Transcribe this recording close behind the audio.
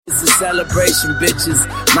It's a celebration, bitches.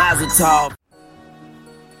 Mazel tov.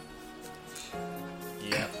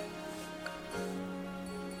 Yeah.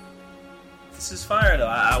 This is fire though.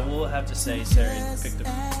 I will have to say, Sarah picked a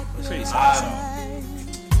pretty solid song.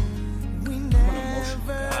 I'm an emotional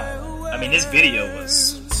guy. I mean, this video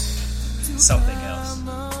was something else,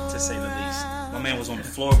 to say the least. My man was on the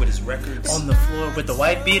floor with his records. On the floor with the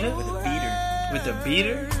white beater? With a beater. With the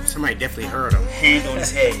beater? Somebody definitely heard him. Hand on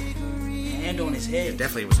his head. Hand on his head. It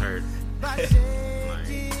definitely was heard.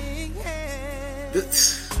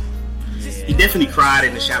 He definitely cried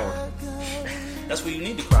in the shower. That's what you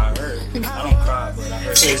need to cry. I heard. I don't cry, but I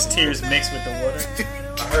heard His tears mixed with the water.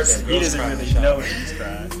 I heard that. He doesn't really know that he's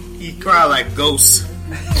crying. He cried like ghosts.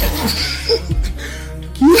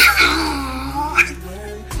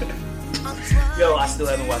 Yo, I still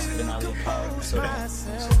haven't watched the Denali of Power. So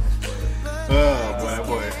Oh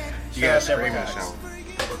boy. You gotta scream in the shower.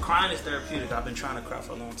 but crying is therapeutic. I've been trying to cry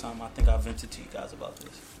for a long time. I think I vented to you guys about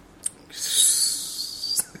this.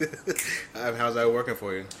 How's that working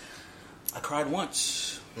for you? I cried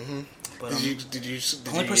once. Mm-hmm. But Did you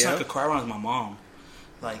the only person I could cry around is my mom.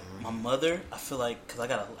 Like my mother, I feel like because I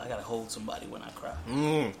gotta hold somebody when I cry.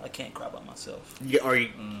 I can't cry by myself. You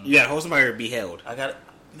gotta hold somebody or be held. I gotta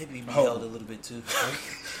maybe be held a little bit too,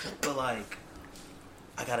 but like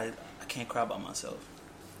I can't cry by myself.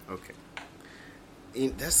 Okay,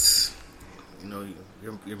 that's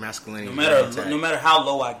your masculinity. No matter how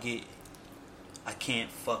low I get, I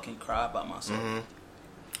can't fucking cry by myself. Mm-hmm.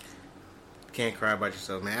 Can't cry about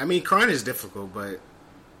yourself, man. I mean, crying is difficult, but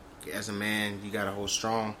as a man, you gotta hold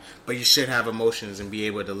strong. But you should have emotions and be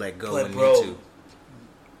able to let go when you need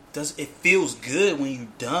to. It feels good when you're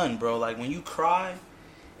done, bro. Like when you cry,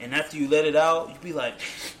 and after you let it out, you be like,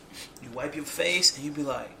 you wipe your face, and you be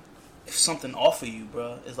like, if something off of you,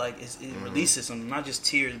 bro, it's like it releases something, not just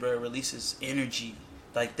tears, bro. It releases energy,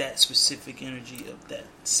 like that specific energy of that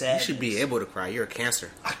sadness. You should be able to cry. You're a Cancer.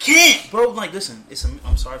 I can't, bro. Like, listen,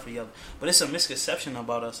 I'm sorry for yelling, but it's a misconception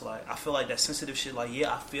about us. Like, I feel like that sensitive shit. Like,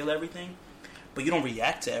 yeah, I feel everything, but you don't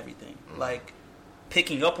react to everything. Like,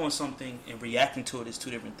 picking up on something and reacting to it is two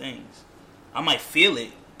different things. I might feel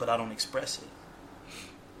it, but I don't express it.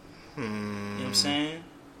 You know what I'm saying?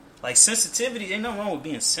 Like, sensitivity, ain't nothing wrong with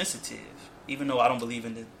being sensitive, even though I don't believe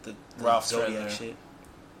in the Ralph Zodiac Tresvant. shit.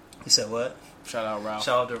 You said what? Shout out Ralph.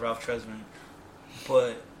 Shout out to Ralph Tresvant.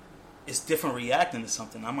 But it's different reacting to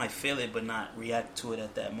something. I might feel it, but not react to it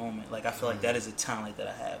at that moment. Like, I feel like that is a talent that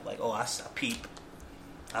I have. Like, I peep,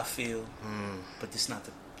 I feel, but it's not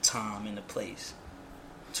the time and the place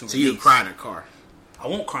to So you cry in a car. I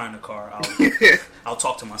won't cry in the car. I'll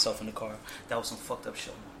talk to myself in the car. That was some fucked up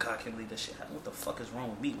shit. Oh my God, I can't believe that shit happened. What the fuck is wrong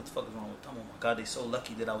with me? What the fuck is wrong with them? Oh my God, they're so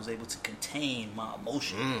lucky that I was able to contain my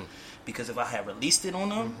emotion. Because if I had released it on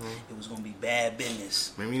them, it was going to be bad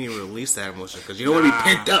business. Maybe you need to release that emotion because you don't want to be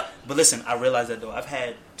pent up. But listen, I realized that though. I've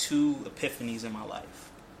had 2 epiphanies in my life.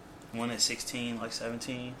 One at 16, like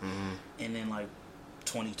 17, and then like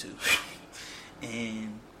 22.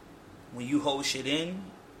 And when you hold shit in,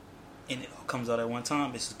 and it comes out at one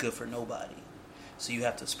time, it's good for nobody. So you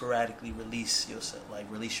have to sporadically release yourself,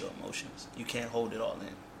 like release your emotions. You can't hold it all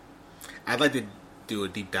in. I'd like to do a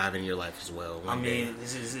deep dive in your life as well. I mean,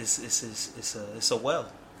 it's a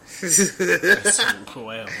well.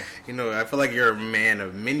 Well, You know, I feel like you're a man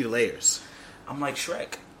of many layers. I'm like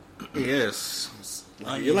Shrek. Yes.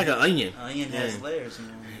 Onion. You're like an onion. Onion has layers,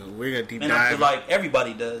 man. We're going to deep And I dive. feel like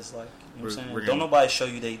everybody does. Like, you know what I'm saying? We're Don't gonna- nobody show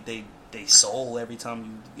you they soul every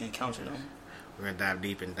time you encounter them. We're going to dive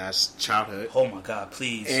deep into that's childhood. Oh my God,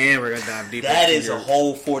 please. And we're going to dive deep That into is a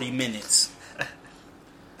whole 40 minutes.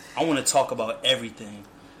 I want to talk about everything.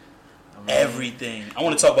 Everything. I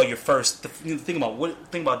want to talk about your first. Think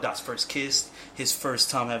about Dot's first kiss, his first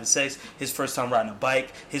time having sex, his first time riding a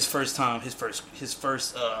bike, his first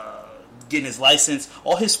getting his license.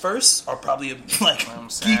 All his firsts are probably like I'm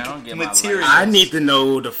saying, I don't geek get my material. I need to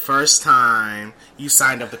know the first time you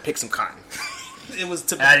signed up to pick some cotton. It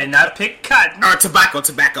was I did not pick cotton. Or tobacco.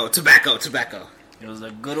 It was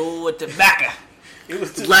a good old tobacco. It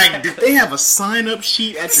was Like, did they have a sign-up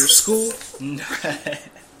sheet at your school?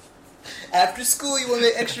 after school. You want to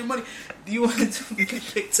make extra money? Do you want to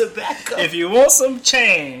pick tobacco? If you want some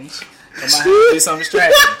change, I might have to do something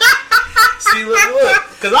strategy. See, look,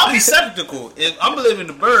 because I'll be skeptical. If I'm living in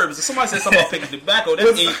the burbs, if somebody says something about picking tobacco,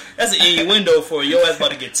 that's an innuendo for your ass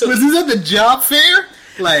about to get took. Was this at the job fair?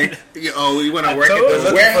 Like, you want to work at told the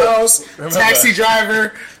you. warehouse, taxi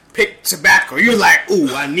driver, pick tobacco. You're like,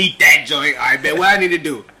 ooh, I need that joint. All right, bet what I need to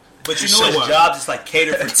do. But you know, there's jobs that's like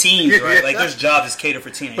cater for teens, right? Like there's jobs that's cater for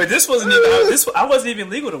teenagers. But this wasn't even. I wasn't even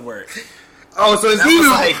legal to work. Oh, so it's That even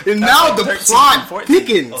was like- and that now was the like 13, plot 14.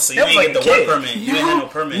 thickens. Oh, so you That was didn't like get a the kid. work permit. You didn't have no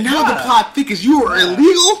permit. Now the plot thickens. You were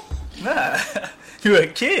illegal. Nah, you a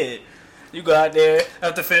kid. You go out there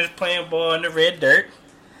after finish playing ball in the red dirt.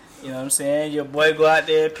 You know what I'm saying? Your boy go out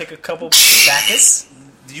there, pick a couple backers.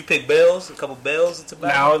 Did you pick bells? A couple bells of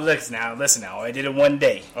tobacco? Now, listen now. I did it one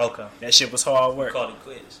day. Okay. That shit was hard work. Called it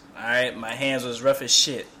quits. Alright, my hands was rough as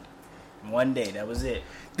shit. One day, that was it.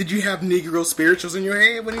 Did you have Negro spirituals in your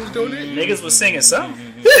head when he was doing it? Niggas was singing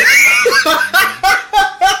something.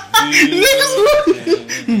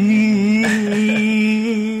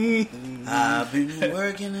 I've been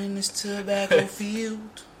working in this tobacco field.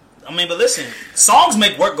 I mean, but listen, songs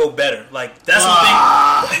make work go better. Like, that's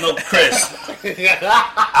one thing. No, Chris.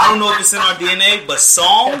 I don't know if it's in our DNA, but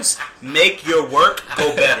songs make your work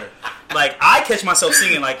go better. Like, I catch myself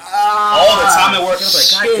singing, like, all the time at work, and I'm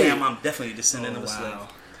like, God damn, I'm definitely a descendant of a slave.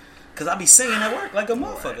 Because I be singing at work like a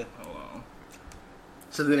motherfucker.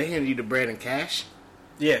 So did they hand you the bread and cash?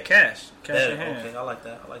 Yeah, cash. Cash Yeah, in hand. okay, I like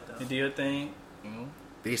that. You do your thing.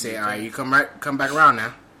 Did he say, all right, you come back around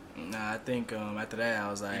now? Nah, I think after that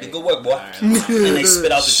I was like, You did good work, boy. Alright, And they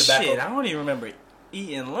spit out the tobacco. shit, I don't even remember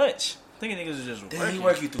eating lunch. I think niggas was just Did working. he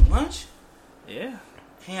work you through lunch? Yeah.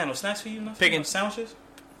 He had no snacks for you? Nothing? Picking- No sandwiches?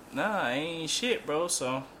 Nah, ain't shit, bro.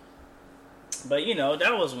 So, but you know,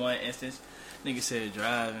 that was one instance. Nigga said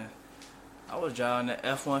driving. I was driving the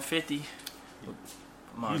F-150.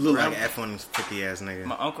 You look like an F-150 ass nigga.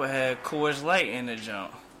 My uncle had Coors Light in the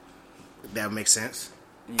jump. That makes sense.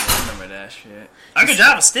 Yeah, I remember that shit. I could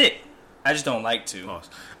drive a stick. I just don't like to. Pause.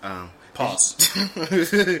 Pause.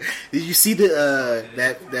 Did you see the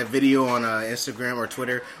that video on Instagram or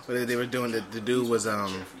Twitter where they were doing the dude was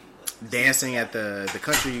dancing at the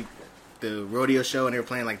rodeo show and they were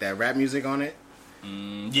playing like that rap music on it?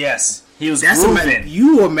 Yes, he was That's grooving.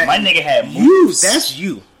 you were My nigga had you. moves. That's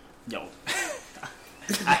you. Yo,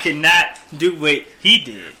 I cannot do what he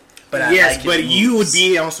did. But I Yes, like but his you would moves.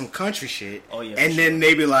 be on some country shit. Oh, yeah, and for then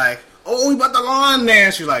they be like, "Oh, we about to lawn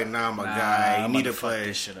dance." You're like, "Nah, my Nah, guy, you I'm need to about fuck play.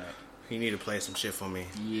 this shit up. You need to play some shit for me."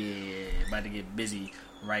 Yeah, about to get busy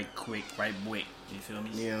right quick, right quick. You feel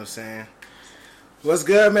me? You know what I'm saying? What's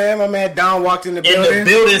good, man? My man Don walked in the In building. the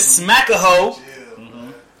building, smack a hoe.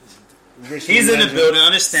 Rich He's in the legend. building,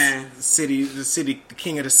 understand. The city, the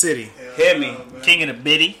king of the city. Hear me. King of the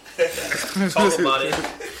biddy. Talk about it.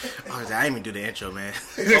 Oh, I didn't even do the intro, man.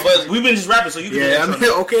 But we've been just rapping, so you can do Yeah, that. I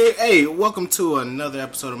mean, okay. Hey, welcome to another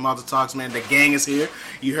episode of Malta Talks, man. The gang is here.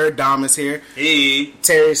 You heard Dom is here. Hey,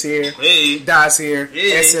 Terry's here. hey, Dot's here.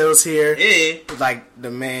 Yeah. SL's here. hey. Like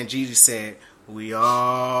the man Gigi said, we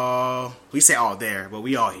say all there, but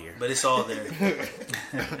we all here. But it's all there.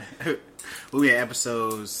 We at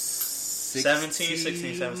episodes 17,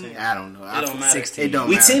 16, 17. I don't know. It don't matter. 16. It don't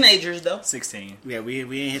We matter. teenagers, though. 16. Yeah, we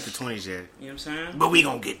ain't hit the 20s yet. You know what I'm saying? But we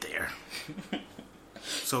gonna get there.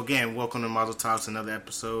 So again, welcome to Mazel Talks, another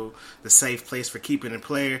episode, the safe place for keeping it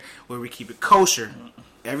player, where we keep it kosher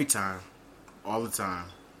every time, all the time.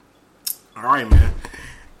 All right, man.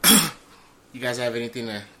 You guys have anything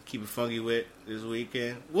to keep it funky with this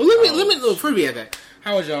weekend? Well, let me look. Before we at that,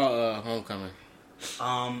 how was y'all homecoming?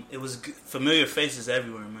 It was good. Familiar faces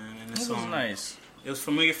everywhere, man. And It it's, was nice. It was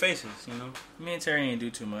familiar faces, you know. Me and Terry didn't do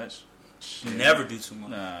too much. Never do too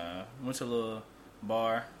much. Nah, went to a little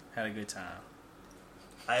bar, had a good time.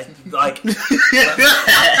 I like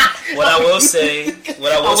what I will say.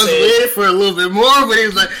 What I will say waiting for a little bit more, but he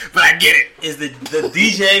was like, "But I get it." is the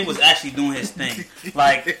DJ was actually doing his thing.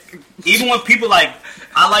 Like, even when people like,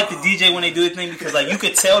 I like the DJ when they do their thing because like you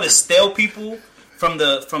could tell the stale people from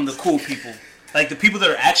the cool people. Like the people that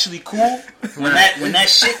are actually cool, when that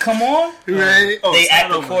shit come on, Right? they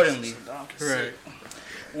act accordingly. Right.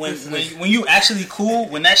 When you actually cool,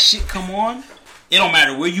 when that shit come on, it don't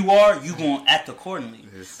matter where you are, you gonna act accordingly.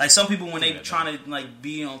 Like some people when they trying to like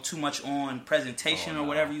be on too much on presentation or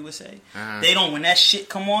whatever you would say, they don't. When that shit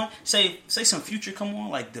come on, say some Future come on,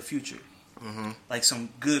 like the Future, like some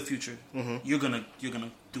good Future. You're gonna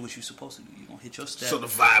do what you're supposed to do. You're gonna hit your step. So the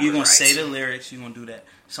vibe You're gonna is right. say the lyrics. You're gonna do that.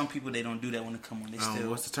 Some people they don't do that when they come on. They still.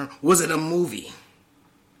 What's the term? Was it a movie?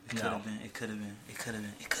 It could have been. It could have been. It could have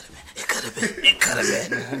been. It could have been. It could have been. It could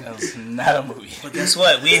have been. That was not a movie. But guess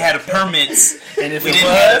what? We had the permits. And if We it didn't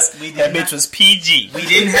was, have- we did that not- bitch was PG. We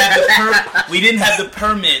didn't have the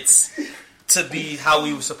permits to be how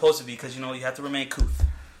we were supposed to be because you know you have to remain couth.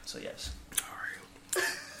 So yes.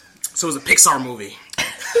 So it was a Pixar movie.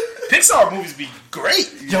 Pixar movies be great.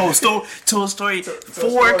 Yo, Toy Story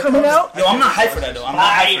 4 coming out? Yo, I'm not hyped for that though. I'm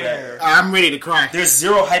not hyped for that. I'm ready to cry. There's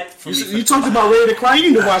zero hype for me. You talked about ready to cry.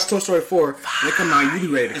 You need to watch Toy Story 4. When it come out, you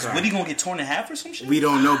be ready to Is cry. Woody gonna get torn in half or some shit? We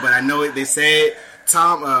don't know, but I know it. They said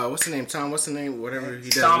Tom, what's the name? Whatever he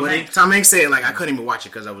does. Tom Woody. Hanks. Tom Hanks said, like, I couldn't even watch it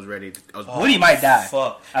because I was ready. Woody might die.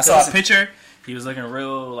 Fuck. I saw a picture. He was looking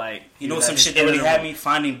real like. You know some shit that really had me?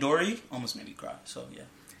 Finding Dory almost made me cry. So yeah.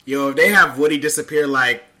 Yo, if they have Woody disappear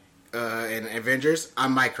like in Avengers, I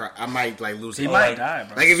might cry. I might like lose. He it. might die,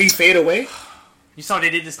 bro. Like if he fade away. You saw they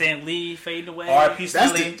did the Stan Lee fade away. R.I.P.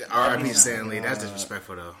 Stan Lee. R.I.P. Stan Lee. That's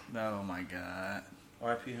disrespectful though. Oh my god.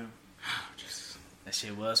 R.I.P. him. That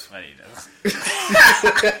shit was funny though.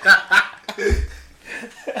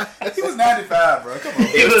 He was 95, bro. Come on.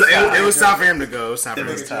 It was time for him to go. It was time for him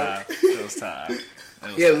It was to go. time. It was time.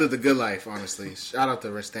 He had lived a good life, honestly. Shout out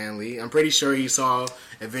to Stan Lee. I'm pretty sure he saw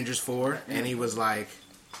Avengers 4 and he was like,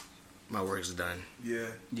 my work's done. Yeah.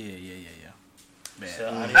 Man. So,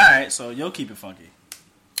 Alright, so you'll keep it funky.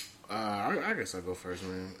 I guess I'll go first,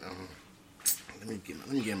 man. Let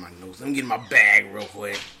me get my notes. Let me get in my bag real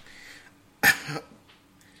quick.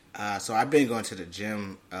 So I've been going to the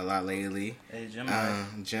gym a lot lately. Hey, Jim.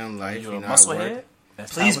 Gym life. You a muscle head?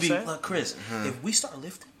 Please be like Chris. If we start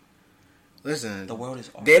lifting, listen, the world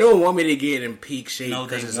is ours. They don't want me to get in peak shape No,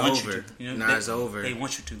 they because it's want over. you to. You know, Nah, it's over. They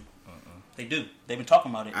want you to. They do. They've been talking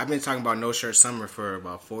about it. I've been talking about no shirt summer for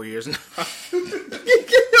about 4 years now.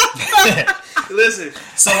 Listen,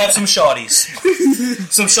 so have some shorties.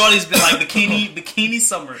 Some shorties been like bikini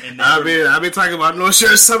summer. And I've been talking about no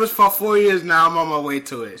shirt summer for 4 years now. I'm on my way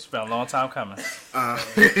to it. It's been a long time coming.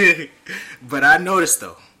 But I noticed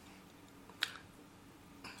though,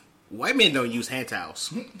 white men don't use hand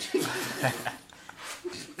towels.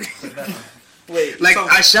 Wait, Like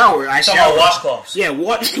I shower. talking about washcloths. Yeah,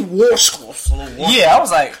 washcloths. Yeah, I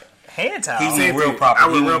was like, hand towel. He went real proper. I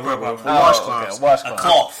went He real went real proper. proper. Washcloths. Okay, washcloth. A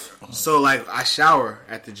cloth. So like I shower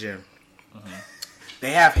at the gym.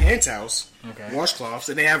 They have hand towels, Okay. washcloths,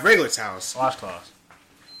 and they have regular towels. Washcloth.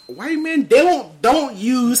 White men they don't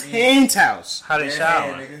use hand towels How they Yeah,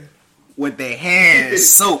 shower? nigga. with their hands.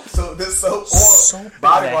 Soap. So this soap, Soap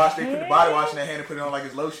body in wash. their They put the body wash in their hand and put it on like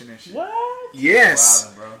it's lotion and shit. What? Yes,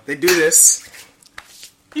 Wildin', bro. they do this.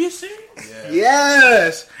 You see? Yeah.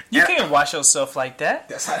 Yes, You and, can't wash yourself like that.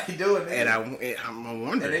 That's how they do it, nigga. and I'm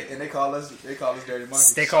wondering. And they call us dirty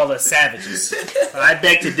monkeys. They call us savages. I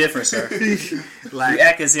beg to differ, sir. Like You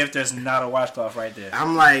act as if there's not a washcloth right there.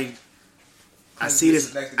 I'm like, I see This this.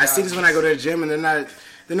 is next to I see this God. when I go to the gym, and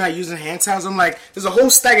they're not using hand towels. I'm like, there's a whole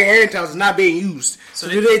stack of hand towels that's not being used. So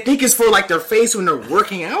do they think it's for like their face when they're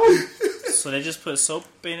working out? So they just put soap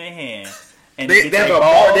in their hand. And They get have their a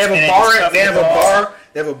balls bar. They have and a just bar. stuff They in have the a balls. bar.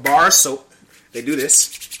 They have a bar of soap. They do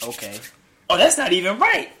this, Okay. Oh, that's not even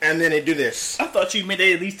right. and then they do this. I thought you meant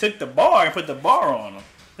they at least took the bar and put the bar on them.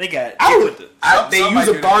 They got. They some use might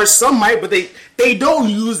a do bar. that. Some might, but they don't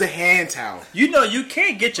use the hand towel. You know you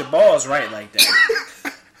can't get your balls right like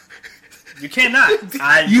that. You cannot.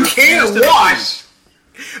 You refuse can't to wash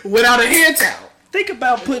without a hand towel. Think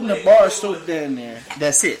about putting the bar of soap down there.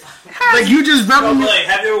 That's it. Like you just Bro, rub them. like,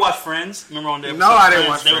 have you ever watched Friends? Remember on there? No, I didn't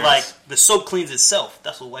watch They were Friends. like, the soap cleans itself.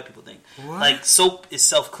 That's what white people think. What? Like, soap is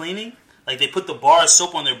self-cleaning. Like, they put the bar of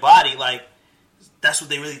soap on their body. Like, that's what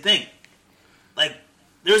they really think. Like,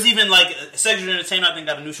 there's even, like, a Sexual Entertainment, I think,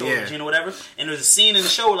 got a new show with Yeah. Regina or whatever. And there's a scene in the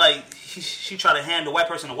show where, like, she tried to hand the white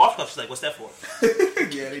person a washcloth. She's like, what's that for?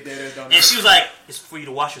 Yeah, they did. Don't And she was like, it's for you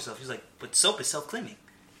to wash yourself. She's like, but soap is self-cleaning.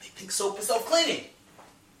 They think soap is self-cleaning.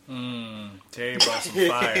 Terry brought some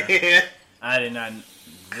fire. I did not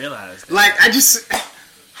realize that. Like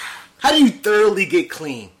how do you thoroughly get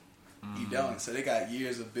clean? You don't. So they got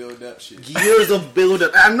years of build up shit. Years of build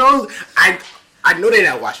up. I know they're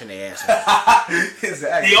not washing their ass.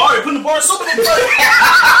 Exactly. They are. You're putting the bar of soap in their butt.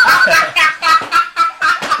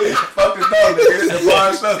 Fuck the dog, nigga. The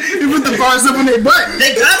bar stuff. You put the bars up in their butt.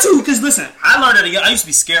 They got to, because listen, I learned at a young, I used to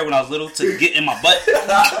be scared when I was little to get in my butt.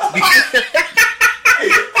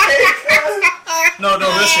 No, real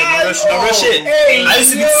shit. I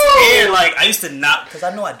used to be scared, like, I used to not, because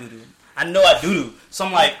I know I do-do. So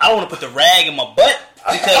I'm like, I don't want to put the rag in my butt,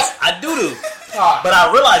 because I do-do. But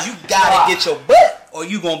I realized you gotta get your butt, or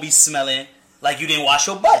you gonna be smelling like you didn't wash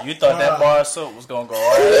your butt. You thought that bar of soap was gonna go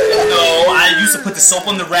all right. No, I used to put the soap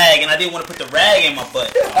on the rag, and I didn't want to put the rag in my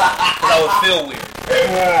butt, because I would feel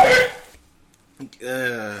weird.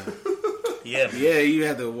 Yeah, man. Yeah, you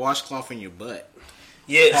had the washcloth in your butt.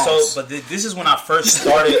 Yeah, but this is when I first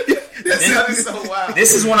started. That sounded so wild.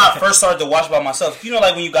 This is when I first started to wash by myself. You know,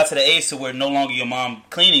 like when you got to the age to where no longer your mom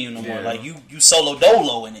cleaning you no more. Yeah. Like you solo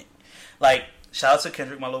dolo in it. Like shout out to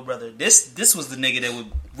Kendrick, my little brother. This was the nigga that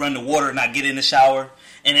would run the water and not get in the shower,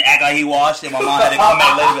 and then act like he washed, and my mom had to come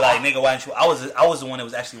back later and be like, nigga, why didn't you? I was the one that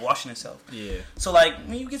was actually washing himself. Yeah. So like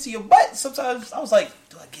when you get to your butt, sometimes I was like,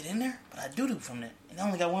 do I get in there? But I do from that, and I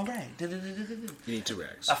only got one rag. You need 2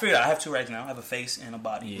 rags. I figured I have 2 rags now. I have a face and a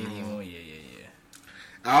body. Yeah, yeah.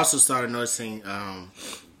 I also started noticing. I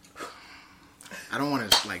don't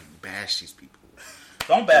want to like bash these people.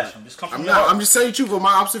 Don't bash them. Just come from your heart. I'm just telling you the truth of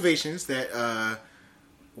my observations that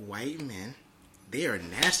white men, they are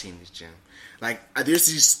nasty in this gym. Like there's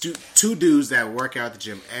these 2 dudes that work out at the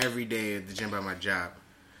gym every day at the gym by my job.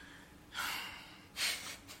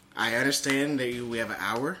 I understand that we have an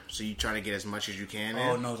hour, so you try to get as much as you can.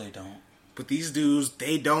 Oh no, they don't. But these dudes,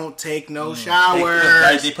 they don't take no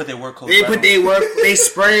showers. They put their work clothes. They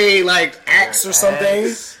spray like Axe or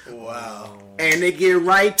something. Wow. And they get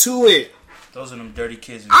right to it. Those are them dirty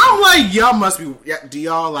kids. I'm like, y'all must be. Do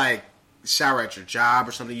y'all like shower at your job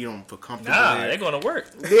or something? You don't feel comfortable. Nah, they're going to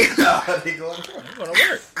work. They going to They're going to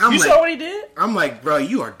work. I'm You like- saw what he did? I'm like, bro,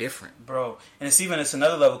 you are different. Bro, and it's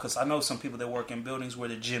another level because I know some people that work in buildings where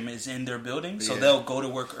the gym is in their building, so Yeah. they'll go to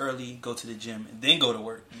work early, go to the gym, and then go to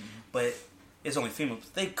work. But it's only females.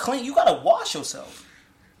 They clean. You gotta wash yourself.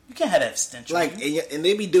 You can't have that stench. Like, on you. and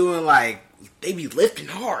they be doing like, they be lifting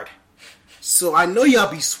hard. So I know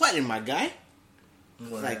y'all be sweating, my guy.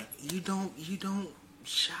 Like, you don't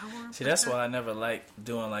shower. See, that's why I never like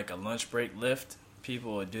doing like a lunch break lift.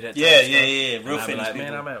 People would do that. Yeah. Real Real fitness fitness like, man,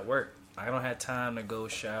 people. I'm at work. I don't have time to go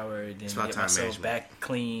shower and then about get time myself management. back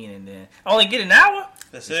clean, and then I only get an hour.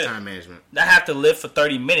 That's It's it. time management. I have to lift for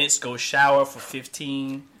 30 minutes, go shower for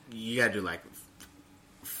 15. You gotta do like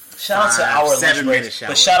Shout out to 5, our 7 lunch minute breaks, shower.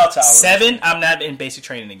 but shout out to our 7, I'm not in basic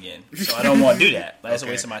training again, so I don't want to do that. That's a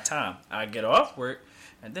Okay. waste of my time. I get off work,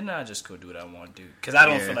 and then I just go do what I want to do because I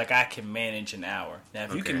don't Yeah. feel like I can manage an hour. Now,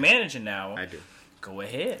 if you Okay. can manage an hour, I do. go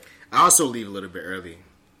ahead. I also leave a little bit early,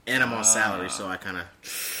 and I'm on salary, so I kind of.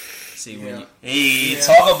 See when you, Hey,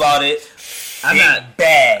 talk about it. I'm not.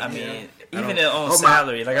 Bad. I mean, I even don't- on oh, my-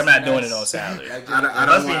 salary, like I'm not doing it on salary. I don't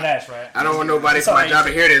Must be want. nice, right? I don't want nobody from my job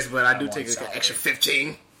to hear this, but I do want take an salary. extra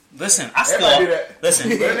 15. Listen, I Everybody do still that. listen.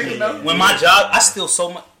 Niggas know. When my job, I steal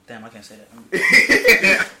so much. Damn, I can't say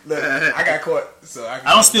that. Look, I got caught, so I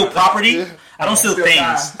I don't steal property. I don't steal Steal things.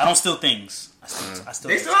 time. I don't steal things. I steal.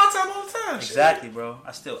 They still on time all the time. Exactly, bro.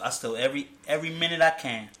 I steal every minute I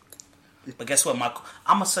can. But guess what?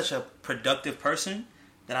 I'm such a productive person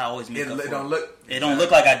that I always make up for. It don't look. It don't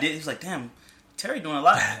look like I did. He's like, damn, Terry doing a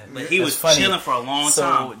lot, but he It's was funny. chilling for a long So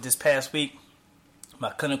time. this past week, my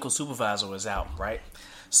clinical supervisor was out, right?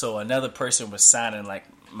 So another person was signing like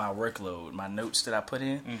my workload, my notes that I put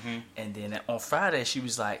in, and then on Friday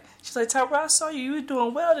she's like, Tyra, I saw you were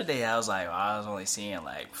doing well today. I was like, I was only seeing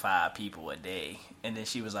like 5 people a day, and then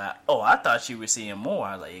she was like, oh, I thought you were seeing more.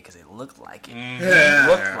 I was like, yeah, because it looked like it. It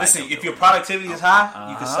looked like Listen, it. if your productivity is high,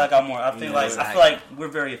 you can slack out more. I feel like we're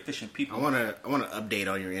very efficient people. I want to update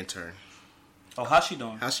on your intern. Oh, how's she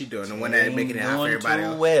doing? How's she doing? The one that making it hot for Doing everybody too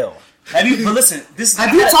else. well. Have you? But listen, this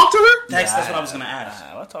Have you talked to her? That's what I was gonna ask.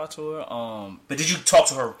 I talked to her. But did you talk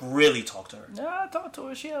to her? Really talk to her? Yeah, I talked to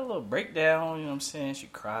her. She had a little breakdown. You know what I'm saying? She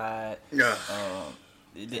cried. Yeah.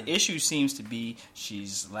 The issue seems to be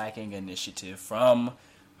she's lacking initiative from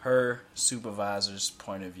her supervisor's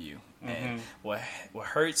point of view. And what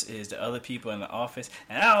hurts is the other people in the office.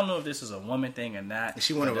 And I don't know if this is a woman thing or not. Is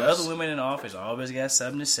she one but of the us? other women in the office always got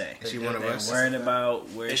something to say. Is she one of They're us? worrying about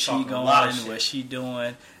where They she talking a lot of going, shit. what she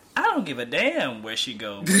doing. I don't give a damn where she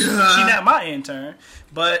goes. She's not my intern.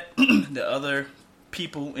 But the other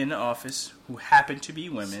people in the office who happen to be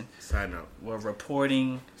women Side note. were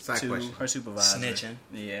reporting Side to question. her supervisor. Snitching.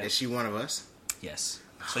 Yeah. Is she one of us? Yes.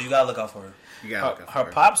 So you gotta look out for her. You gotta look out Her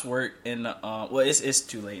for pops work in the well, it's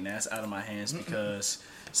too late now. It's out of my hands because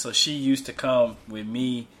so she used to come with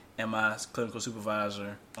me and my clinical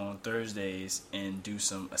supervisor on Thursdays and do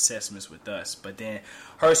some assessments with us. But then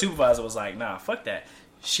her supervisor was like, "Nah, fuck that.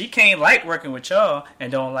 She can't like working with y'all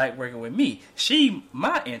and don't like working with me. She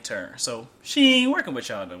my intern, so she ain't working with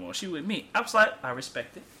y'all no more. She with me." I was like, "I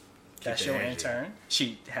respect it. That's the your energy. intern.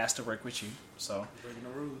 She has to work with you." So, Breaking the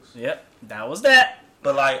rules. yep, that was that.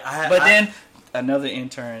 But like, Then another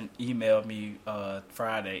intern emailed me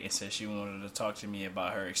Friday and said she wanted to talk to me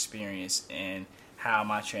about her experience and how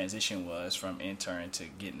my transition was from intern to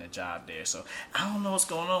getting a job there. So I don't know what's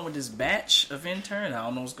going on with this batch of interns. I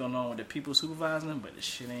don't know what's going on with the people supervising them, but the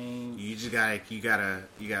shit ain't. You just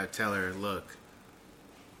gotta tell her, look,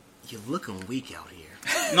 you're looking weak out here.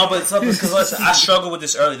 no, but it's because listen, I struggled with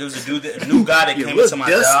this early. There was a new guy that You came look into my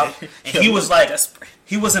dusty. job, and he was like,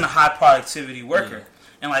 he wasn't a high productivity worker.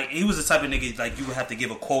 And like he was the type of nigga like you would have to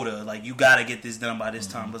give a quota, like you gotta get this done by this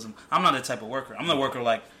time. But I'm not the type of worker. I'm the worker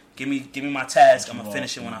like Give me my task. I'm gonna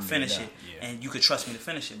finish it when I finish it, and you could trust me to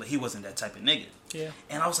finish it. But he wasn't that type of nigga. Yeah.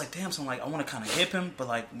 And I was like, damn. So I'm like, I want to kind of hip him, but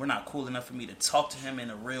like, we're not cool enough for me to talk to him in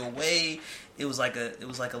a real way. It was like a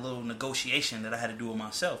little negotiation that I had to do with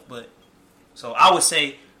myself. But so I would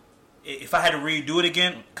say, if I had to redo it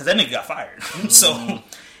again, because that nigga got fired. So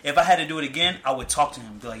if I had to do it again, I would talk to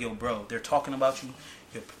him. Be like, yo, bro, they're talking about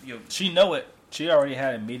you. She know it. She already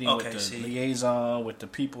had a meeting with the liaison, with the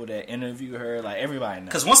people that interview her, like everybody knows.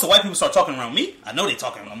 Because once the white people start talking around me, I know they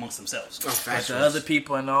talking amongst themselves. But the other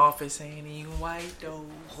people in the office ain't even white though.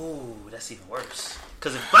 Oh, that's even worse.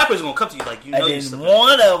 Because if black person gonna come to you, like, you know, and then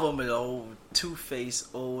one of them is old two-faced,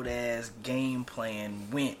 old ass game playing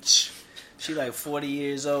wench. She like 40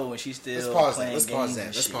 years old and she still playing games.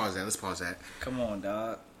 Let's pause that. Come on,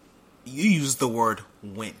 dog. You used the word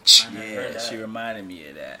wench. Yeah, she reminded me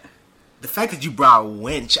of that. The fact that you brought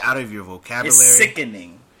wench out of your vocabulary.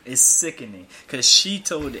 It's sickening. Because she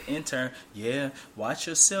told the intern, yeah, watch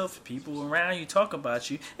yourself. People around you talk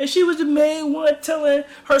about you. And she was the main one telling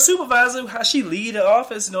her supervisor how she leave the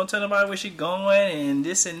office and don't tell nobody where she going and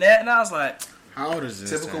this and that. And I was like, how old is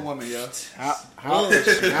this typical intern? Woman, yo.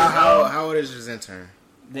 How old is this intern?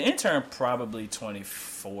 The intern probably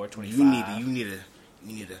 24, 25. You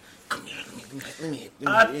need to come here. Let me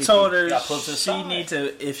I told her she need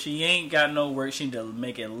to, if she ain't got no work, she need to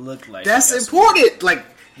make it look like that's important. Like,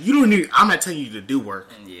 you don't need. I'm not telling you to do work.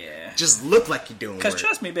 Yeah, just look like you're doing work. Because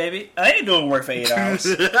trust me, baby, I ain't doing work for 8 hours.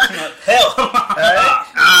 Hell,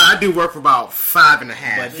 I do work for about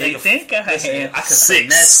 5.5. But they think I could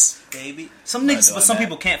finesse, baby. Some niggas, but some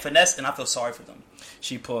people can't finesse, and I feel sorry for them.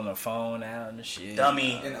 She pulling her phone out and shit.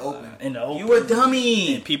 Dummy. In the open. You a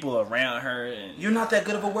dummy. And people around her. And you're not that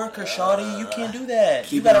good of a worker, shawty. You can't do that.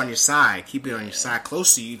 Keep it on your side. Keep it on your side,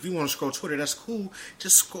 close to you. If you want to scroll Twitter, that's cool.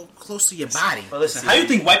 Just scroll close to your body. But listen, how you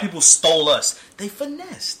think white people stole us? They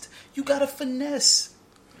finessed. You gotta finesse.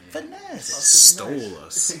 Stole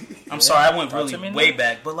us. I'm sorry, I went really way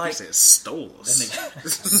back, but like, said stole us.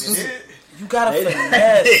 You gotta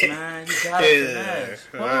finesse, man. You gotta finesse.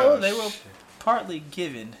 Well, they were partly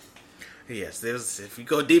given. Yes, there's. If you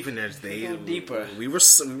go deep in there, go deeper. We were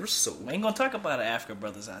sold. We ain't gonna talk about the African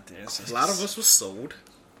brothers out there. A lot of us were sold.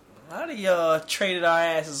 A lot of y'all traded our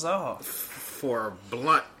asses off for a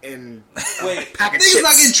blunt and pack of chips. Niggas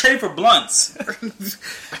not getting traded for blunts.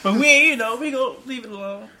 But we gonna leave it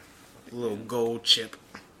alone. A little gold chip.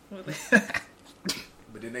 But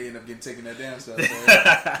then they end up getting taken that damn stuff.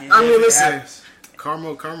 I mean, listen.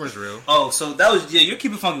 Karma's real. Oh, so that was your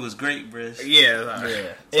Keep It Funky was great, Briz.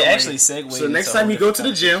 Yeah. It actually segued. So next time you go to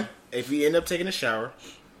the gym, if you end up taking a shower,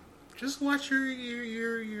 just watch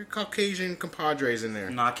your Caucasian compadres in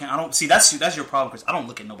there. No, I can't. I don't see. That's your problem, because I don't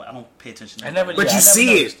look at nobody. I don't pay attention to nobody. But you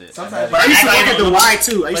see it. Sometimes. But I used to work at the Y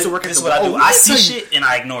too. I used to work at the. This is what I do. I see shit and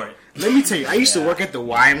I ignore it. Let me tell you, I used to work at the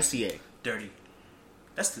YMCA. Dirty.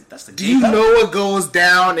 That's the. Do you know what goes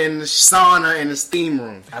down in the sauna in the steam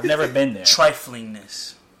room? I've never been there.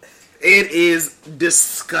 Triflingness. It is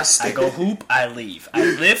disgusting. I go hoop, I leave. I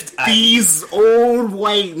lift. These old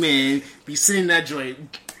white men be sitting in that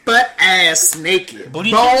joint, butt ass naked,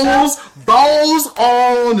 Booty balls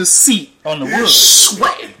on the seat, on the wood,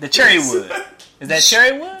 sweating. The cherry wood. Is that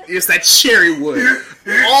cherry wood? It's that cherry wood.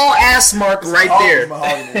 All ass mark right there.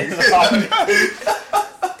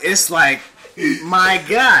 It's like, my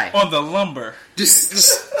guy. On the lumber.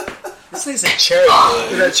 This thing's a cherry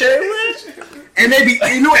wood. Is that cherry wood? And they be,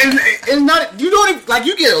 and not, you don't even, like,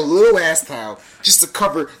 you get a little ass towel just to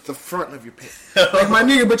cover the front of your pants. Like, my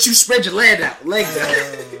nigga, but you spread your leg out. You're like,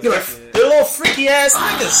 they're little freaky ass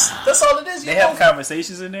niggas. That's all it is. They have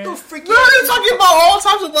conversations in there. No, they're talking about all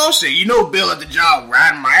types of bullshit. You know, Bill at the job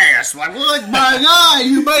riding my ass. I'm like, look, my guy,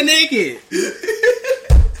 you butt naked.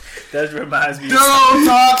 That reminds me. Don't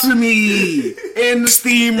talk to me in the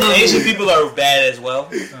steam room. Asian people are bad as well.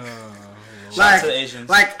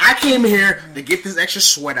 Like I came here to get this extra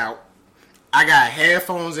sweat out. I got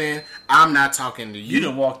headphones in. I'm not talking to you. You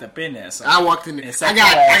done walked up in there. So I walked in there. I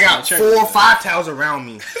got 4 or 5 towels around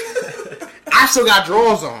me. I still got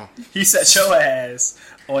drawers on. You set your ass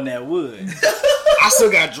on that wood. I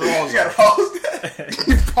still got drawers on.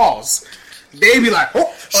 Pause. They be like, oh, on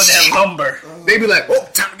that lumber. They be like, oh,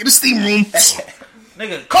 time to get a steam room.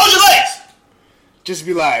 Nigga, close your legs. Just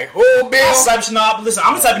be like, oh, Bill. Listen, I'm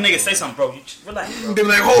the type of nigga say something, bro. Relax, bro. They be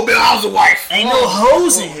like, oh, Bill, how's the wife? Ain't no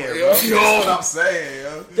hoes in here, bro. That's what I'm saying,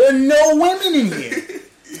 yo. There are no women in here.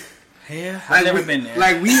 Yeah, I've never been there.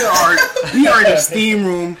 Like, we are in the steam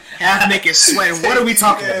room, half naked, sweating. What are we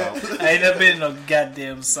talking about? I ain't never been in no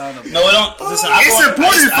goddamn sauna. No, it don't. Listen, it's an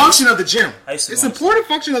important function of the gym. It's an important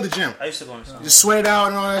function of the gym. I used to go in the sauna. Just sweat out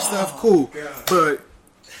and all that stuff, cool. God. But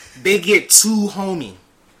they get too homey.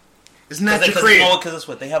 It's not your crib. Because that's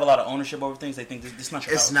what they have a lot of ownership over things. They think this is not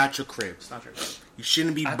your house. It's not your crib. It's not your crib. You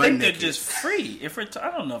shouldn't be. I butt think they're naked. just free. If we're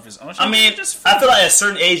I don't know if it's ownership. I mean, just free. I feel like at a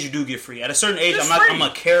certain age you do get free. At a certain age, Just I'm free.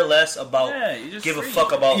 gonna care less about give a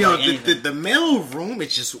fuck about Yo, like, anything. the male room,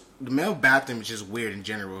 it's just the male bathroom is just weird in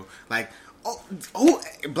general. Like, oh,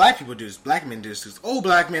 black people do this, black men do this too. Old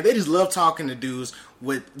black men, they just love talking to dudes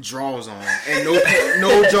with drawers on and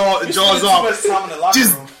no jaws off.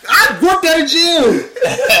 Just, I worked at a gym.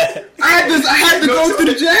 I had to go to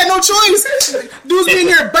the gym. I had no choice. Dudes be in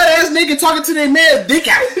there butt ass naked talking to their man, dick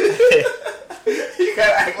out. You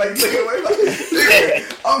gotta act like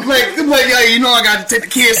I'm like, yeah, you know, I got to take the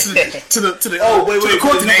kids to the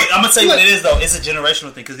court today. I'm gonna tell you what it is though. It's a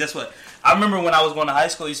generational thing. Because guess what? I remember when I was going to high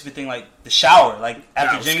school, I used to be thinking like the shower. Like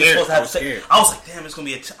after gym, you're supposed to have to take. I was like, damn, it's gonna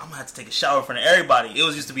be. I'm gonna have to take a shower in front of everybody. It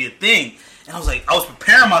was used to be a thing, and I was like, I was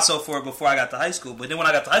preparing myself for it before I got to high school. But then when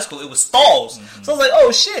I got to high school, it was stalls. Mm-hmm. So I was like,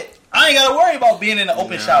 oh shit, I ain't gotta worry about being in an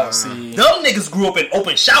open shower. See, them niggas grew up in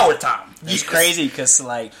open shower time. It's crazy because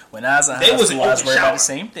like when I was in high school, I was worried about the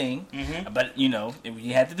same thing. Mm-hmm. But you know,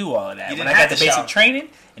 you had to do all of that. When I got the basic training,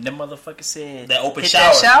 and the motherfucker said that open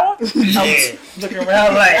shower. I was looking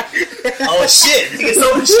around like, oh shit, niggas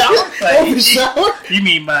open shower. Like, open shower? You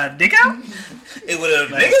mean my dick out? It would have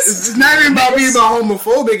niggas. It's not even about being about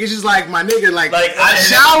homophobic. It's just like my nigga, like a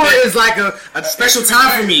shower is like a special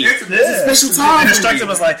time for me. It's a special time. The instructor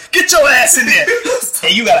was like, "Get your ass in there."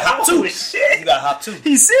 Hey, you got hop too. Shit, you got hop too.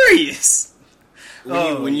 He's serious.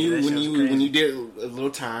 When you did a little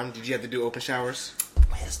time, did you have to do open showers?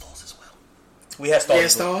 We had stalls as well. We had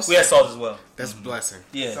stalls as well. That's a blessing.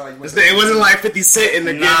 Yeah. It wasn't like 50 Cent in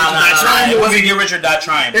the It wasn't Get Rich or Die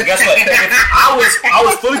Trying. But guess what? I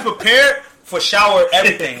was fully prepared for shower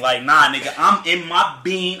everything. Like, nah, nigga, I'm in my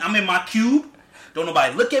bean. I'm in my cube. Don't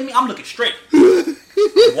nobody look at me. I'm looking straight.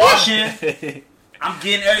 Washing. I'm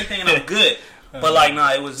getting everything and I'm good. But like,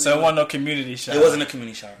 nah, it was. So it wasn't no community shower. It wasn't a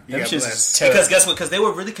community shower. Because guess what? Because they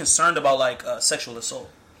were really concerned about like sexual assault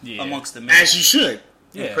amongst the men. As you should.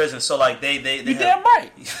 In prison. So like they you damn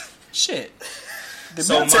right. Shit. The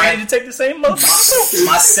military need to take the same look.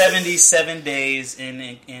 My 77 days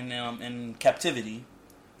in captivity.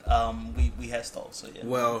 We had stalls, so yeah.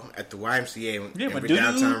 Well, at the YMCA, but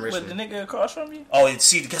downtown Richmond, with the nigga across from you. Oh, and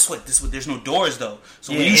see, guess what? There's no doors though.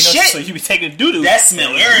 So when you shit, so you be taking doo-doo. That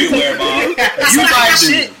smell everywhere, bro. Somebody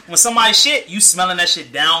shit. When somebody shit, you smelling that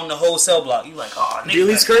shit down the whole cell block. You like, oh, nigga.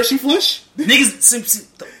 Billy's Hershey flush.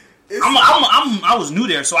 Niggas. I was new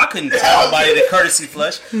there, so I couldn't tell nobody the courtesy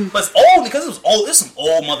flush. But it's old because it was old. There's some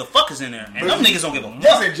old motherfuckers in there, and them niggas don't give a fuck. You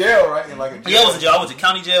was in jail, right? Yeah, I was in jail. I went to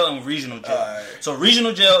county jail and regional jail. So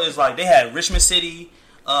regional jail is like they had Richmond City,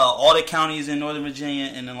 all the counties in Northern Virginia,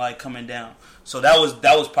 and then like coming down. So that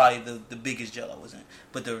was probably the biggest jail I was in.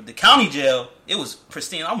 But the county jail, it was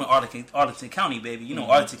pristine. I'm in Arlington County, baby. You know,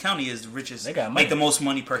 Arlington County is the richest. They make the most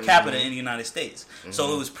money per capita in the United States.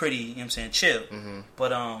 So it was pretty, you know what I'm saying, chill. But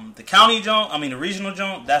the county joint, the regional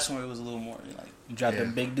joint, that's where it was a little more like. You drop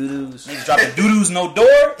them big doo-doos. Niggas dropping doo-doos, no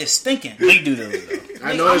door. It's stinking. Big doo-doos,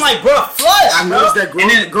 though. I'm like, bro, flush. I noticed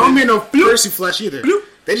that grown men don't Hershey flush either.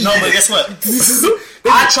 But guess what?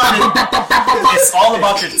 I try to. It's all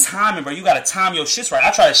about your timing, bro. You gotta time your shits right.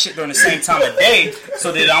 I try to shit during the same time of day, so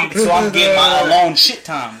I'm getting my alone shit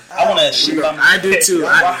time. I want to shit. I do too.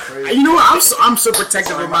 You know what? I'm so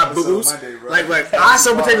protective of my boo boos. Like I'm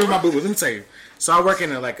so protective of my boo boos. Let me tell you. So I work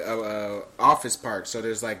in a office park. So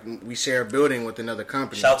there's we share a building with another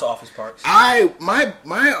company. Shout out to Office Parks. My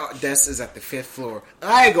desk is at the 5th floor.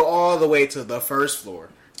 I go all the way to the 1st floor.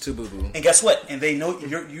 To boo boo. And guess what? And they know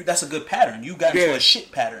you. That's a good pattern. You got into a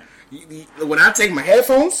shit pattern. When I take my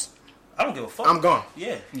headphones, I don't give a fuck. I'm gone.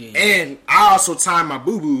 Yeah. And I also time my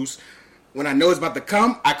boo boos. When I know it's about to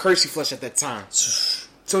come, I Hershey flush at that time.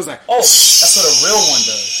 So it's like, that's what a real one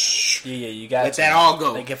does. Yeah, you got let that all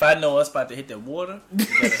go. Like if I know it's about to hit the water, you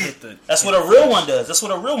gotta hit the. That's what a real one does. Because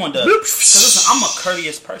listen, I'm a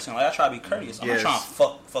courteous person. Like I try to be courteous. I'm not trying to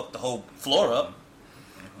fuck the whole floor up.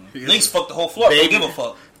 Niggas fuck the whole floor. Don't give a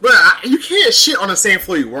fuck. But you can't shit on the same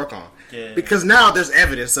floor you work on. Yeah. Because now there's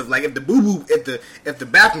evidence of like if the boo boo if the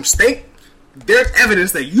bathroom stink, there's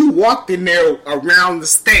evidence that you walked in there around the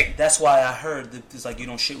stink. That's why I heard that it's like you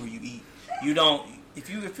don't shit where you eat. You don't. If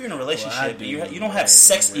you're in a relationship, you don't have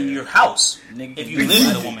sex in your house. If you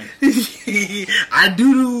live with a woman, I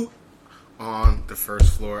do on the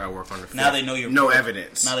 1st floor. I work on the 5th. Now they know your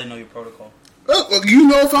evidence. Now they know your protocol. Look, you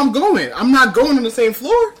know if I'm going. I'm not going on the same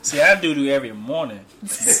floor. See, I do every morning.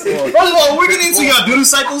 First of all, we're getting into your doo-doo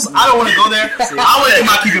cycles. I don't want to go there. I want to get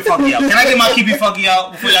my keep it funky out. Can I get my keep it funky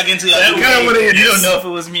out before y'all get into your doo-doo? You don't know if it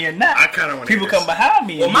was me or not. I kind of want to. People come behind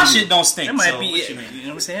me. Well, my shit don't stink. It might so be. what you You mean? know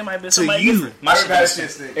what I'm saying? It might be To somebody you. different. My shit don't Everybody's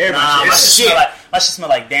shit stink. stink. Nah, my Shit. shit smell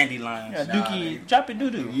like dandelions. Yeah, Dookie, drop your doo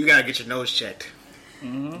doo. You gotta get your nose checked.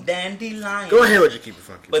 Dandelions. Go ahead with your keep it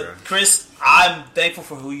funky, But bro. Chris, I'm thankful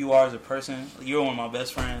for who you are as a person. You're one of my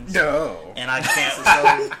best friends. No. And I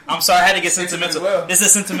can't. I'm sorry, I had to get sentimental. well. This is a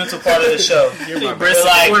sentimental part of the show. You're my Chris, best-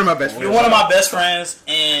 like, one of my best friends. You're one of my best friends,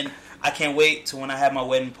 and I can't wait to when I have my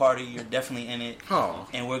wedding party. You're definitely in it, Oh.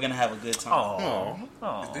 and we're gonna have a good time.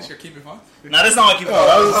 Oh. This your keep it fun? Now that's not what I keep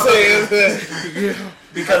I was saying.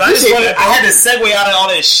 because I just wanted, I had to segue out of all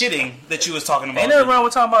that shitting that you was talking about. Ain't nothing wrong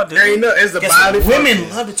with talking about doo There ain't no. It's the Guess body. what? Women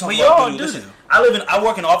function. love to talk But about y'all doo-doo. do. Listen, I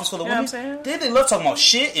work in an office full of You know what women. I'm saying? They love talking about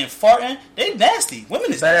shit and farting. They nasty.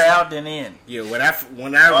 Women is Better nasty. out than in. Yeah, when I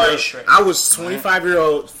Alright, read- straight. I was 25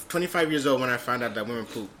 years old when I found out that women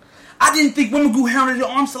poop. I didn't think women grew hair under their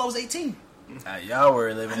arms till I was 18. Y'all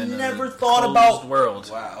were living I in never a thought closed about- world.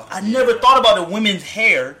 Wow. I never thought about the women's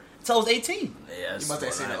hair until I was 18. Yeah, You must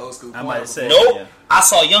have seen the old school I porno might say. Nope. Yeah. I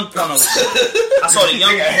saw young porno. I saw the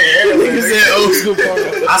young. You said old school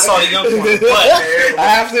porno. I saw the young porno. But I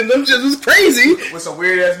have to. Them shit was crazy. with some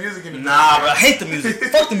weird ass music in the nah, bro, I hate the music.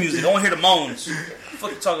 Fuck the music. I don't want to hear the moans. What the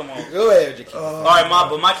fuck you talking about? Go ahead, Jakeem. All right,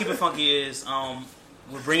 my keep it funky is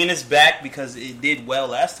we're bringing this back because it did well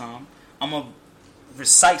last time. I'm gonna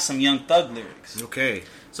recite some Young Thug lyrics. Okay.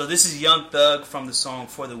 So this is Young Thug from the song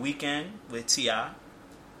 "For the Weekend" with T.I.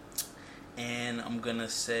 And I'm gonna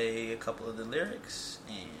say a couple of the lyrics.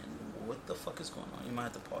 And what the fuck is going on? You might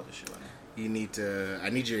have to pause the shit right now. You need to. I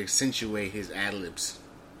need you to accentuate his ad libs.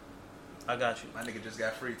 I got you. My nigga just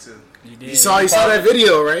got free too. You did. You saw that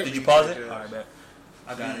video, right? Did you pause it? Yeah. All right, bet.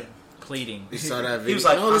 I got it. Pleading. You saw that video. He was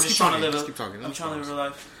like, No, I'm let's just keep trying to talking. live Let's keep talking. I'm trying to live real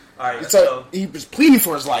life. All right, So so he was pleading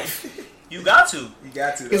for his life. you got to. You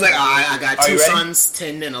got to. He's like, I got Are two you ready? sons,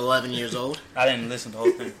 10 and 11 years old. I didn't listen to the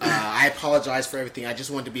whole thing. I apologize for everything. I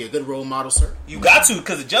just wanted to be a good role model, sir. You got to,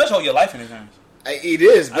 because the judge hold your life in his hands. It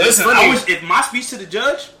is, but Listen, it's funny. I wish if my speech to the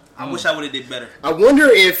judge, I wish I would have did better. I wonder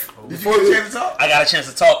if Did you get a chance to talk? I got a chance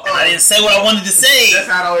to talk, and I didn't say what I wanted to say. That's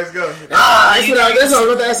how it always goes. that's what I was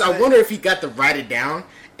about to ask. I wonder if he got to write it down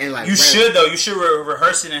and like You write- should though. You should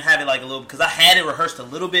rehearse it and have it like a little. Because I had it rehearsed a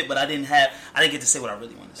little bit, but I didn't get to say what I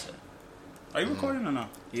really wanted to say. Are you recording or no?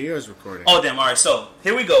 Yeah, he was recording. Oh damn! All right, so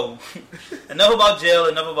here we go. Enough about jail.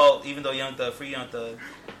 Enough about even though Young Thug, free Young Thug.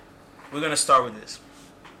 We're gonna start with this.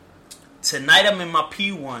 Tonight I'm in my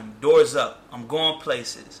P1, doors up. I'm going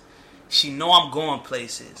places. She know I'm going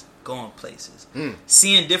places. Going places.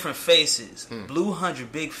 Seeing different faces. Blue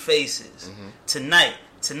 100 big faces. Tonight,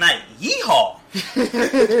 yeehaw.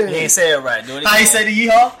 You ain't say it right, dude. How you say the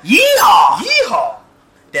yeehaw? Yeehaw! Yeehaw!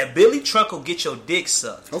 That Billy truck will get your dick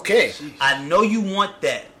sucked. Okay. I know you want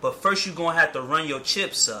that, but first you gonna have to run your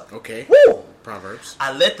chips up. Okay. Woo! Proverbs.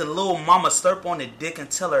 I let the little mama slurp on the dick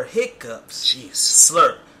until her hiccups. Jeez.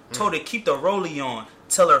 Slurp. Told her keep the rollie on.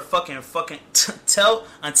 Tell her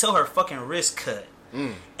until her fucking wrist cut.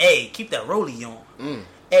 Hey, keep that rollie on.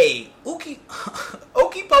 Hey, ookie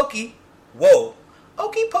pokey. Whoa.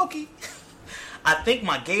 Okey pokey. I think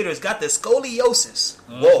my gators got the scoliosis.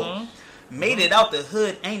 Whoa. Made it out the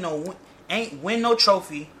hood. Ain't win no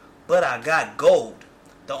trophy, but I got gold.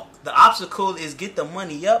 The obstacle is get the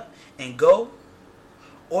money up and go,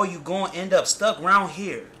 or you gonna end up stuck around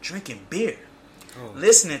here drinking beer,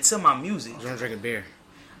 listening to my music. I'm drinking beer.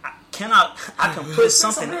 I can put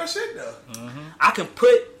something. Some real shit though.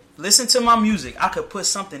 Listen to my music. I could put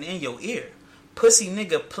something in your ear. Pussy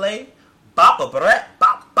nigga play, bop a brat,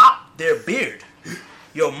 bop bop their beard.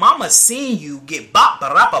 Your mama seen you get bop ba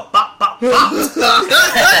bop bop bop.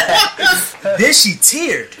 Then she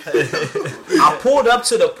teared. I pulled up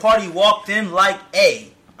to the party, walked in like,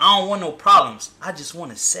 hey, I don't want no problems. I just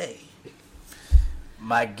want to say.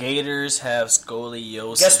 My gators have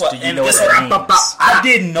scoliosis. Guess what? Do you And know guess what that what? means? I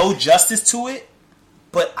did no justice to it,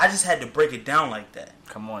 but I just had to break it down like that.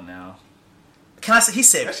 Come on now. Can I say? He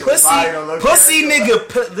said, That shit was fire, though, look. pussy nigga.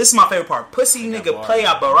 This is my favorite part. Pussy nigga play a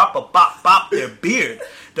barappa bop bop their beard.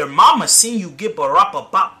 Their mama seen you get barappa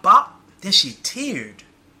bop bop. Then she teared.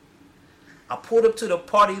 I pulled up to the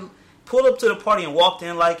party and walked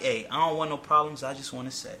in like, hey, I don't want no problems. I just want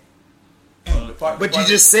to say. But you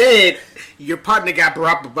just said your partner got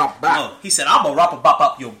barappa bop bop. No, he said, I'm barappa bop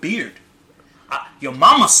bop your beard. Your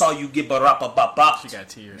mama saw you get barappa bop bop. She got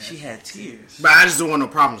tears. She had tears. But I just don't want no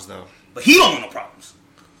problems though. But he don't want no problems.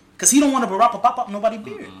 Because he don't want to barap nobody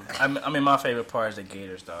beard. I mean, my favorite part is the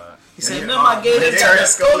Gators, dog. He said, "No, my Gators turn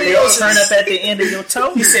Turn up at the end of your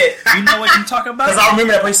toe. He said, "You know what you talking about?" because I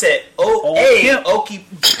remember that part. He said, "Oh, hey, pimp.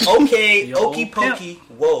 okay, Yo, okey old pokey,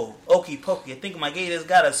 whoa, okey pokey. I think my Gators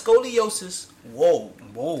got a scoliosis. Whoa,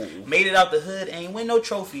 made it out the hood, ain't win no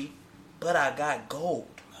trophy, but I got gold."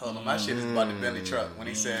 Hold on, my shit is about the Bentley truck when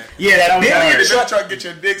he said, Yeah, that Bentley was in the Bentley truck get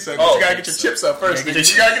your dick sucked. Oh, You gotta get your chips up first. You gotta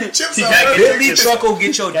get your chips up gotta first. get Bentley truck will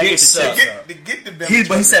get your dick sucked. To get the Bentley But he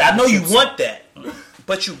truck. said, "I know you want that,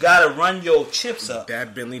 but you gotta run your chips up.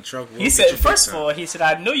 that Bentley truck. He said, first of all, he said,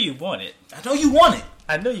 "I know you want it. I know you want it,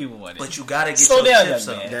 I know you want it." but you gotta get Slow your down, chips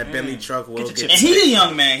young up." man. that Bentley truck will your get. chips And he a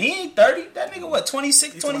young man. He ain't 30. That nigga what?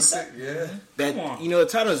 26, 27. Yeah. That, Come on. you know, the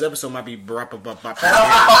title of this episode might be Barapa.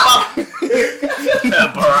 How do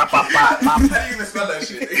you even spell that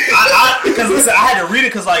shit? Because listen, I had to read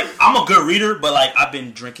it because like I'm a good reader, but like I've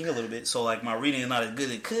been drinking a little bit, so like my reading is not as good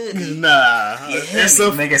as it could be. Nah, It's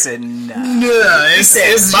a Nigga said, "Nah." it's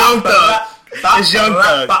Young Thug. It's Young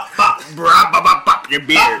Thug. Your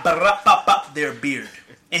beard. Their beard.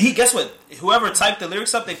 And he, guess what? Whoever typed the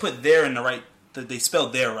lyrics up, they put "there" in the right. They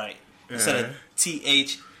spelled "there" right instead of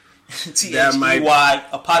That might- THEY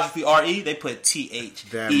apostrophe RE. They put That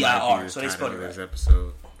might be THEIR. the So they title spelled of it this right.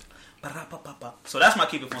 episode. So that's my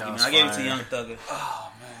keep it funky, man. was I gave it to fire. Young Thugger.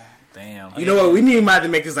 Damn. You know what? We need to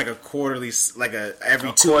make this like a quarterly, like a every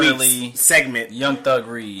A 2 quarterly- weeks segment. Young Thug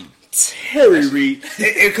Reed. Terry Reed.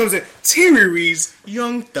 It comes in Terry Reed's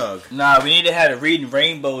Young Thug. Nah, we need to have a Reading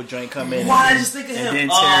Rainbow joint come in. Why? I just think of him. And then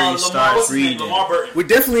Terry Lamar, starts what's his name? reading. Lamar Burton. We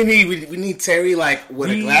definitely need we need Terry like with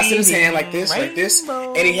a glass in his hand like this,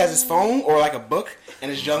 Rainbow. and he has his phone or like a book and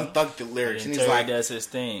his Young Thug the lyrics, and And he's Terry like, does his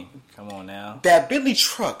thing. Come on now. "That Bentley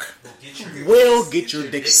truck will get your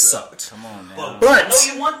dick sucked." Come on now. But But- I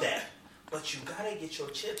know you want that, but you gotta get your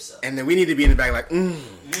chips up. And then we need to be in the back like,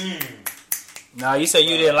 Nah, you said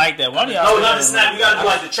you didn't like that. One of y'all. No, not the snap. We gotta do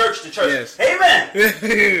like the church. Yes.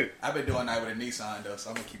 Amen. I've been doing that with a Nissan though, so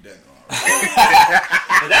I'm gonna keep that going.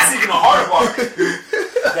 But that's even a harder part.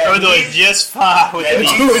 We're doing just fine with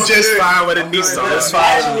You it. were just fine with a Nissan. That's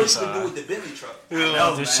fine. Imagine what you would do with the Bentley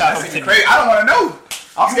truck. Just shot That's him crazy. I don't want to know.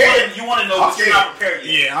 I'm scared. You want to know, I'm but you're scared. not prepared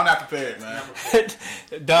yet. Yeah, I'm not prepared, man. Dom I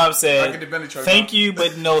get the said, Bentley truck. "Thank you,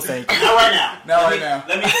 but no thank you." Not right now. Not Let right me- now.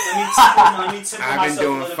 Let me temper I've myself been a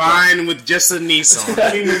doing little fine with just a Nissan.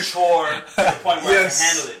 bit. Be mature to the point where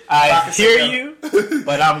Yes. I can handle it. I hear you,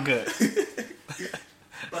 but I'm good.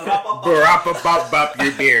 Barapa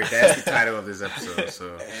your beard. That's the title of this episode.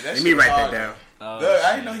 So that let shit me write hard. that down. Look,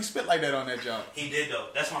 I didn't know he spit like that on that jump. He did though.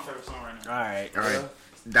 That's my favorite song right now. All right. All right,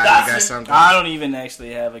 Doc, you got something? I don't even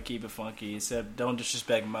actually have a keep it funky, except don't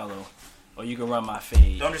disrespect Mello, or you can run my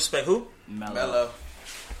fade. Don't respect who? Mello.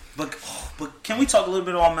 But can we talk a little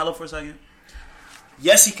bit about Melo for a second?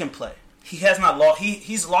 Yes, he can play. He has not lost.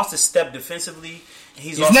 He's lost a step defensively. And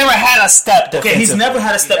he's lost, never had a step. Okay, he's never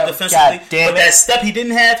had a step God defensively. damn But it. that step he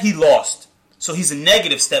didn't have, he lost. So he's a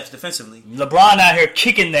negative steps defensively. LeBron out here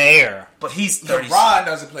kicking the air. But he's 30. LeBron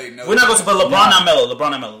doesn't play no. We're not going to. But LeBron not Melo.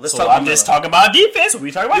 LeBron not Melo. Let's So talk about I'm just Melo. talking about defense.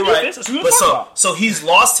 We talk about You're defense. right. That's what we're But talking about. so he's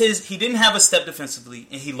lost his. He didn't have a step defensively,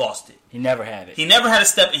 and he lost it. He never had it. He never had a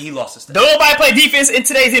step, and he lost a step. Don't nobody play defense in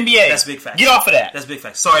today's NBA. That's big fact. Get off of that. That's big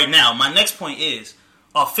fact. Sorry. Now my next point is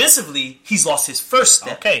offensively, he's lost his first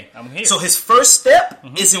step. Okay, I'm here. So his first step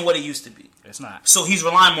isn't what it used to be. It's not. So he's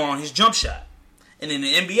relying more on his jump shot. And in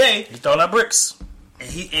the NBA, He's throwing up bricks. and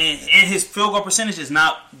his field goal percentage is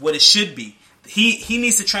not what it should be. He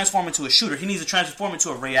needs to transform into a shooter. He needs to transform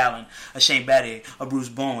into a Ray Allen, a Shane Battier, a Bruce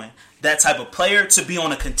Bowen, that type of player to be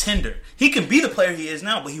on a contender. He can be the player he is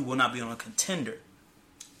now, but he will not be on a contender.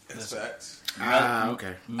 That's facts.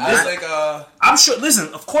 Okay. I think I'm sure.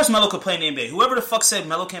 Listen, of course Melo could play in the NBA. Whoever the fuck said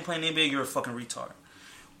Melo can't play in the NBA, you're a fucking retard.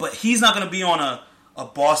 But he's not going to be on a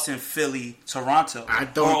Boston, Philly, Toronto,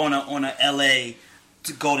 or on a LA,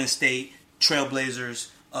 Golden State, Trailblazers,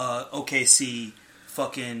 OKC.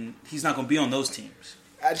 Fucking, he's not going to be on those teams.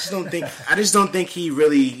 I just don't think he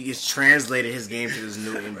really is translated his game to this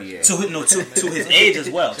new NBA. To his age as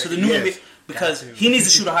well, to the new Yes. NBA, because he needs to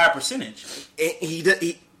shoot a higher percentage.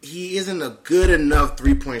 And he isn't a good enough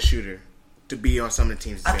 3-point shooter to be on some of the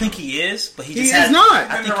teams. I think he is, but he He just is has not.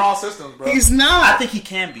 I in the think, wrong systems, bro. He's not. I think he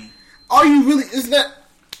can be. Are you really? Is that?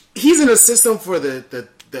 He's in a system for the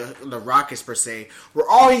Rockets per se, where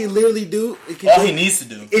all he literally All he needs to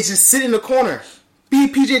do. is just sit in the corner, be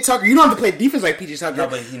PJ Tucker. You don't have to play defense like PJ Tucker, No,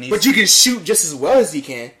 but he needs but to. you can shoot just as well as he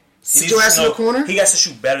can. Sit your ass in the corner. He has to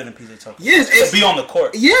shoot better than PJ Tucker. Yes, to be on the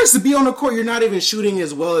court. Yes, to be on the court, you're not even shooting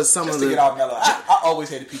as well as some Just of to the. get off Melo. I always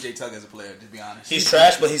hated PJ Tucker as a player, to be honest. He's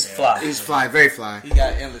trash, but he's fly. He's fly, very fly. He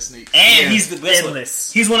got endless sneaks. And he's the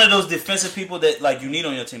endless. He's one of those defensive people that like you need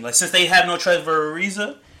on your team. Like since they have no Trevor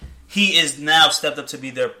Ariza, he is now stepped up to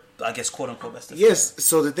be their, I guess, quote unquote best defender. Yes.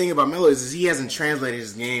 So the thing about Melo is he hasn't translated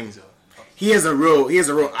his game. He has a real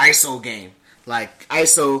ISO game, like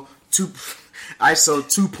ISO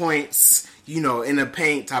 2 points. In a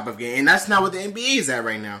paint type of game, and that's not what the NBA is at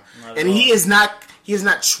right now. And he has not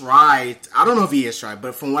tried. I don't know if he has tried,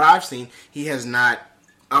 but from what I've seen, he has not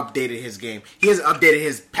updated his game. He has updated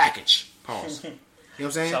his package. Pause. You know what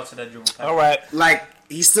I'm saying? Shout out to that dribble package. All right. Like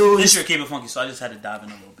he's still. This year came funky, so I just had to dive in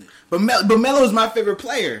a little bit. But Melo is my favorite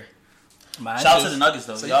player. Shout out to the Nuggets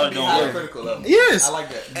though. So Y'all you are be doing high good. critical of him. Yes. I like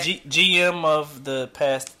that. GM of the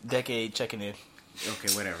past decade checking in.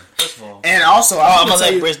 Okay, whatever. First of all, And also, I'm gonna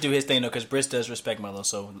let Briss do his thing though, because Briss does respect Melo.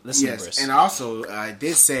 So listen to yes, Briss. and also I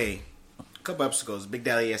did say a couple episodes ago, Big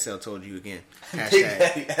Daddy SL told you again. Big Hashtag.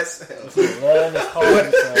 Daddy SL. Big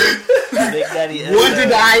Daddy. What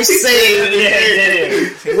did I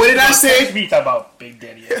say? What did I say? Me talk about Big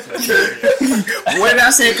Daddy. What did I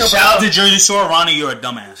say? shout out to Jersey Shore, Ronnie. You're a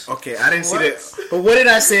dumbass. Okay, I didn't see that. But what did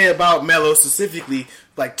I say about Melo specifically?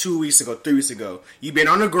 Like 3 weeks ago, you've been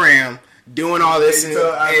on the gram doing all this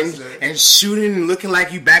and shooting and looking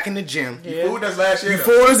like you back in the gym. You fooled us last year. You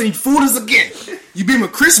fooled us and you fooled us again. You've been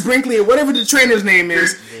with Chris Brinkley or whatever the trainer's name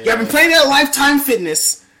is. You have been playing that Lifetime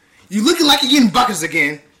Fitness. You looking like you're getting buckets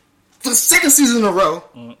again for the second season in a row,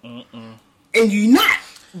 and you're not.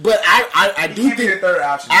 But I do Can't be think the third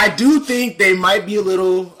option. I do think they might be a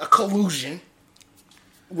collusion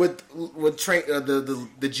with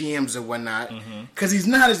the GMs and whatnot, because he's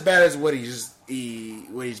not as bad as what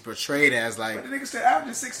he's portrayed as. Like, But the nigga still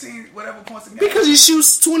averaging 16 whatever points a game. because he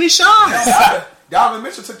shoots 20 shots. Donovan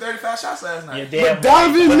Mitchell took 35 shots last night. But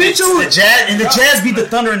Donovan Mitchell, The Jazz beat the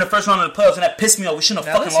Thunder in the first round of the playoffs, and that pissed me off. We shouldn't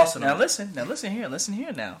have fucking lost to them. Now listen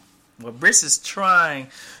here now. What Briss is trying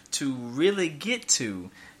to really get to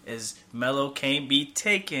is Melo can't be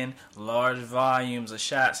taking large volumes of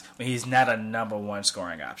shots when he's not a number one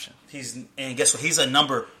scoring option. And guess what? He's a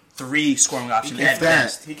number 3 scoring option He at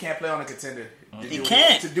best. He can't play on a contender. He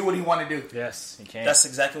can't. To do what he want to do. Yes, he can. That's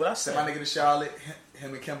exactly what I Send said. my nigga to Charlotte.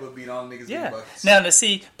 Him and Kemba beat all the niggas in the buckets. Now to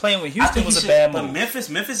see playing with I Houston think was he a bad should- move. But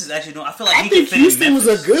Memphis is actually doing. I feel like I he think can fit Houston in was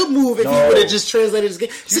Memphis. a good move if he would have just translated his game.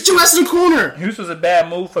 Sit your ass in the corner. Houston was a bad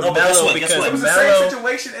move for No, but guess Melo what? Guess because what? It was the Melo. same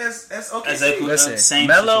situation as OKC. Exactly. Listen, Same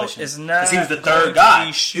Melo situation. is not 'Cause he was the going third to guy. be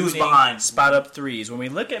He shooting was behind. spot up threes. When we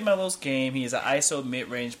look at Melo's game, he is an ISO mid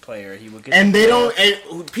range player. He will get And the they ball. don't.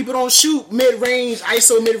 And people don't shoot mid range,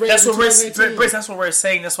 ISO mid range. That's what we're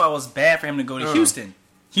saying. That's why it was bad for him to go to Houston.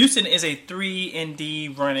 Houston is a 3-and-D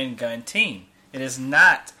run and gun team. It is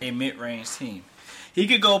not a mid range team. He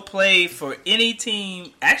could go play for any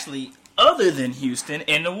team, actually, other than Houston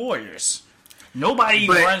and the Warriors. Nobody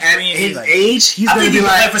But runs at 3-and-D his like age, he's I gonna think be he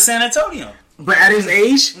play like. for San Antonio. But at his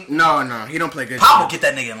age, no, he don't play good. Pop will get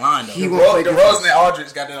that nigga in line though. He won't play The defense. Rosen and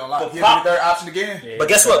Aldridge got that on lock. But He'll Pop- be the third option again. Yeah, But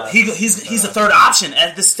guess what? He's the third option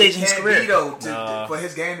at this stage in his Can't career. be though for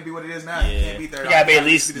his game to be what it is now. He can't be third. He gotta be option. at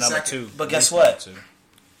least He be the number second. 2. But At guess least what? number 2.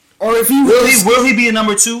 Or if he Will he be a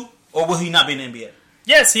number 2 or will he not be in the NBA?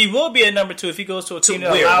 Yes, he will be a number 2 if he goes to a team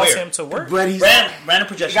that where? allows Where? him to work. But he's Random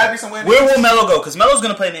projection. It gotta be somewhere in Where the will Melo go? Because Melo's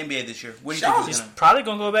gonna play in the NBA this year. What do you think he's He's gonna probably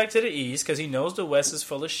gonna go back to the East because he knows the West is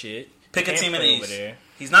full of shit. pick a Can't team in the play over East? there.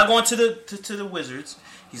 He's not going to the Wizards.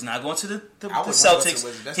 He's not going to the I wouldn't wanna go to Celtics. the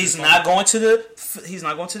Wizards. That's He's too not going to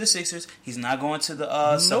the Sixers. He's not going to the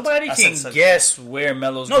Celtics. Nobody I said can Celtics. guess where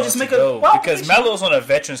Melo's No, going just to make a go wild because prediction. Melo's on a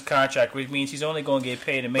veteran's contract, which means he's only going to get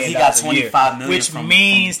paid $1 million He got a year, $25 million which from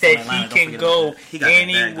means Atlanta. that Don't he can forget go about that. He got that bag,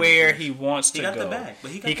 anywhere though. he wants to He got go. the bag,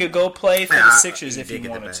 but he got He the could go play for Man, the I- Sixers he if did he get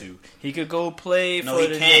the wanted bag. to. He could go play No, for he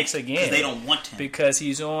the can't Knicks 'cause again they don't want him. because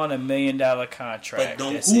he's on $1 million contract.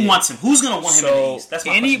 But That's who it. wants him? Who's gonna want him in the So East? That's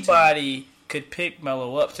my question to you. anybody could pick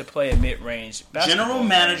Melo up to play a mid-range basketball General game.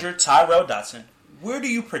 manager Tyrell Dotson. Where do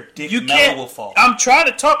you predict You Melo can't. will fall? I'm trying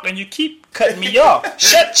to talk and you keep cutting me off.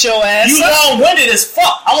 Shut your ass You up. long-winded as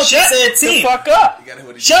fuck. I want you to Shut say a the team. fuck up. You gotta hear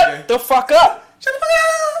what he Shut said. the fuck up. Shut the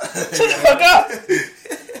fuck up. Shut the fuck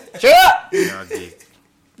up. Shut up. Y'all dig.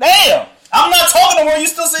 Damn. I'm not talking no more. You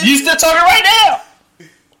still saying You still talking right now.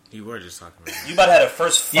 You were just talking about. You about to have a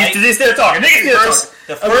first fight. You still talking. Nigga still First, talking.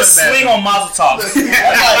 the first swing on Mazel Tov. He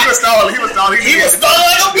was stalling. He was stalling. He was stalling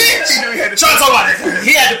like a bitch. He knew he had to Trying to talk about it.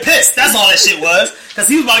 He had to piss. That's all that shit was. Because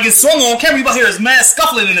he was about to get swung on camera. You about to hear his man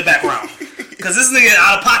scuffling in the background. Because this nigga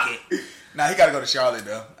out of pocket. Nah, he gotta go to Charlotte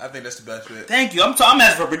though. I think that's the best fit. Thank you. I'm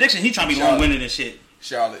asking for a prediction. He trying to be long-winded and shit.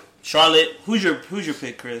 Charlotte. Charlotte. Who's your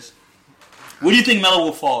pick, Chris? Where do you think Melo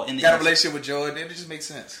will fall in the Got a East? relationship with Jordan. It just makes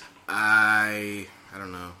sense. I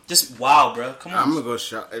don't know. Just wow, bro. Come on. I'm gonna go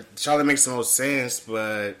Charlotte. Charlotte makes the most sense,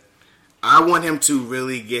 but I want him to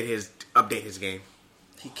really update his game.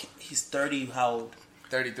 He's 30. How old?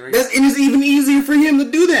 33. And it's even easier for him to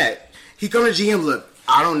do that. He come to GM. Look,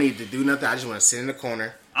 I don't need to do nothing. I just want to sit in the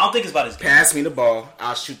corner. I don't think it's about his game. Pass me the ball.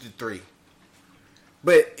 I'll shoot the three.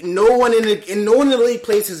 But no one in the league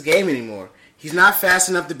plays his game anymore. He's not fast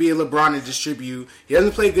enough to be a LeBron and distribute. He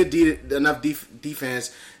doesn't play enough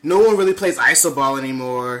defense. No one really plays iso ball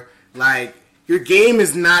anymore. Like, your game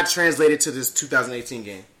is not translated to this 2018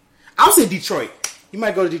 game. I would say Detroit. He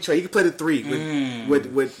might go to Detroit. He could play the three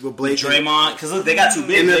with Blake, Draymond. Because look, they got two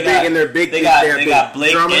big. They got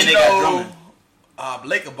Blake Drummond. and they got Drummond.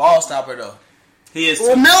 Blake a ball stopper though. He is.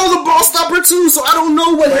 Well, Melo's a ball stopper too, so I don't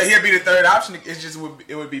know what. But he'll be the third option.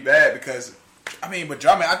 It would be bad because. I mean, but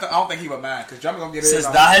Drummond, I don't think he would mind because Drummond gonna get it. Since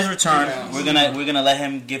Dot has returned, we're gonna let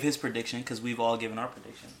him give his prediction because we've all given our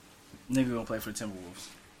prediction. Nigga gonna play for the Timberwolves.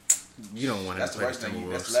 You don't want him to play for the That's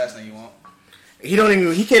Timberwolves. the last thing you want. He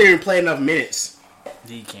can't even play enough minutes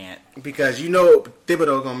He can't. because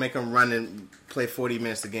Thibodeau gonna make him run and play 40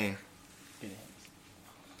 minutes a game.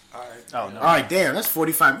 All right. Oh no. All right, damn, that's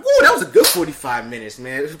 45. Woo, that was a good 45 minutes,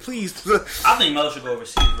 man. Please, I think Melo should go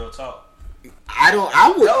overseas. Real talk.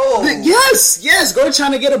 I would. No. Yes, go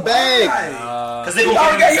trying to get a bag. Because they He gonna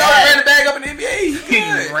already get ran the bag up in the NBA. He He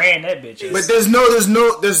good. ran that bitch. But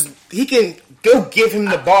he can go give him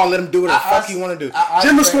the ball, and let him do what the fuck he want to do.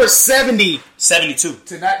 Jimbo scored 70. 72.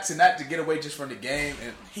 To get away just from the game,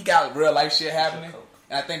 and he got real life shit happening.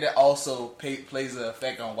 And I think that also plays an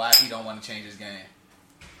effect on why he don't want to change his game.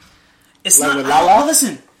 It's Like not. with Lala?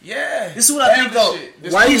 Listen, Yeah, this is what I think though.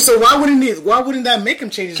 Why wouldn't that make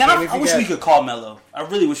him change his game? I wish we could call Melo. I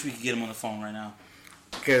really wish we could get him on the phone right now.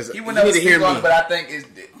 Because He you would never need to hear speak on me. it, but I think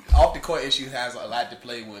off the court issue has a lot to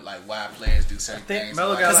play with, like why players do certain things.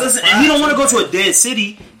 Melo Like, got Because listen, and he don't want to go to a dead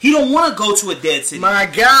city. He don't want to go to a dead city. My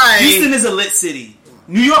guy. Houston is a lit city.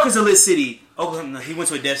 New York is a lit city. Oklahoma, he went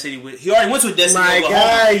to a dead city. He already went to a dead city. My in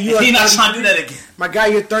guy, Oklahoma. He's not trying to do that again. My guy,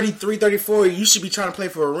 you're 33, 34. You should be trying to play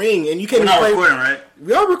for a ring, and you can't We're even not play. recording, right?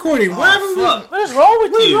 We are recording. What happened? fuck. What is wrong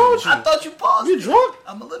with What's you? wrong with you? I thought you paused. You drunk?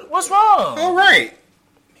 I'm a little. What's wrong? All right.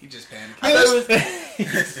 He just panicked. Hey,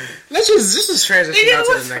 let's just transition out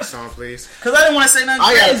to the next song, please. Because I didn't want to say nothing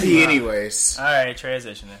I gotta crazy. pee anyways. All right,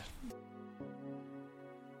 transition there.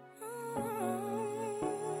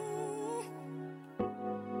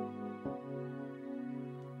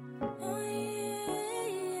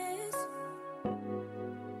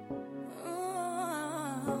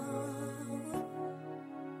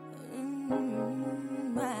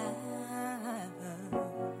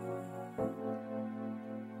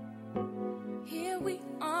 Here we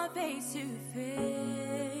are face to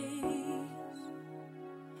face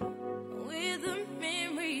with the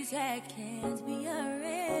memories that can't be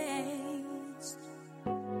erased.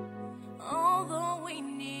 Although we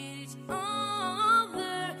need each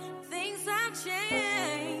other, things have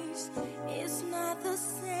changed. It's not the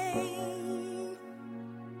same.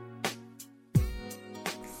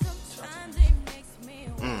 Sometimes it makes me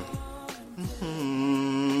want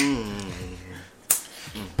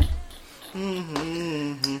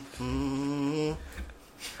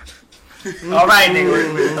All right, nigga.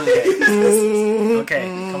 Okay,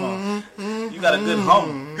 come on. You got a good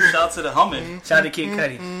hum. Shout out to the humming. Shout out to Kid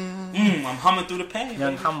Cudi, I'm humming through the pain.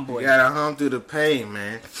 young hum boy. You gotta hum through the pain,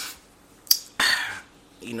 man.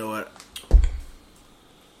 You know what?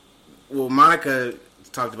 Well, Monica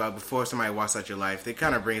talked about before somebody walks out your life. It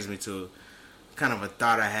kind of brings me to kind of a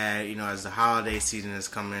thought I had, as the holiday season is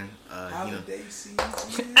coming. Holiday season.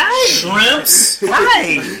 Shrimps.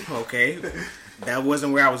 Hi. Okay, that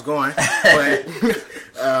wasn't where I was going, but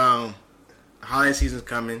holiday season's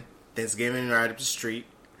coming. Thanksgiving right up the street.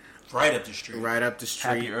 Right up the street. Right up the street.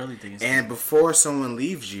 Happy early Thanksgiving. And before someone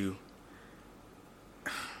leaves you,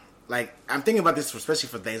 like, I'm thinking about this especially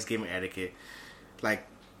for Thanksgiving etiquette. Like,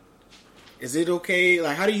 is it okay?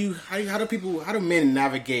 Like, how do men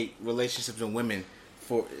navigate relationships with women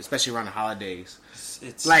especially around the holidays?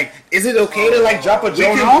 It's Like, is it okay to drop a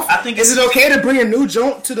joint off? I think is it okay to bring a new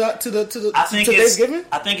joint to I think to Thanksgiving?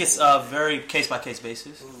 I think it's a very case by case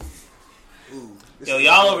basis. Yo,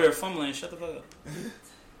 y'all over here fumbling. Shut the fuck up.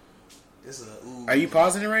 Are you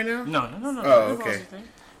pausing it right now? No. Oh, okay.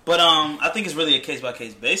 But I think it's really a case by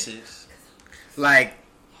case basis. Like,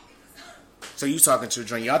 so you talking to a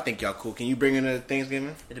joint? Y'all think y'all cool? Can you bring in a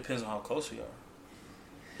Thanksgiving? It depends on how close we are.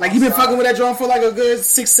 Like, you been fucking with that joint for like a good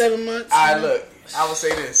 6-7 months? Look, I will say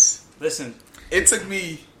this. Listen, It took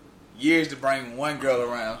me years to bring one girl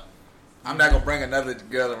around I'm not gonna bring another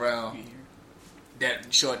girl around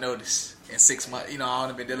that short notice in 6 months. You know, I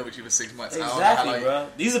only been dealing with you for 6 months. Exactly, bro.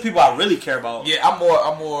 These are people I really care about. Yeah, I'm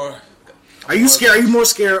more. Are you scared? Are you more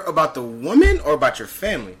scared about the woman or about your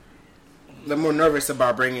family? Like more nervous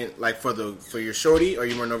about bringing for your shorty, or are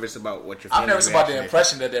you more nervous about what your family? I'm nervous about the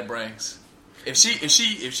impression that brings. If she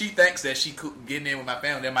thinks that she getting in with my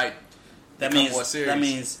family, that means more serious. That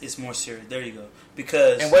means it's more serious. There you go.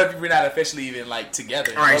 Because and what if we're not officially even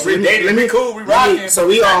together? All right, so we're dating. We cool. We rocking. So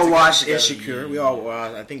we all watched Insecure. We all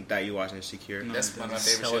I think that you watched Insecure. That's one of my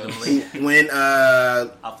favorite shows.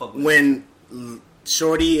 When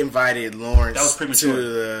Shorty invited Lawrence that was premature. to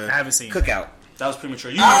the I haven't seen cookout. That was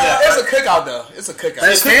premature. You remember that? It's a cookout though. It's a cookout.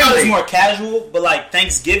 The cookout is more casual, but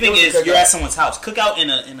Thanksgiving is you're at someone's house. Cookout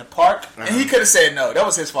in a park. And he could have said no. That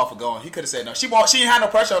was his fault for going. He could have said no. She didn't have no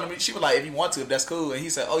pressure on him. She was like, if you want to, if that's cool. And he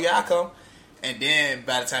said, oh yeah, I'll come. And then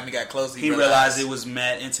by the time he got closer, he realized it was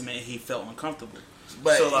mad intimate and he felt uncomfortable.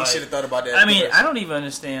 But he should have thought about that. I mean, I don't even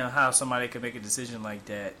understand how somebody could make a decision like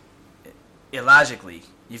that illogically.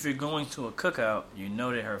 If you're going to a cookout, you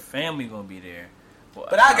know that her family gonna be there.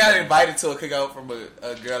 But I got invited to a cookout from a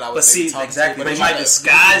girl I was talking to. But they might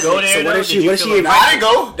disguise go there. So what if she invite? I didn't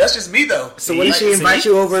go. That's just me though. So what if she invite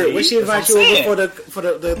you over? What she invite you over for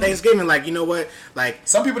the Thanksgiving? You know what?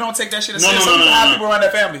 Some people don't take that shit as serious. Some people have people around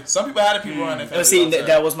their family. Some people have people around their family. But see,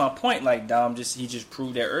 that was my point. Dom he just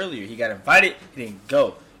proved that earlier. He got invited. He didn't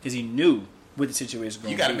go because he knew what the situation was going to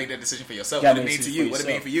be. You got to make that decision for yourself. What it means to you. What it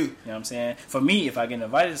means for you. You know what I'm saying? For me, if I get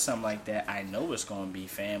invited to something like that, I know it's going to be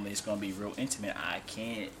family. It's going to be real intimate. I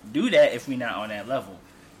can't do that if we're not on that level.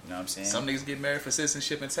 You know what I'm saying? Some niggas get married for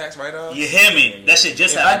citizenship and tax write-offs. You hear me? That shit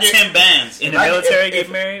just had 10 bands. In the military, get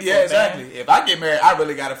married? Yeah, exactly. If I get married, I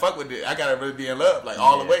really got to fuck with it. I got to really be in love,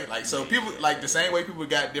 all the way. So people, the same way people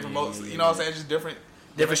got different modes. You know what I'm saying? Just different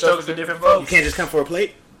strokes for different folks. You can't just come for a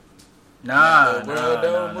plate? Nah. If I'm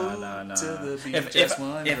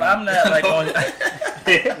not on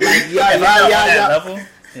that level,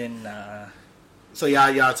 then nah. So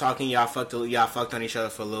y'all talking, y'all fucked on each other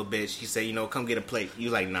for a little bit. She said, come get a plate.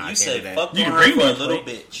 You like, nah, I can't do that. Fucked on her for a little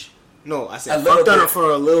bitch. No, I said fucked on her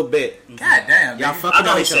for a little bit. God damn, y'all fucking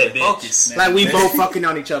on each other. Focus. We both fucking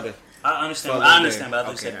on each other. I understand, but I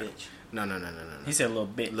thought you said bitch. No. He said a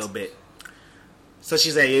little bit. So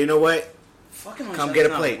she said, you know what? Fucking come get a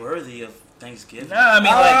plate. Worthy of Thanksgiving. Nah, I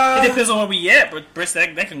mean, it depends on where we at, but Britt,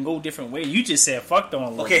 that can go different ways. You just said fucked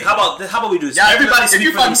on. Okay, how about we do this? Yeah, everybody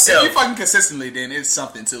speak for themselves. If you fucking consistently, then it's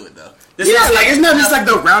something to it though. It's not just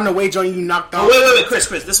the round the way joint you knocked off. Wait, Chris.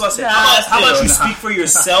 This is what I said. How about you speak for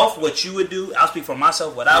yourself, what you would do? I'll speak for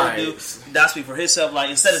myself, what I would do. I'll speak for himself.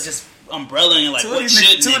 Instead of just umbrellaing what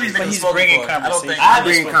should two of these niggas spoken bringing for. conversation. I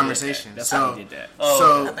bring conversation. That's how he did that.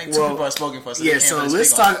 I think two people are spoken for. So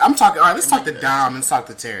let's talk. I'm talking. All right, let's talk to Dom and let's talk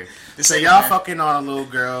to Terry. So y'all fucking on a little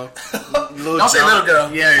girl. Don't say little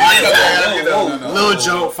girl. Yeah. Little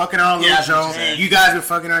Joe fucking on a little Joe. You guys been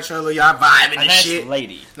fucking on each other. Y'all vibing and shit.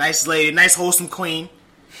 Nice lady, nice wholesome queen.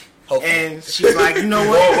 And she's like, you know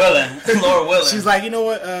what? Lord willing. She's like, you know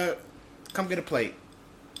what? Come get a plate.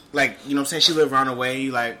 You know what I'm saying? She live around the way.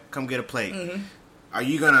 You come get a plate. Mm-hmm. Are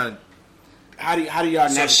you gonna? How do y'all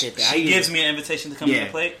navigate that? She gives me an invitation to come get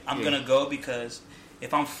a plate. I'm gonna go because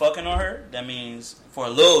if I'm fucking on her, that means for a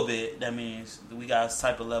little bit. That means we got a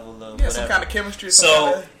type of level of whatever. Some kind of chemistry.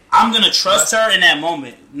 So I'm gonna trust her in that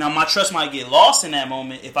moment. Now my trust might get lost in that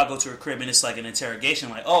moment if I go to her crib and it's like an interrogation,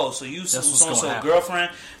 so you so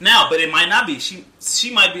girlfriend now, but it might not be. She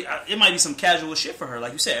might be. It might be some casual shit for her,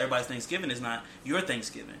 like you said. Everybody's Thanksgiving is not your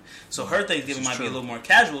Thanksgiving, so her Thanksgiving might be a little more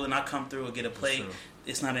casual, and I come through and get a plate.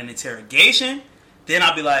 It's not an interrogation. Then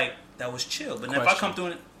I'll be like, that was chill. But if I come through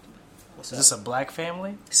and is this a black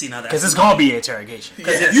family? See, now because it's gonna be an interrogation.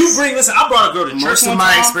 Because if you listen, I brought a girl to church. Most of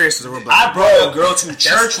my experiences were black. I brought a girl to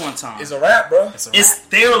church one time. It's a rap, bro.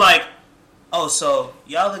 They were like, oh, so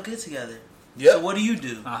y'all look good together. Yeah. So what do you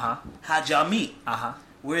do? How'd y'all meet?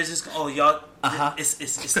 Where is this? Oh, y'all. It's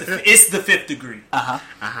the fifth degree.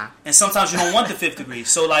 And sometimes you don't want the fifth degree.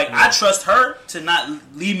 So I trust her to not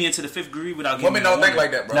lead me into the fifth degree without giving women me don't think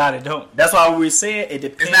like that, bro. Nah, they don't. That's why we say it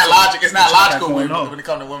depends. It's not logic. It's not logical when it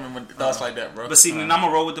comes to women with thoughts like that, bro. But see, I'm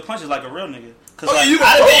gonna roll with the punches like a real nigga. Because you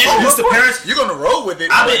gonna introduce the parents. You're gonna roll with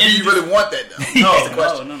it. Do you really want that though?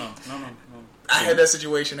 No. I had that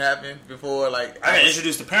situation happen before. I got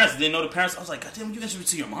introduced to parents. Didn't know the parents. I was like, God damn, you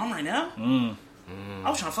introduced to your mom right now? I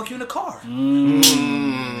was trying to fuck you in the car.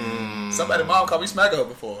 Somebody mom called me smack her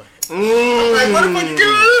before. I'm like, what the fuck you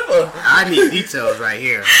doing for? I need details right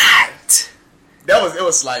here. It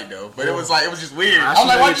was slight though, but it was just weird. Nah, I'm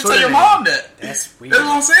like, why'd you tell your mom that? That's weird. That's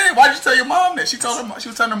what I'm saying. Why'd you tell your mom that? She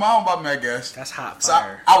was telling her mom about me, I guess. That's hot So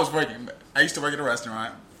fire. I was working. I used to work at a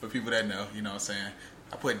restaurant. For people that know, you know what I'm saying.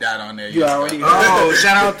 I put that on there. You already Oh,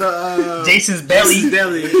 shout out to Jason's belly.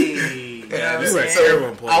 Deli. Yeah, You were a so terrible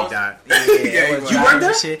employee, I was- Dot. Yeah, You work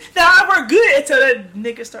that shit? Nah, I work good until that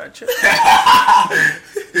nigga start tripping.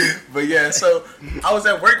 But yeah, so I was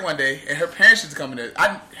at work one day, and her parents used to come in there.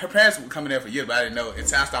 Her parents would come in there for years, but I didn't know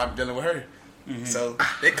until I started dealing with her. So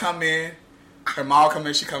they come in. Her mom come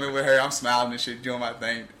in. She come in with her. I'm smiling and shit, doing my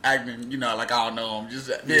thing, acting, like I don't know. I'm just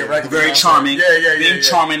being regular. Very charming. Yeah. Being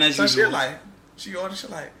charming as so usual. She ordered.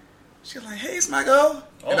 She like, hey, Smuggo.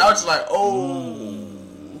 And I was just like, oh.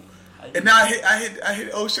 And now I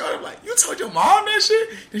hit old short. I'm like, you told your mom that shit?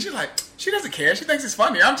 And she's like, she doesn't care. She thinks it's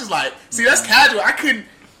funny. I'm just like, see, that's casual. I couldn't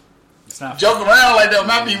It's not joke around like that.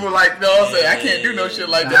 My people like, you know what I'm saying? I can't do no shit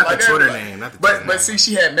like that. Not Like the that. Twitter Like- name. Not the Twitter But name. see,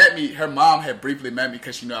 she had met me. Her mom had briefly met me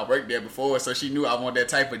because she knew I worked there before, so she knew I want that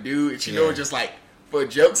type of dude. And she knew it was just like for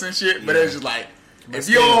jokes and shit. But it was just like, if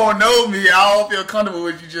you don't know me, I don't feel comfortable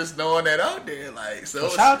with you just knowing that out there. Like, so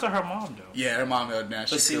Shout out to her mom though. yeah, her mom held down.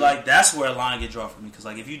 But see, like that's where a line get drawn for me. Because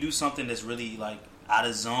like if you do something that's really like out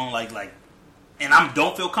of zone, like, and I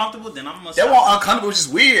don't feel comfortable, then I'm gonna. that one uncomfortable, which is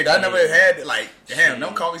weird. I never had like, damn,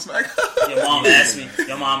 don't call me smack. Your mom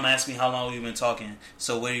asked me how long we've been talking.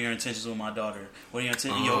 So what are your intentions with my daughter? What are your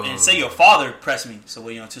intentions? And say your father pressed me. So what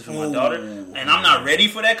are your intentions with my daughter? And I'm not ready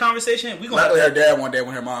for that conversation. We gonna have Luckily, to, her dad one day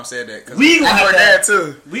when her mom said that. 'Cause We gonna I know have her to dad have-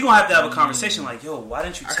 too. we gonna have to have a conversation. Like, yo, why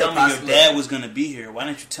didn't you I tell could me your possibly- dad was gonna be here? Why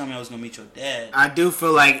didn't you tell me I was gonna meet your dad? I do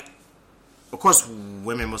feel like, of course,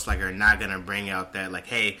 women most likely are not gonna bring out that like,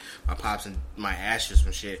 hey, my pops and my ass or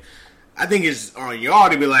some shit. I think it's on y'all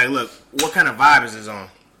to be like, look, what kind of vibe is this on?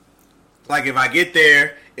 Like, if I get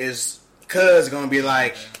there, is cuz gonna be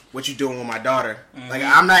like, what you doing with my daughter? Like,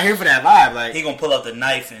 I'm not here for that vibe. Like, He gonna pull out the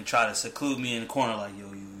knife and try to seclude me in the corner. Like,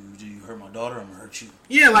 yo, you hurt my daughter? I'm gonna hurt you.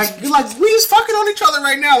 yeah, like we just fucking on each other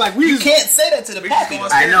right now. Like, we just, Can't say that to the pappy.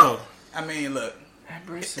 I know. I mean, look.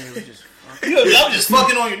 I'm just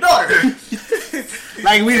fucking on your daughter.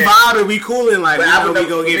 Like, we vibe and we coolin'. Like, But we I know would we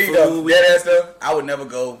go get though, food. dead ass though, I would never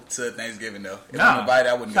go to Thanksgiving though. If Nah. I'm invited,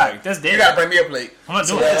 I wouldn't Sorry, go. that's You dead. gotta bring me a plate. I'm not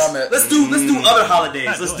So doing where this. I'm at. Let's do other holidays.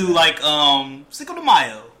 Not Let's doing do like Cinco de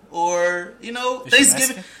Mayo or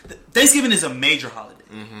Thanksgiving. Thanksgiving is a major holiday.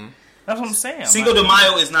 That's what I'm saying. Cinco de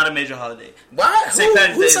Mayo is not a major holiday. Why? St. Patrick's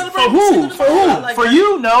Day. Who For celebrates who? Cinco de For Mayo? who? I like For that.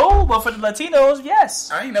 you, no. But for the Latinos, yes.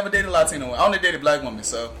 I ain't never dated a Latino woman. I only dated black women,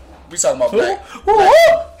 so we talking about black.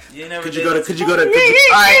 You ain't never Could did you go to? it. Could you go to? All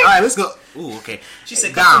right, let's go. Ooh, okay. She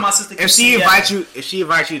said, "Come Dom, to my sister." if she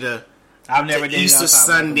invites you to I've never dated Easter outside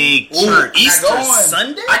Sunday Ooh, church, Easter Not going.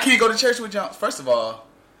 Sunday? I can't go to church with John. First of all,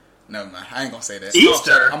 never mind. I ain't gonna say that.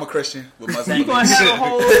 Easter? I'm a Christian with Muslim You gonna beliefs. have a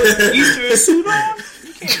whole Easter suit on?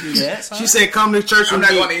 You can't do that. Son. she said, "Come to church I'm with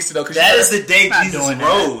not me." going to Easter though. Cause That you is the day Not Jesus doing that.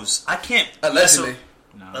 rose. I can't allegedly.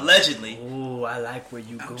 Allegedly, Ooh, I like where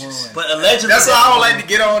you going. but allegedly. That's why I don't like to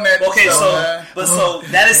get on that. Okay, stuff, so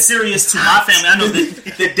that is serious to my family. I know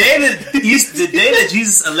the day that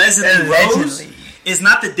Jesus allegedly rose Allegedly. is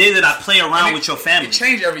not the day that I play around with your family. It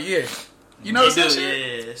change every year. You know They what do, I'm yeah,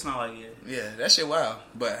 saying? it's not like Yeah, that shit wild.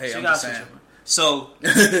 But hey, You I'm got just some saying. shit. So,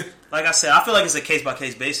 like I said, I feel like it's a case by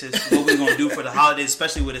case basis. What we're gonna do for the holidays,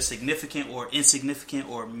 especially with a significant or insignificant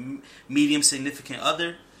or medium significant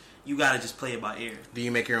other, you gotta just play it by ear. Do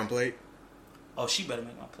you make your own plate? Oh, she better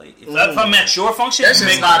make my plate. If I'm at your function, That's you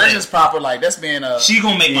just make my that's plate. just proper. Like that's being She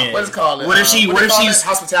gonna make my what's plate. it called? What if she- What what they if call she's- it?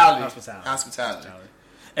 Hospitality? Hospitality. Hospitality.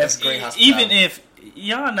 If, great hospitality. even if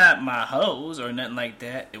y'all not my hoes or nothing like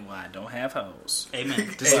that, well, I don't have hoes.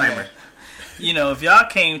 Amen. Disclaimer. You know, if y'all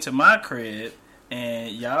came to my crib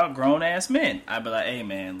and y'all grown ass men, I'd be like, hey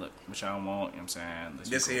man, look, what y'all want, you know what I'm saying? Let's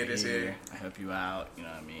This go here, this here. I help you out, you know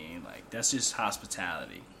what I mean? Like, that's just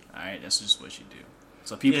hospitality. Alright? That's just what you do.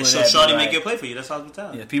 So people Yeah, so that be Shawty like, make your plate for you. That's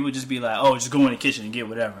hospitality. yeah, people just be like, oh, just go in the kitchen and get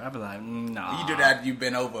whatever. I'd be like, nah. You do that. You've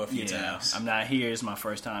been over a few Yeah, times. I'm not here. It's my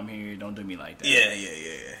first time here. Don't do me like that.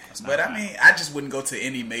 Yeah. not But I right. mean, I just wouldn't go to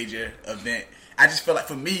any major event. I just feel like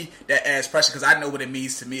for me that adds pressure because I know what it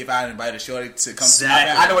means to me if I invite a shorty to come to my Exactly.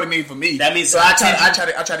 family. I know what it means for me. That means so I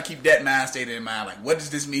attention. try to keep that mind state in mind. Like, what does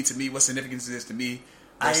this mean to me? What significance is this to me?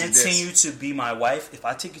 I versus intend this? you to be my wife. If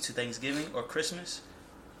I take you to Thanksgiving or Christmas,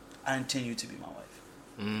 I intend you to be my wife.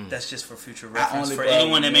 That's just for future reference only for brought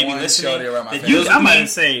anyone that may be one listening. shorty around my that family. used I to might be-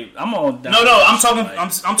 say, I'm on. No, I'm talking. Like, I'm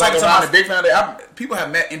Like talking to around my, the big family, people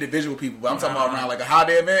have met individual people, but I'm talking about around like a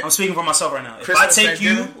holiday event. I'm speaking for myself right now. If Christmas, I take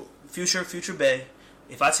you, Thanksgiving? future bae,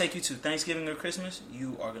 if I take you to Thanksgiving or Christmas,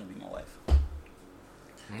 you are gonna be my wife.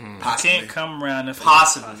 Possibly. You can't come around the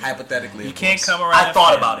Possibly. Hypothetically, You of can't course. come around. I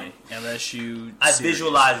thought about family unless you. I serious.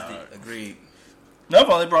 visualized it. Agreed. No, I've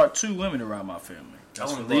only brought 2 women around my family.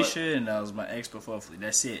 That's only Felicia and that was my ex before Felicia.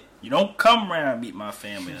 That's it. You don't come around and meet my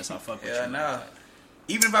family. That's how I fuck with Yeah, you. no.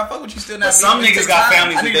 Even if I fuck with you, still not. But some meeting, it niggas takes got time.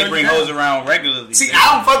 families I that need they to bring know. hoes around regularly. See,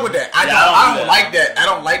 I don't fuck with that. I Yeah, I don't don't do like that. that. I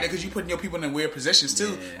don't like that because you putting your people in weird positions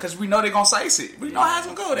too. Yeah. Because we know they gonna slice it. We know how it's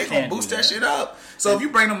gonna go. They gonna Can't do boost that that. shit up. So if you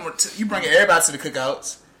bring them, you bring everybody to the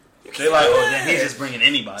cookouts. They like, oh, then he's just bringing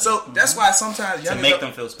anybody. So that's why sometimes to youngins make don't-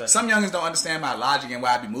 them feel special. Some youngins don't understand my logic and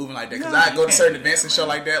why I be moving like that. Because No, I you go to can't certain do events that, and shit man.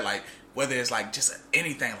 like that, like whether it's like just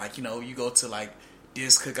anything, like you go to like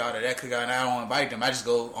this cookout or that cookout, and I don't invite them. I just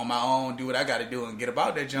go on my own, do what I got to do, and get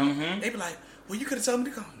about that jump. They be like, "Well, you could have told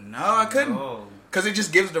me to go." No, I couldn't. No. Because it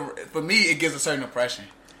just gives for me, it gives a certain impression,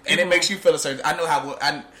 and it makes you feel a certain. I know how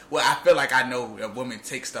I feel like I know a woman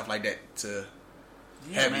takes stuff like that to.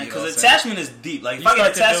 Yeah, heavy, man, you know what I'm because saying? attachment is deep. Like, if You I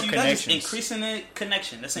get start to attached to build you, that's just connections. increasing the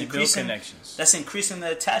connection. That's You build increasing connections. That's increasing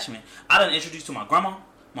the attachment. I done introduced to my grandma,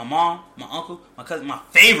 my mom, my uncle, my cousin, my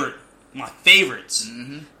favorites.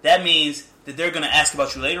 That means that they're gonna ask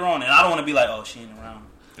about you later on, and I don't want to be like, oh, she ain't around.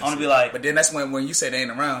 I want to be like, But then that's when you say they ain't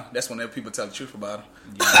around. That's when people tell the truth about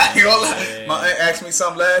them. You know, like, my aunt asked me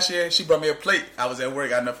something last year. She brought me a plate. I was at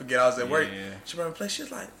work. I never forget. I was at work. Yeah. She brought me a plate. She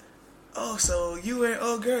was like, "Oh, so you and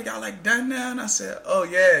old girl y'all like done now?" And I said, "Oh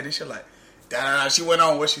yeah." Then she was like, da. She went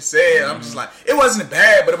on what she said. I'm just like, it wasn't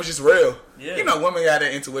bad, but it was just real. Yeah. You know, women got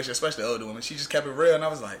that intuition, especially older women. She just kept it real, and I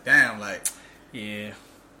was like, damn, like, Yeah.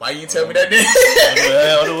 why you didn't tell me that then?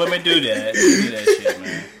 Well, the women do that. They do that shit,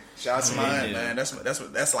 man. Shout out to my aunt, do. man.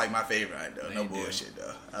 That's like my favorite aunt, though. No They do. bullshit,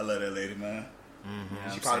 though. I love that lady, man.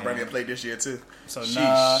 I'm She probably brought me a saying. plate this year too. So Sheesh.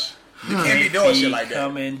 nah, You can't be doing shit like that.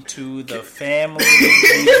 Coming to the family.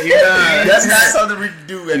 That's not something we can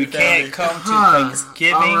do at You the family. can't come to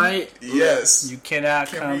Thanksgiving. All right. Yes. You cannot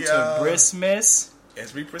Can come we, to Christmas.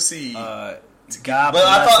 As we proceed. God but bless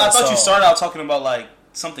I us thought you all. started out talking about like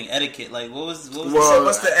something etiquette. Like, what was Well,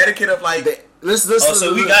 What's the etiquette of like? Let's Oh,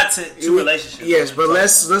 so we got to relationships. Yes, but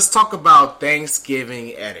let's talk about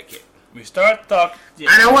Thanksgiving etiquette. We start talking. And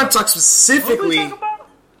I want to talk What we specifically. talk about?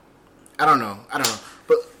 I don't know.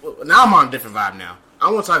 But now I'm on a different vibe now.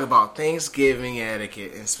 I want to talk about Thanksgiving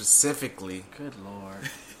etiquette and specifically Good lord.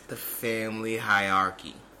 the family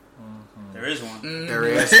hierarchy. There is one. There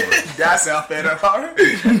is one. That sound fed up hard.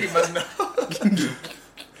 You must know.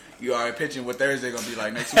 You already pitching what Thursday gonna be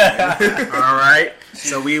like next week. All right.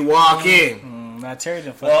 So we walk in. Now Terry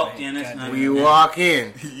done Well, fuck yeah, me. that's God not- We walk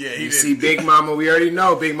in. Yeah, he You did. see Big Mama. We already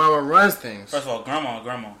know Big Mama runs things. First of all, grandma.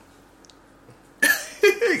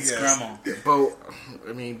 Yes. Grandma. But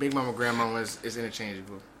I mean, Big Mama, Grandma is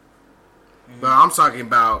interchangeable. But I'm talking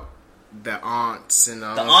about the aunts and the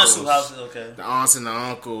The uncles. aunts who house is okay. The aunts and the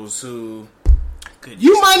uncles who Good.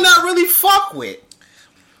 you might not really fuck with,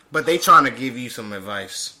 but they trying to give you some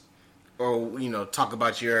advice or talk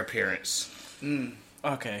about your appearance.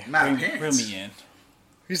 Okay. My Bring parents. me in.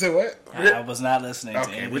 You said what? I was not listening to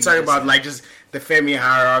Okay, anything we're you talking just about said. like just the family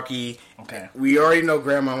hierarchy. Okay. We already know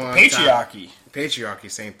Grandmama on top. Patriarchy. Patriarchy,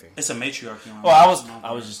 same thing. It's a matriarchy. Well,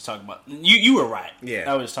 I was just talking about you were right. Yeah.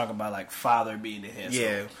 I was just talking about like father being the head.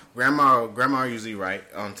 Yeah, Grandma usually right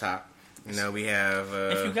on top. We have So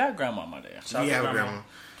if you got grandmama there, Shout we out to have grandma.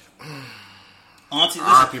 grandma. Auntie, listen,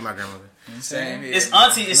 R.I.P. my grandmother. Same here. it's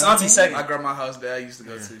auntie. It's auntie My second. grandma's house that I used to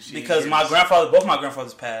go to. She Because ain't my here. both my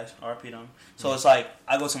grandfathers passed. R.P. them. So it's like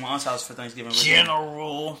I go to my aunt's house for Thanksgiving. with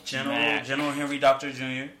them. General Henry Doctor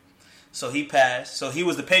Jr. So he passed. So he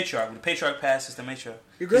was the patriarch. When the patriarch passed, it's the matriarch.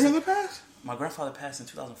 Your grandmother passed? My grandfather passed in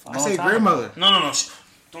 2005. I say time grandmother. No.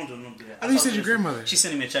 Don't do that. I thought you said your grandmother. She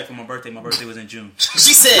sent me a check for my birthday. My birthday was in June.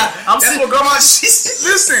 She said, "I'm That's sending." what grandma.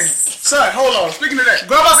 Listen, son. Hold on. Speaking of that,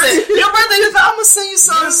 Grandma said, "Your birthday is. I'm gonna send you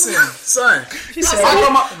something." listen, son. She said,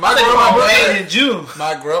 My grandma birthday in June.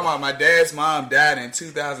 my dad's mom died in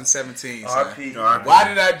 2017. son. R.P. Why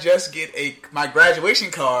did I just get my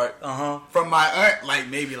graduation card from my aunt? Like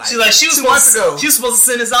maybe like She was 2 months ago. She was supposed to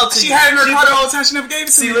send this out to She you. had it in her car the whole time. She never gave it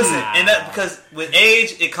to See, me. listen, and that because with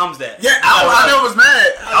age it comes that. Yeah, I never was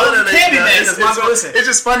mad. You can't be mad, 'cause listen. It's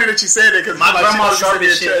just funny that you said it because My grandma's sharp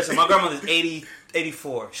as shit. Listen, my grandmother's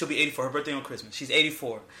 84. She'll be 84. Her birthday on Christmas. She's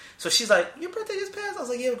 84. So she's like, "Your birthday just passed." I was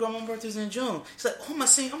like, "Yeah, grandma, my birthday's in June." She's like, "Oh, I'm gonna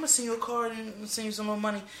send you a card and send you some more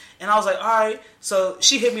money." And I was like, "All right." So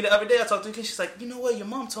she hit me the other day. I talked to her. She's like, "You know what? Your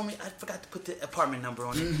mom told me I forgot to put the apartment number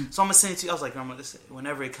on it, so I'm gonna send it to you." I was like, "Grandma, listen,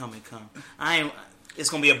 whenever it come, it come. I ain't. It's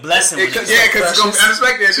gonna be a blessing." When Because it's gonna be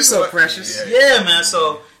unexpected. It's She's so precious. Yeah. yeah, man.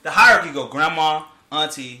 So the hierarchy go grandma,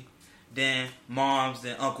 auntie, then moms,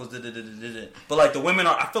 then uncles. But like the women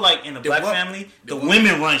are, I feel like in the black family, the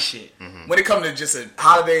women run shit. Mm-hmm. When it comes to just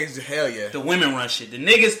holidays, hell yeah, the women run shit. The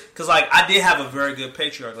niggas, cause like I did have a very good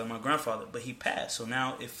patriarch, like my grandfather, but he passed, so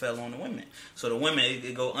now it fell on the women. So the women,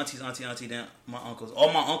 it go auntie, then my uncles.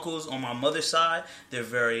 All my uncles on my mother's side, they're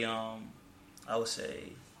very I would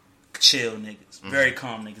say chill niggas, very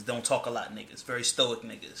calm niggas, don't talk a lot niggas, very stoic niggas.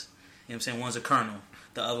 You know what I'm saying? One's a colonel.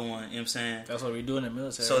 The other one, you know what I'm saying? That's what we do in the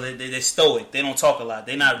military. So they stoic. They don't talk a lot.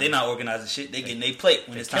 They not organizing shit. They getting their plate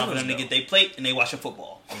when it's time for them to get their plate, and they watching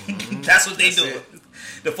football. Mm-hmm. That's what they do.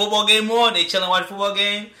 The football game on, they chilling watching football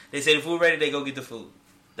game. They say the food ready, they go get the food.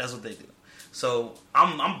 That's what they do. So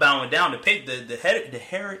I'm bowing down the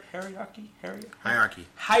hierarchy.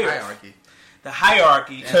 The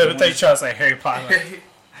hierarchy. I thought you trying to say Harry Potter.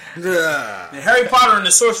 The Harry Potter and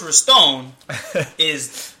the Sorcerer's Stone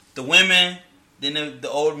is the women. Then the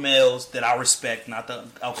old males that I respect, not the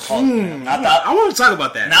alcoholic. I want to talk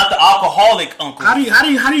about that. Not the alcoholic uncle. How do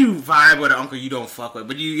you vibe with an uncle you don't fuck with,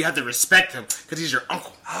 but you have to respect him because he's your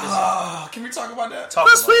uncle? Can we talk about that?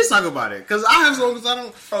 Please talk about it, because I have some uncles I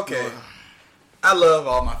don't. Okay, I love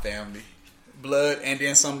all my family, blood, and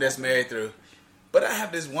then some that's married through. But I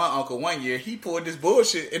have this one uncle. One year he pulled this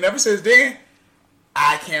bullshit, and ever since then,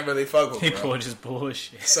 I can't really fuck with him. He pulled this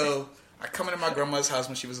bullshit. So I come into my grandmother's house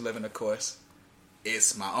when she was living, of course.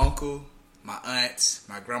 It's my uncle, my aunts,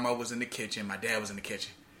 my grandma was in the kitchen, my dad was in the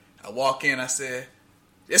kitchen. I walk in, I said,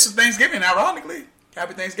 it's Thanksgiving, ironically.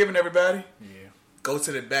 Happy Thanksgiving, everybody. Yeah. Go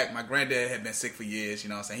to the back. My granddad had been sick for years, you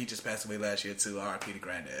know what I'm saying? He just passed away last year too, R.I.P. to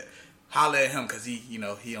granddad. Holler at him because he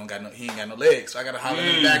ain't got no legs, so I got to holler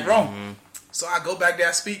in the back room. Mm-hmm. So I go back there,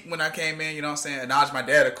 I speak when I came in, you know what I'm saying? Acknowledge my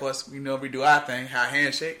dad, of course. You know, we do our thing, our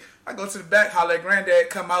handshake. I go to the back, holler at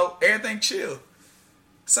granddad, come out, everything chill.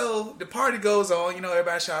 So the party goes on, you know,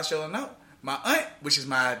 everybody showing up. My aunt, which is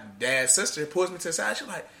my dad's sister, pulls me to the side. She's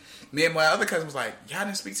like, me and my other cousin was like, y'all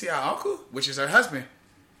didn't speak to your uncle, which is her husband.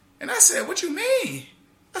 And I said, what you mean?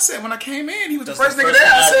 I said, when I came in, he was the first nigga there.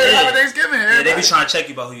 I said, happy Thanksgiving. Yeah, they be trying to check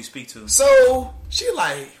you about who you speak to. So she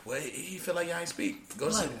like, well, he feel like y'all ain't speak. Go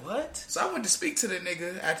like, what? So I went to speak to the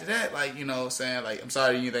nigga after that, like, you know, saying, like, I'm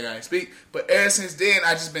sorry you think I ain't speak. But ever since then,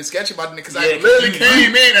 I just been sketchy about the nigga because I literally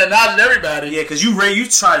came in and acknowledged everybody. Yeah, because you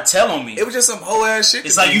tried to tell on me. It was just some whole ass shit.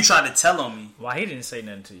 It's like you tried to tell on me. Why he didn't say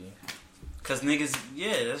nothing to you? Because niggas,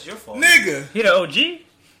 yeah, that's your fault. Nigga. He the OG?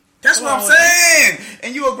 That's what I'm saying.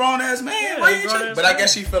 And you a grown ass man. Yeah, why you but I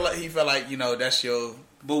guess he felt like, you know, that's your.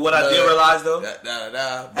 But what I did realize though,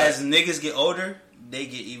 as niggas get older, they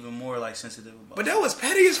get even more like sensitive about. But that was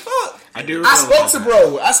petty as fuck. I spoke to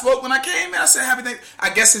bro. I spoke when I came in. I said happy thing.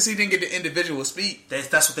 I guess since he didn't get the individual speak,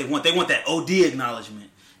 that's what they want. They want that OD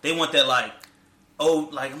acknowledgement. They want that like, you come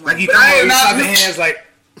over, you shake the hands like.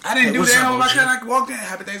 I didn't do that on my kind. I walked in.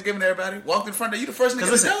 Happy Thanksgiving, everybody. Walked in front of you. The first nigga.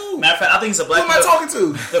 Listen, matter of fact, I think it's a black. Who am I talking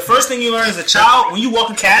to? The first thing you learn as a child when you walk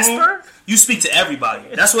in Casper, you speak to everybody.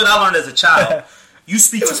 That's what I learned as a child. You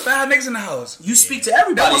speak. There was 5 niggas in the house. You speak to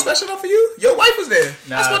everybody. That was special enough for you. Your wife was there.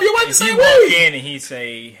 Nah, I spoke to your wife the same way. He walk in and he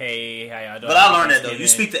say, "Hey, how y'all doing?" But I learned that though. You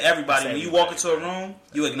speak to everybody when you walk into a room.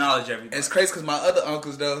 You acknowledge everybody. It's crazy because my other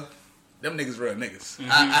uncles though. Them niggas real niggas.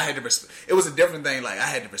 Mm-hmm. I had to respect. It was a different thing. Like I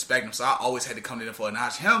had to respect them, so I always had to come to them for a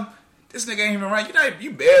notch. Him, this nigga ain't even right.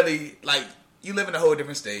 You barely like. You live in a whole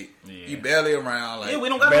different state. Yeah. You barely around. Like we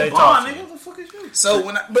don't got no bond, nigga. What the fuck is you? So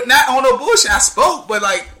but not on no bullshit. I spoke, but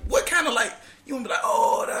like, what kind of like you gonna be like,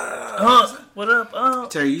 what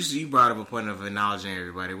up? Terry, you brought up a point of acknowledging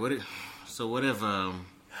everybody. What if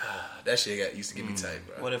that shit used to get me tight,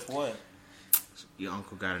 bro. What if what? Your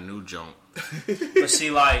uncle got a new joint. But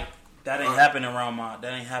see, like. That ain't happen around my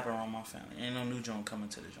family. Ain't no new joint coming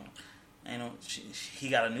to the joint. Ain't no. He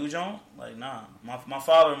got a new joint. Like nah. My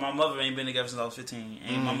father and my mother ain't been together since I was 15.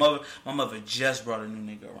 And my mother just brought a new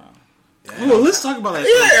nigga around. Yeah. Well, let's talk about that.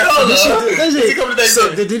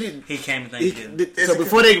 He came to Thanksgiving. So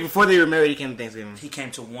before they were married, he came to Thanksgiving. He came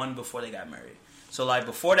to one before they got married. So like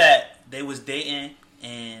before that, they was dating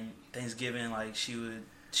and Thanksgiving. Like she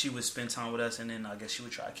would spend time with us, and then I guess she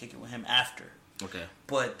would try to kick it with him after. Okay.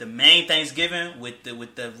 But the main Thanksgiving with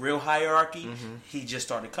the real hierarchy, he just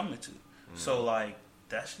started coming to. So like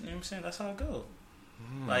that's, you know what I'm saying, that's how it goes.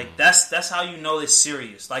 Like that's how you know it's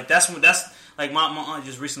serious. Like that's like my aunt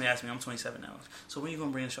just recently asked me. I'm 27 now. So when you gonna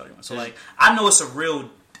bring the shorty around? So like I know it's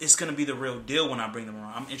gonna be the real deal when I bring them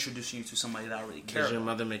around. I'm introducing you to somebody that I really care. Did your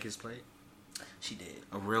mother make his plate? She did.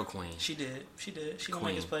 A real queen. She did. She gonna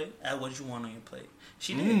make his plate. Add what you want on your plate.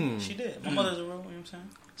 She did. She did. My mother's a real, you know what I'm saying?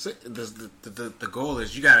 So the goal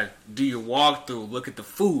is you gotta do your walkthrough, look at the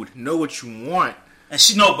food, know what you want, And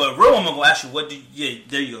she know, but real woman gonna ask you, what do you, yeah,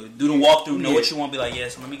 there you go. Do the walkthrough, know what you want, be like,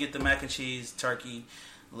 yes, let me get the mac and cheese, turkey,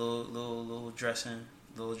 little dressing,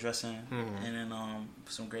 and then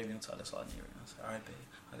some gravy on top. That's all I need right now. I said, all right, babe,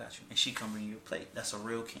 I got you. And she come bring you a plate. That's a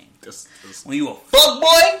real king. When you a fuck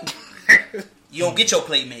boy, you don't get your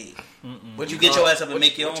plate made. But you get your ass up and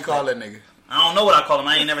make your own. What you call plate. that nigga? I don't know what I call him.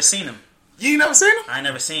 I ain't never seen him. You ain't never seen him? I ain't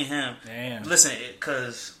never seen him. Damn. Listen,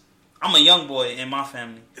 because I'm a young boy in my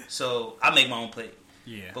family, so I make my own plate.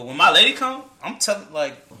 Yeah. But when my lady come, I'm telling,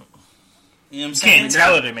 like, you know what I'm You saying? can't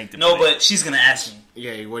tell her to make the No, plate. but she's going to ask me.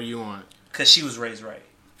 Yeah, what do you want? Because she was raised right.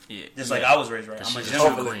 Yeah. Just like I was raised right. I'm a she's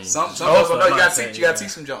gentleman. hopefully. Some Hopefully, people know you gotta say, teach. You gotta yeah. teach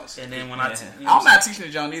some Jones. And then when I... Yeah. you know I'm not teaching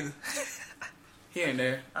the John either. He ain't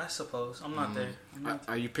there. I suppose. I'm not there.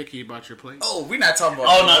 Are you picky about your plate? Oh, we not talking about.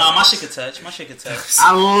 Oh, no. My shit could touch.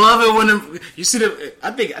 I love it when you see the.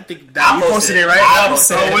 I think that you posted it right. I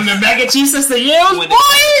posted it. When the mac and cheese says the yams, When boy.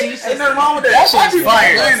 the- Ain't nothing wrong with that. That shit's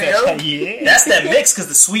fire. Yeah. That's that mix because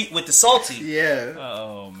the sweet with the salty. Yeah.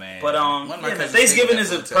 Oh man. But One of my yeah, man, cousins Thanksgiving take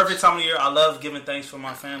is a that perfect time of the year. I love giving thanks for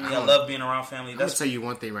my family. I love being around family. I'm gonna That's tell you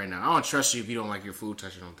one thing right now. I don't trust you if you don't like your food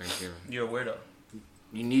touching on Thanksgiving. you're a weirdo.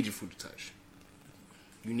 You need your food to touch.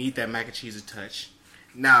 You need that mac and cheese to touch.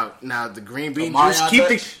 Now the green beans.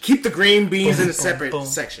 Marion Keep the green beans in a separate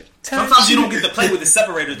section. Sometimes you don't get the plate with the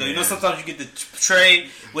separator though. You know, sometimes you get the tray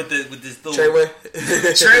with this little Treyway.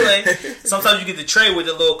 treyway. Sometimes you get the tray with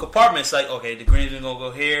the little compartments. Like, okay, the greens are gonna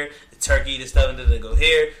go here, the turkey, the stuff, go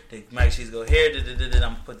here, the mac and cheese go here.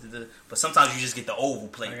 I'm put but sometimes you just get the oval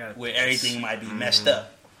plate where everything might be meshed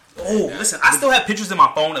up. Oh, listen, I still have pictures in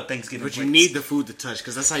my phone of Thanksgiving. But you plates. need the food to touch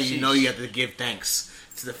because that's how you know you have to give thanks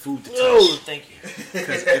to the food to touch. Oh, thank you.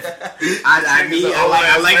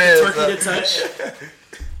 I like the turkey to touch.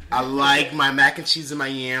 I like my mac and cheese and my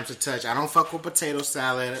yams to touch. I don't fuck with potato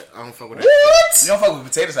salad. I don't fuck with that. You don't fuck with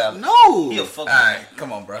potato salad. No. He'll fuck with Alright,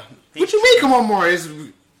 come on, bro. What you mean? Come on, more.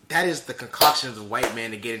 That is the concoction of the white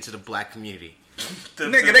man to get into the black community.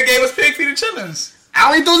 Nigga, they gave us pig feet and chillins.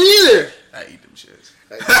 I don't eat those either. I eat them shits.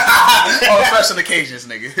 On special occasions,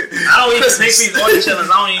 nigga. I don't eat the pig feet or the chillins.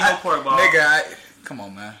 I don't eat no pork ball. Nigga, come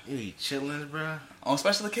on, man. You eat chitlins, bro. On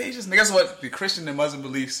special occasions, nigga, that's what the Christian and Muslim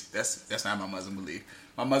beliefs. That's not my Muslim belief.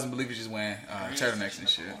 My Muslim belief is just wearing turtlenecks and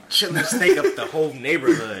shit. Chitlins take up the whole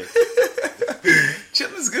neighborhood.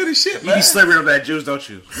 Chitlin's good as shit, You man. be slurping up that juice, don't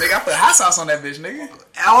you? Nigga, I put hot sauce on that bitch, nigga.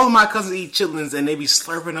 All of my cousins eat chitlins and they be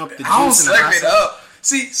slurping up the juice I don't and the hot slurp it sauce. up.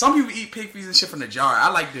 See, some people eat pig feet and shit from the jar. I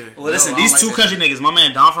like the. Well, listen, I don't these like two that country shit. niggas, my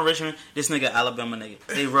man Don from Richmond, this nigga Alabama nigga,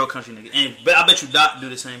 they real country niggas, and I bet you Doc do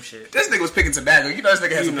the same shit. This nigga was picking tobacco. You know this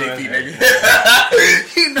nigga has some know big feet, that.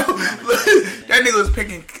 nigga. You know, that nigga was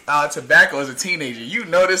picking tobacco as a teenager. You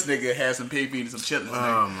know this nigga had some pig feet and some chitlins,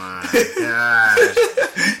 Oh nigga. my god.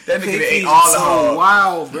 That nigga Pig ate feet all is the so whole.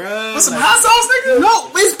 wild, bro. With some hot sauce, nigga?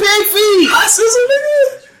 No, it's pig feet. Hot sizzle,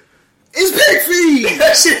 nigga? It's pig feet.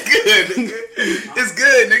 That shit good, nigga. It's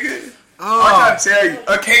good, nigga. Oh, I'm trying to tell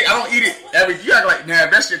you. Okay, I don't eat it every. You act like,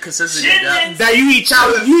 nah, that's your consistency. that you eat chow.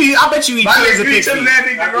 I bet you eat My chitlins nigga, and you pig chillin'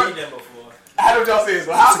 feet. that nigga, bro. How do y'all say this?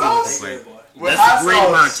 With hot sauce? Wait, With that's hot a great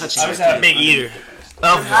amount of sauce. touching. I'm just a big eater.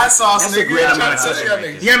 With hot sauce, That's nigga. a great I'm amount of trying to touching tell right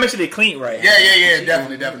y'all You niggas. gotta make sure they clean right. Yeah,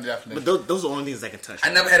 definitely. But those are the only things I can touch.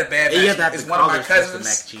 I never had a bad And you have match. to have It's the one of my colors plus the mac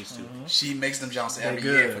cousins. and cheese too. She makes them Johnson every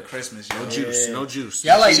They're year good. for Christmas. Yo. No juice, no juice.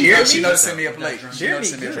 Y'all like She deer she meat? know to send me a plate. She Deer know to meat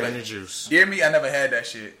send me a good. plate. Drain the juice. Dear me, I never had that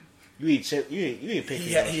shit. You eat pig He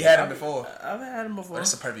feet. had them before. I've had them before.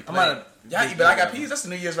 That's a perfect I'm plate. out of Y'all eat black eyed peas? That's the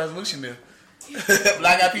New Year's resolution meal.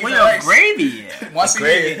 Black eyed peas Where and your rice. gravy at? Once a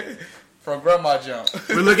year. From Grandma John.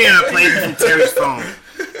 We're looking at a plate from Terry's phone,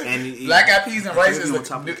 and Black eyed peas and rice is on the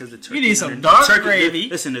top because the turkey. You need some underneath- dark turkey, gravy.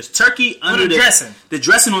 Listen, there's turkey under a dressing. The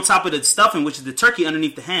dressing on top of the stuffing, which is the turkey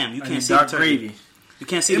underneath the ham. You I can't need see dark the turkey. gravy. You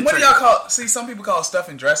can't see And the what do turkey. y'all call? See, some people call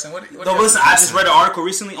stuffing dressing. What No, but listen, I just read an article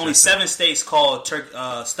recently. Only 7 states call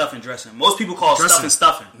stuffing dressing. Most people call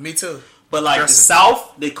stuffing. Me too. But like Dressing. the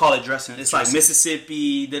South, they call it dressing. It's like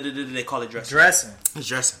Mississippi, they call it dressing. Dressing. it's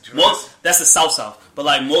dressing. That's the South. But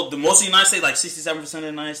like most of the United States, like 67% of the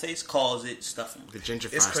United States calls it stuffing. The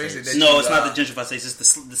gentrified It's crazy states. that- No, it's not the gentrified states.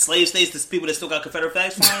 It's the slave states. The people that still got Confederate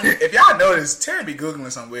flags flying. If y'all notice, Terry be googling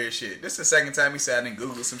some weird shit. This is the second time he sat and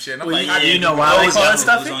Googled some shit. And I'm Well, like, yeah, how do you you know know why they was call it Yahoo.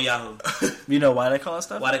 stuffing? It was on Yahoo. You know why they call it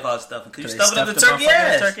stuffing? Why they call it stuffing? Because you They stuff it up the stuffed turkey motherfucking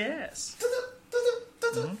ass. Turkey ass.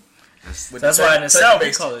 With That's the why in the turkey South we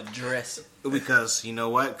based- call it dressing. Because you know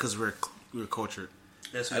what? Because we're cultured.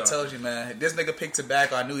 Yes, we I are. told you, man. This nigga picked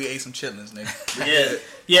tobacco. I knew he ate some chitlins, nigga. Yeah.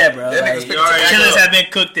 Yeah, bro. That Like, nigga's picking tobacco. chitlins have been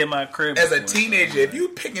cooked in my crib. As a before. teenager, if you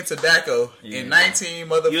picking tobacco Yeah. in 19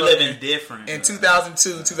 motherfucking You living different. in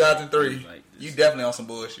 2002, 2003, You definitely on some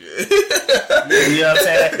bullshit. You know what I'm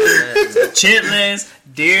saying? Chitlins,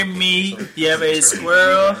 deer meat. You ever ate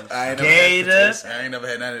squirrel? Gator. I ain't never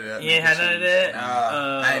had none of that. You ain't had none of that?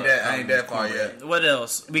 I ain't that far yet. What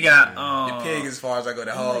else? We got The pig as far as I go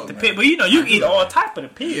to hog. the pig, but you know you can eat all type of the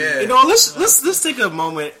pig. Yeah. You know, let's take a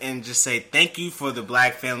moment and just say thank you for the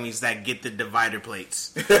black families that get the divider plates,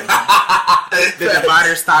 the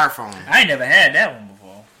divider styrofoam. I ain't never had that one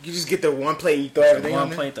before. You just get the one plate and you throw everything on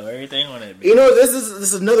One it. plate, throw everything on it. You know, this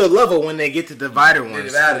is another level when they get the divider The ones.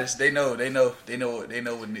 dividers, they know what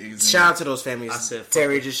niggas. Shout out to those families. I said, fuck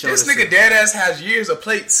Terry just showed This us. nigga dead ass has years of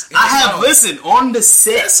plates. in I his have phone. listen on the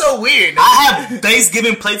set. That's so weird. I have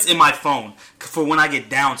Thanksgiving plates in my phone for when I get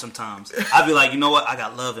down. Sometimes I'll be like, you know what? I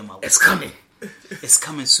got love in my life. It's coming. It's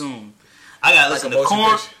coming soon. I got Like listen a the motion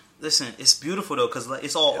corn. picture. Listen, it's beautiful though because like,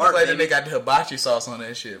 it's all It art. look like baby. they got the hibachi sauce on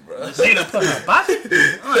that shit, bro. They done put hibachi? Ain't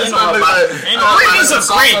no That's what it hibachi. look like. Ain't no I hibachi. need some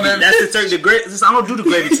sauce on that. That's the turkey. The gravy. I don't do the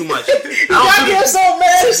gravy too much. Y'all get so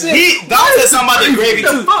mad at shit. Don said something about the gravy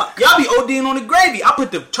too. Y'all be ODing on the gravy. I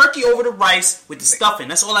put the turkey over the rice with the stuffing.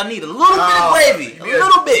 That's all I need. A little bit of gravy. A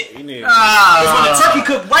little bit. You need Because when the turkey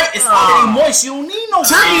cooked right, it's already moist. You don't need no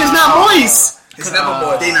turkey is not moist. It's never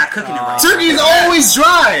more. They not cooking it right. Turkey is always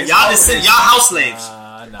dry. Y'all just sit. Y'all house slaves.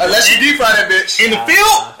 Unless you deep fry that bitch. In the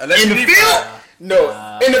field. Unless In you the deep field. fry.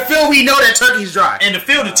 No, in the field we know that turkey's dry. In the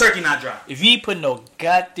field, the turkey not dry. If you ain't put no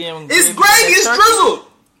goddamn It's on gravy. that It's turkey- drizzled.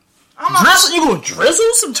 I'm not. Drizzle? You gonna drizzle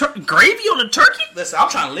some gravy on the turkey? Listen, I'm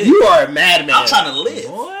trying to live. You are a madman. I'm trying to live.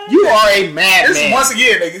 What? You are a madman. This is once a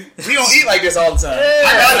year, nigga. We don't eat like this all the time.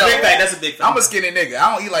 That's a big fact. That's a big fact. I'm a skinny nigga.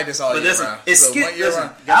 I don't eat like this all But year listen, round. it's So skin. 1 year Listen,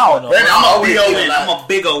 round. I don't know. Brandon, I'm I'm a big always old eating man. like- I'm a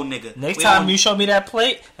big old nigga. Next We time don't- you show me that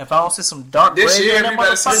plate, if I don't see some dark This gravy year, on that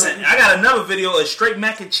everybody motherfucker, Listen, I got another video, a straight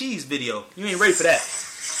mac and cheese video. You ain't ready for that.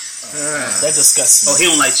 that's disgusting. Oh, he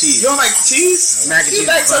don't like cheese. You don't like cheese? mac and cheese.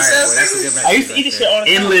 like is fire, success? boy. That's a good mac I and used to cheese eat this right shit all the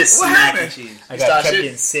time. Endless What mac happened? and cheese. I Stop got kept shit.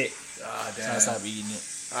 getting sick. Ah, So I damn. stopped eating it.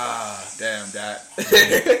 Ah, damn, that.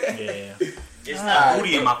 Yeah. It's not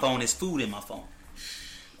booty in my phone. It's food in my phone.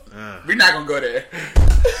 We're not gonna go there.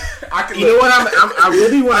 I can You know what? I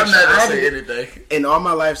really want I'm to not gonna try. say anything. In all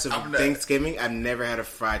my life of I'm not- Thanksgiving, I've never had a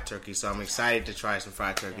fried turkey, so I'm excited to try some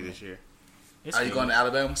fried turkey this year. It's Are you good. going to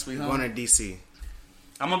Alabama, sweet I'm home? going to DC.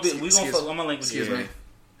 I'm gonna be. We gonna. Excuse- I'm gonna link with Excuse you. me.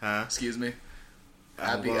 Huh? Excuse me.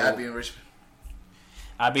 I'm I'd going- be in Richmond.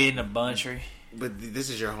 I be in the country. But this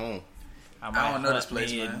is your home. I don't know this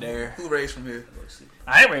place, in man. there. Who raised from here?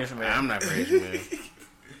 I ain't ready for I'm that. not raised man.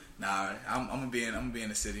 Nah, I'm gonna be in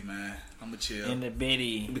the city, man. I'm gonna chill. In the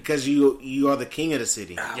bitty. Because you are the king of the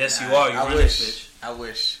city. Yes, you are. You I run wish. this bitch. I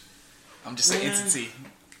wish. I'm just an entity.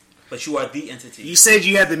 But you are the entity. You said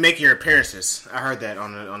you had to make your appearances. I heard that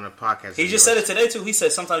on the podcast. He just said it today too. He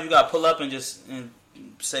said sometimes you gotta pull up and just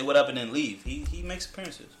say what up and then leave. He makes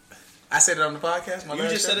appearances. I said it on the podcast. My You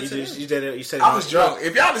last just show? said it today. You said it. I was drunk.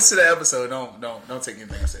 If y'all listen to the episode, don't take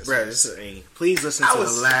anything I said. Bro, please listen I to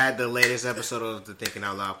was- the latest episode of the Thinking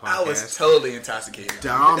Out Loud podcast. I was totally intoxicated.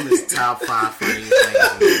 Dom is top 5 funniest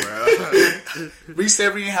things, bro. We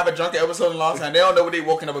said we didn't have a drunken episode in a long time. They don't know when they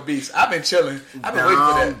woken up a beast. I've been chilling. I've been waiting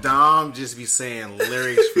for that. Dom just be saying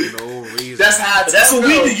lyrics for no reason. That's how. But that's what we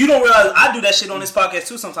do. You don't realize I do that shit on this podcast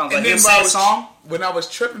too sometimes. Like And him then say a song. when I was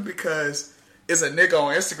tripping because it's a nigga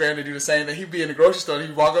on Instagram that do the same thing. He be in the grocery store and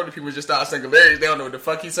he walk up to people and just start singing lyrics. They don't know what the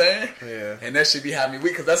fuck he's saying. Yeah. And that shit be having me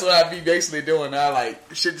weak because that's what I be basically doing now. Like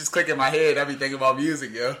shit just click in my head. I be thinking about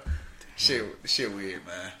music, yo. Shit weird,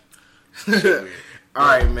 man. Shit weird. All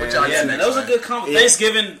right, man. What y'all Yeah, got man, next, that was a good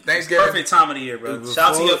Thanksgiving, perfect time of the year, bro. Before-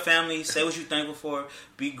 Shout out to your family. Say what you're thankful for.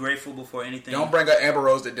 Be grateful before anything. Don't bring up Amber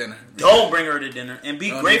Rose to dinner. Don't bring her to dinner and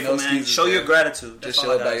be Don't grateful, need no man. excuses, Show man. your gratitude. That's Just all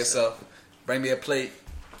show I it by gotta yourself. Bring me a plate. say.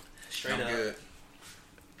 Straight I'm up. good.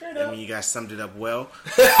 I mean, you guys summed it up well.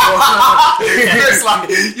 It's like,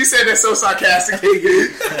 you said that so sarcastically.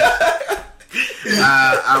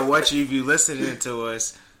 I want you, if you listening to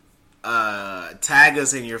us, tag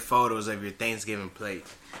us in your photos of your Thanksgiving plate.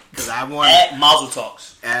 Because I want At Mazel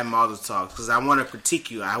Talks. add Model Talks. Because I want to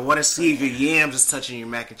critique you. I want to see if your yams is touching your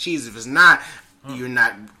mac and cheese. If it's not, you're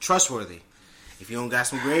not trustworthy. If you don't got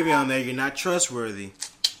some gravy on there, you're not trustworthy.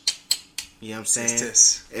 You know what I'm saying?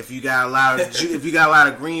 Tis. If you got a lot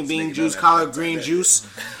of green bean nigga juice, know that. collard green juice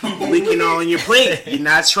leaking on your plate, you're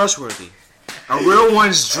not trustworthy. A real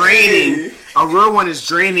one's draining. A real one is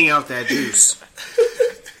draining out that juice.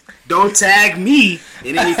 Don't tag me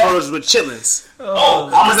in any photos with chitlins, Oh, I'm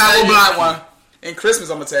Because gonna I tag will you in block that one. In Christmas,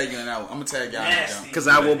 I'm gonna tag you in that one. I'm gonna tag y'all in that one. because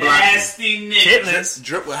I will block you. Nasty nigga.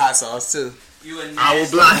 Drip with hot sauce too. You a nasty. I will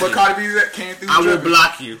block What you. Cardi B that came through? I will dripping.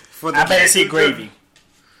 block you for the I better see gravy.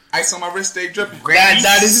 Ice on my wrist, stay dripping.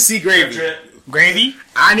 That is to see gravy. Drip. Gravy.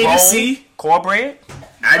 I need roll, to see. cornbread.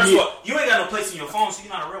 I First need of all, you ain't got no place in your phone, so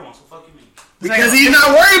you're not a real one. So fuck you, mean. because he's not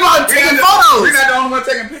worried about taking photos. We're not the only one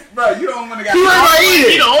taking pictures, bro. You the only one that got. He worried about You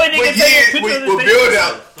eating. the only nigga taking pictures of With this build thing.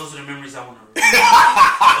 up. Those are the memories I want to.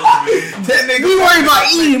 That nigga. We worried about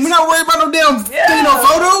eating. We're not worried about no damn taking no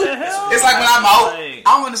photo. It's like when I'm out. Like-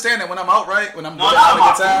 I don't understand that when I'm out, right? When I'm No, doing not having a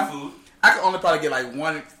about good time, food. I can only probably get like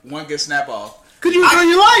one good snap off. Cause you enjoy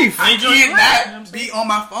your life. I enjoy your cannot be on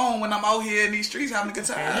my phone when I'm out here in these streets having a good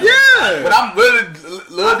time. Yeah. But I'm really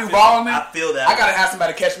Lil Duval I feel that. I gotta have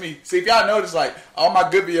somebody catch me. See, if y'all notice, like all my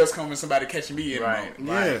good videos come with somebody catching me in. Right. The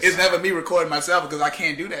moment. Yes. It's never me recording myself because I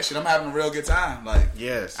can't do that shit. I'm having a real good time. Like,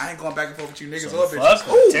 Yes. I ain't going back and forth with you niggas or Fuck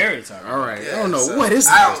bitches. Terry time. All right. Yeah, I don't know so what is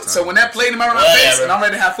So when that played in my face and I'm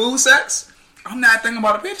ready to have food sex, I'm not thinking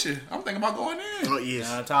about a picture. I'm thinking about going in. Oh, yes.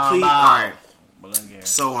 Nah, talking Please, about- all right. Well, again,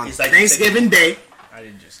 So on It's like Thanksgiving Day, I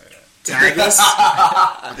didn't just say that. tag us.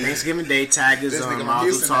 On Thanksgiving Day, tag us This on nigga from Mazel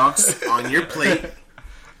Houston. Talks on your plate.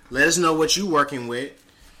 Let us know what you working with.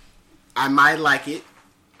 I might like it.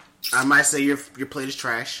 I might say your plate is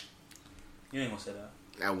trash. You ain't gonna say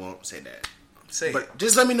that. I won't say that. Say But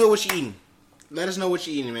just let me know what you're eating. Let us know what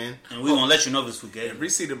you're eating, man. And we gonna let you know if it's food if we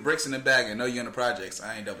see the bricks in the bag and know you in the projects,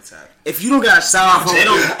 I ain't double tapping. If you don't got a sound off, They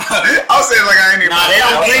don't. I'll say it like I ain't even. Nah, they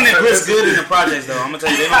don't clean the grits good in the projects though. I'm gonna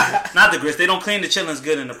tell you, they don't. Not the grits. They don't clean the chillings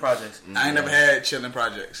good in the projects. I ain't never had chilling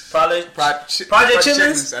projects. Project Project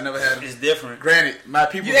chillings? I never had them. is different. Granted, my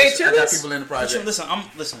people. You ate I got chillings? people in the Listen,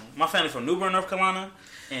 project. listen. My family from New Bern, North Carolina,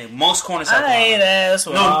 and Monk's Corner, South I ain't Carolina. ass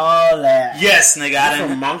with No. all that. Yes, nigga. I didn't.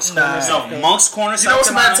 from Monk's Nah. Corner. No, Monk's Corner, know South what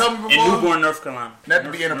somebody Carolina, told me and before? New Bern, North Carolina. Not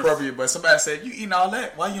to be inappropriate, but somebody said, "You eating all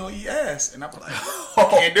that? Why you don't eat ass?" And I'm like, "I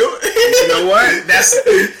can't do it." You know what? That's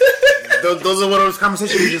those are one of those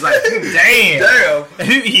conversations where you're just like, Damn.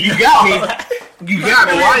 Damn. you got me. You got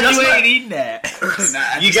me. Why That's you why- ain't eating that? Nah,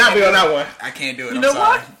 I You just got me can't on do that one. it. I can't do it. You I'm know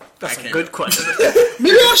sorry. what? That's I a can't good question.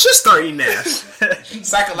 Maybe I should start eating ass.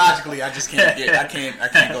 Psychologically, I just can't get. I can't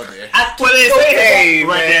go there. What they say? Hey,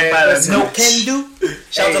 Right man, there by the listen. No can do.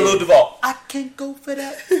 Shout out to Hey. Lil Duval. I can't go for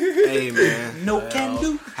that. Hey, man. No can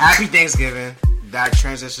do. Happy Thanksgiving. That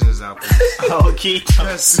transition is out. Oh, Keith.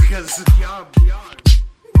 Because y'all.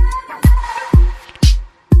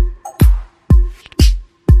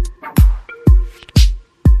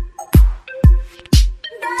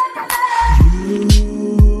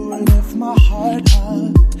 You lift my heart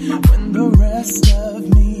up when the rest of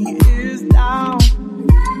me is down.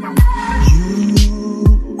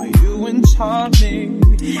 You enchant me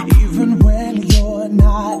even when you're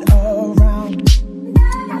not around.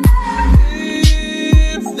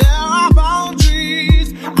 If there are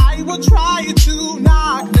boundaries, I will try to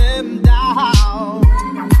knock them down.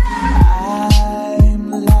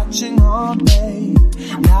 I'm latching on, babe.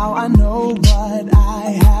 Now I know what I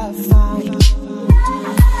have found.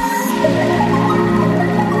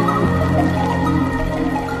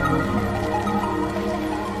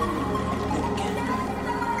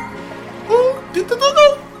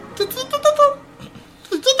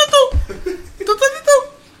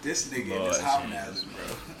 This nigga is harmonizing,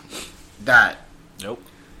 bro. Dot. Nope.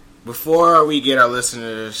 Before we get our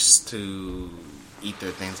listeners to eat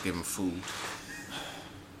their Thanksgiving food,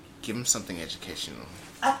 give them something educational.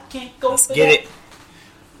 I can't go Let's for get that. it.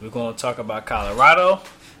 We're going to talk about Colorado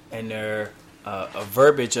and their a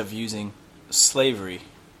verbiage of using slavery.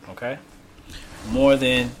 Okay? More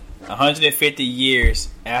than 150 years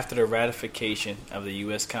after the ratification of the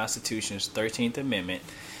U.S. Constitution's 13th Amendment,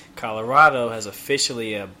 Colorado has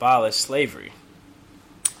officially abolished slavery.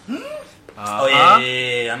 Oh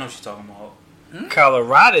yeah. I know what you're talking about.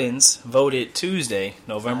 Coloradans voted Tuesday,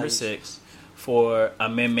 November 6th, for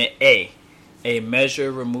Amendment A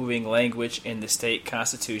measure removing language in the state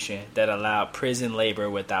constitution that allowed prison labor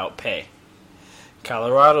without pay.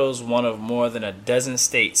 Colorado is one of more than a dozen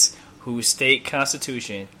states whose state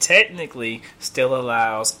constitution technically still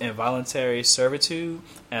allows involuntary servitude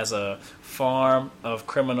as a form of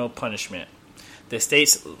criminal punishment. The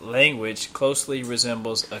state's language closely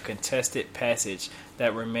resembles a contested passage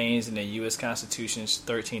that remains in the U.S. Constitution's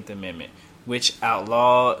 13th Amendment, which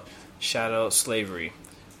outlawed chattel slavery,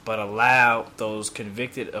 but allowed those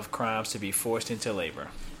convicted of crimes to be forced into labor.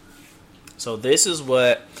 So this is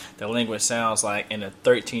what the language sounds like in the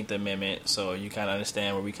 13th Amendment, so you kind of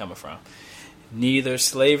understand where we're coming from. Neither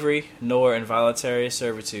slavery nor involuntary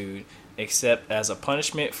servitude, except as a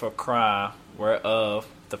punishment for crime whereof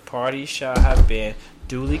the party shall have been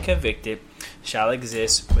duly convicted, shall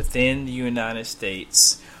exist within the United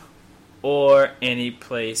States or any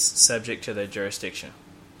place subject to their jurisdiction.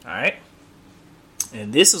 Alright?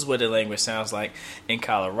 And this is what the language sounds like in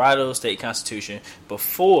Colorado state constitution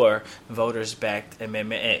before voters backed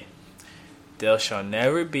Amendment A. There shall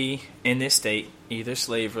never be in this state either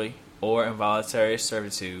slavery or involuntary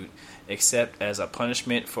servitude, except as a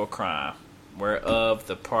punishment for crime, whereof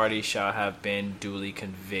the party shall have been duly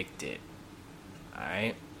convicted.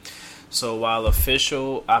 Alright? So while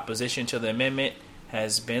official opposition to the amendment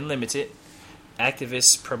has been limited,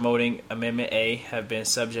 activists promoting Amendment A have been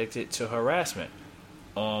subjected to harassment.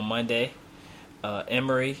 On Monday,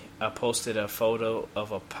 Emory posted a photo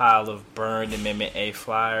of a pile of burned Amendment A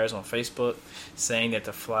flyers on Facebook, saying that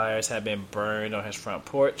the flyers had been burned on his front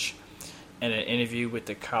porch. In an interview with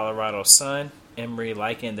the Colorado Sun, Emory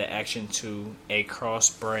likened the action to a cross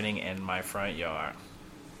burning in my front yard.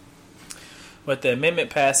 With the amendment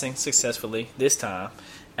passing successfully this time,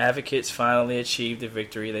 advocates finally achieved the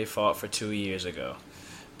victory they fought for 2 years ago.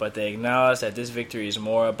 But they acknowledge that this victory is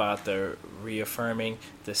more about the reaffirming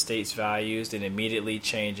the state's values than immediately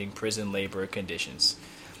changing prison labor conditions.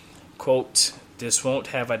 Quote, this won't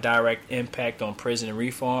have a direct impact on prison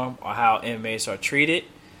reform or how inmates are treated.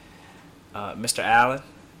 Mr. Allen,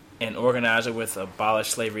 an organizer with Abolish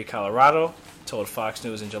Slavery Colorado, told Fox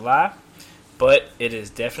News in July, but it is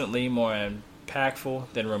definitely more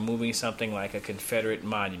impactful than removing something like a Confederate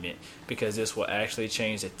monument, because this will actually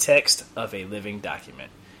change the text of a living document.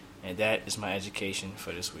 And that is my education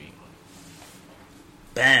for this week.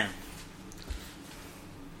 Bam.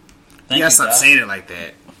 You gotta stop saying it like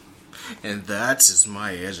that. And that is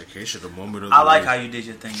my education, the moment of the I like week. how you did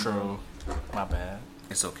your thing. True. My bad.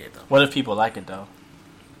 It's okay, though. What if people like it, though?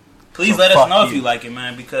 Please let us know if you like it,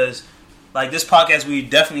 man, because like this podcast, we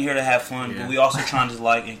definitely here to have fun, but we also trying to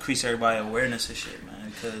like increase everybody's awareness of shit, man.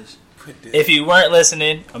 Because if you weren't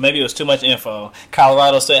listening, or maybe it was too much info,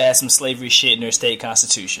 Colorado still has some slavery shit in their state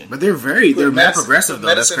constitution. But they're mad progressive,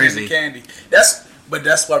 though. That's crazy. Candy. But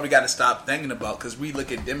that's what we got to stop thinking about, because we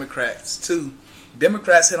look at Democrats too.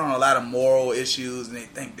 Democrats hit on a lot of moral issues and they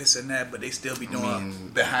think this and that, but they still be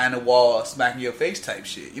doing behind the wall, smacking your face type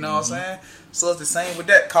shit. You know what I'm saying? So it's the same with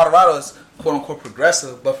that. Colorado is quote unquote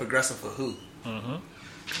progressive, but progressive for who?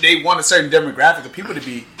 They want a certain demographic of people to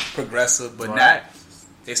be progressive, but not.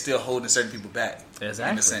 They're still holding certain people back.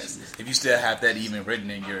 Exactly. In a sense, if you still have that even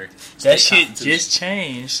written in your that shit just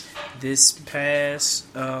changed this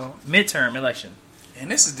past midterm election,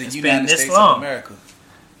 and this is the it's United been this States long. of America.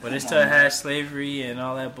 But it still has slavery and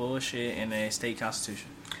all that bullshit in the state constitution.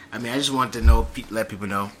 I mean, I just want to know, let people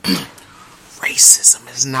know,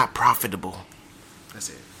 racism is not profitable. That's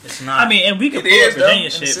it. it's not. I mean, and we could It pull is, up Virginia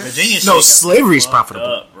though, shit. in a sense. Virginia No, shit slavery is fucked profitable.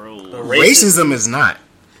 up, bro. Racism is not.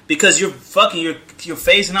 because you're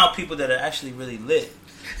phasing out people that are actually really lit.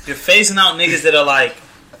 You're phasing out niggas that are like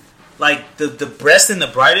the best and the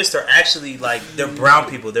brightest are actually like they're brown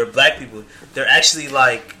people, they're black people, they're actually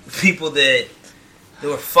like people that they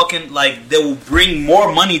were fucking like they will bring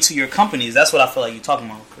more money to your companies. That's what I feel like you're talking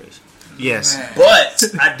about, Chris. Yes. Man. But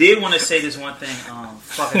I did want to say this one thing.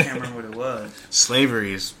 Fuck, I can't remember what it was.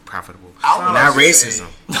 Slavery is profitable. I Not was gonna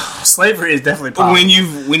racism. Slavery is definitely But possible.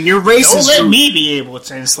 when you're Don't racist, let me be able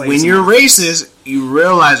to enslave when someone. you're racist, you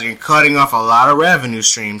realize you're cutting off a lot of revenue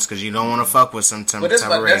streams because you don't want to fuck with some type But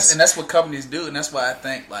of race. that's what companies do, and that's why I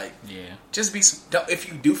think like Yeah. just be. If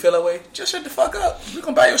you do feel that way, just shut the fuck up. We're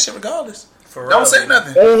gonna buy your shit regardless. For Don't real, say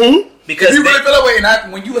man. nothing. Because If you really feel that way,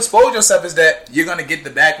 and when you expose yourself, is that you're gonna get the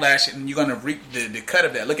backlash and you're gonna reap the cut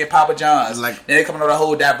of that. Look at Papa John's. Like- They're coming out with a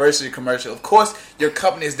whole diversity commercial. Of course, your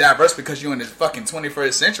company is diverse because you're in the fucking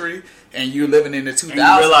 21st century and you're living in the 2000s. and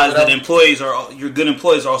you realize that whatever. your good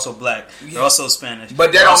employees are also black. They're also Spanish. But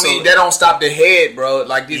that They're don't also- mean that don't stop the head, bro.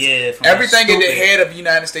 Like this, Yeah, from everything in the stupid. head of the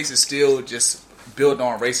United States is still just built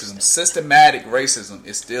on racism. Systematic racism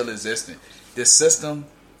is still existing. This system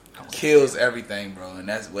kills everything, bro, and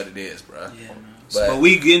that's what it is, bro. Yeah, man. But- But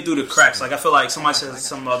we getting through the cracks. Like I feel like somebody said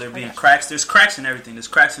something about there being cracks. There's cracks in everything. There's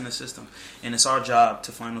cracks in the system, and it's our job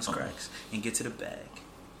to find those cracks and get to the bag.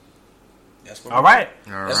 That's what All right.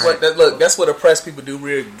 That's what that's what oppressed people do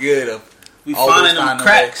real good. Of We always finding them finding a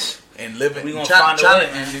cracks. way and living. We gonna trying- find a trying way,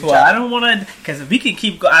 to- man. and Well, I don't want to, because we can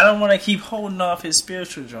keep. I don't want to keep holding off his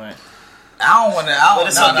spiritual joint. I don't want to. But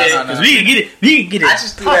it's okay, Because we can get it. We can get it. I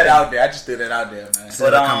just threw that out there. I just threw that out there, man.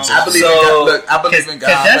 But I believe in so God. Look, I believe in 'cause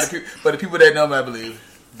God. that's- But the people that know me, I believe.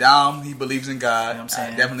 Dom, he believes in God. You know what I'm I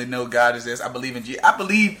saying? definitely know God is this. I believe in Jesus. I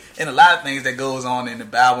believe in a lot of things that goes on in the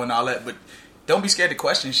Bible and all that. But don't be scared to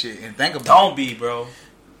question shit and think about don't be, bro.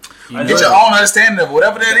 it. Get your own understanding of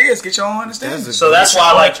whatever that is. Get your own understanding. So that's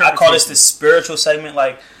why I call this the spiritual segment.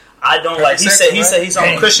 Like I don't like. He said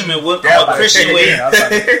I'm a Christian with I'm a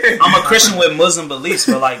Christian with Muslim beliefs,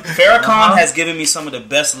 but like Farrakhan has given me some of the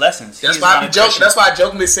best lessons. That's why I be joking. That's why I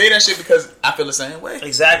jokingly say that shit because I feel the same way.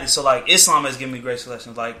 Exactly. So like Islam has given me great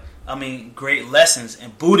lessons. Like great lessons.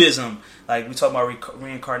 And Buddhism, like we talk about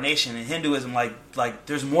reincarnation, and Hinduism, like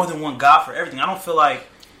there's more than one God for everything. I don't feel like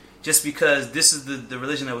just because this is the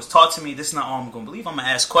religion that was taught to me, this is not all I'm going to believe. I'm going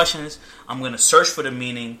to ask questions. I'm going to search for the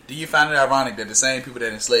meaning. Do you find it ironic that the same people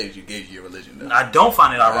that enslaved you gave you your religion, though? I don't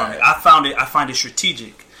find it ironic. Right. I find it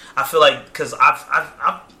strategic. I feel like because I've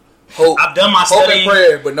done my studying. Hope and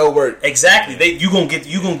prayer, but no work. Exactly. You gonna get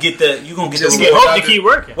the hope to keep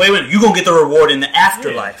working. Wait, you gonna get the reward in the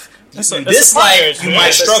afterlife. In this life, you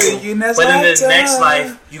might struggle, but in the next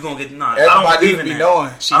life, you gonna get none. I don't believe in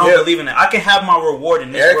that. I don't believe in that. I can have my reward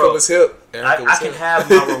in this world. Erica was hip. I can have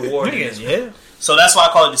my reward in this world. So that's why I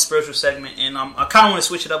call it the spiritual segment, and I kind of want to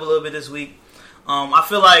switch it up a little bit this week. I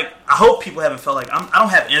feel like I hope people haven't felt like I don't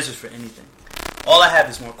have answers for anything. All I have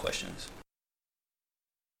is more questions.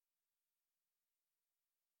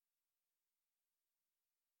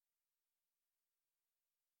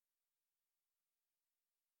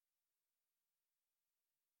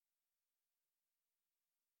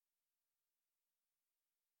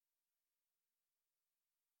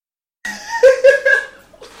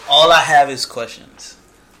 All I have is questions.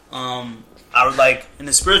 I would like in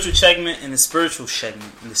the spiritual segment.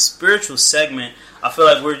 I feel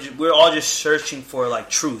like we're all just searching for like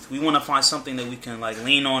truth. We want to find something that we can like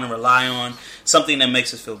lean on and rely on. Something that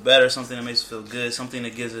makes us feel better. Something that makes us feel good. Something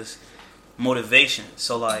that gives us motivation.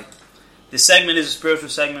 So like this segment is a spiritual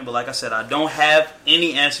segment, but like I said, I don't have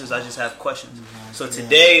any answers. I just have questions. So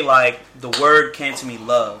today, like the word came to me,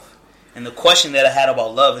 love, and the question that I had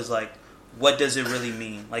about love is like, what does it really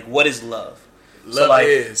mean? Like, what is love? Love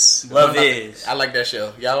is. I like that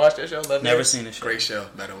show. Y'all watch that show? Love Never is? Seen the show. Great show,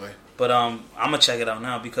 by the way. But I'm gonna check it out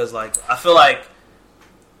now because like I feel like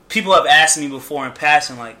people have asked me before in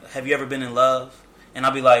passing, like, have you ever been in love? And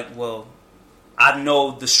I'll be like, well, I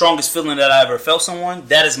know the strongest feeling that I ever felt someone.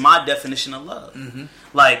 That is my definition of love. Mm-hmm.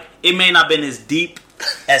 Like, it may not have been as deep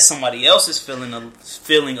as somebody else's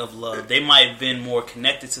feeling of love. They might have been more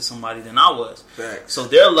connected to somebody than I was. Thanks. So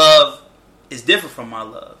their love is different from my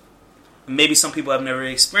love. Maybe some people have never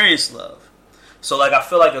experienced love. So like I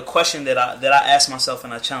feel like a question that I ask myself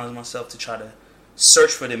and I challenge myself to try to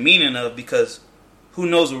search for the meaning of, because who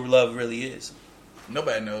knows what love really is?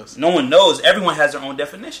 Nobody knows. No one knows. Everyone has their own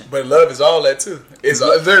definition. But love is all that too. It's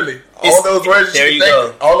literally all those words. There you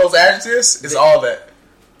go. All those adjectives is all that.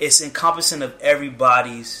 It's encompassing of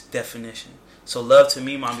everybody's definition. So love to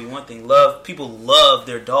me might be one thing. People love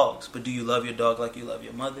their dogs, but do you love your dog like you love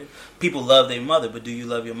your mother? People love their mother, but do you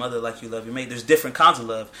love your mother like you love your mate? There's different kinds of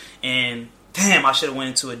love. And damn, I should have went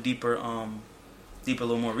into a deeper,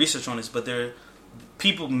 little more research on this. But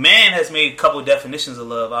man has made a couple of definitions of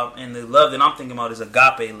love, and the love that I'm thinking about is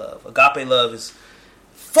agape love. Agape love is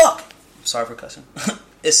I'm sorry for cussing.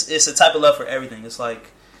 It's a type of love for everything. It's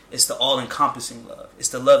like, it's the all-encompassing love. It's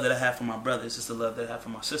the love that I have for my brothers. It's the love that I have for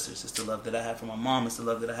my sisters. It's the love that I have for my mom. It's the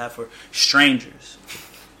love that I have for strangers.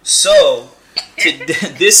 So,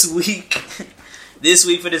 this week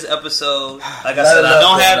for this episode, like I said,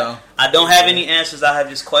 I don't have any answers. I have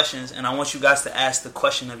just questions, and I want you guys to ask the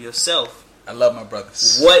question of yourself. I love my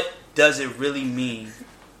brothers. What does it really mean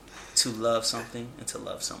to love something and to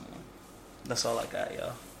love someone? That's all I got,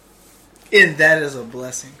 y'all. And that is a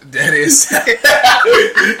blessing. That is.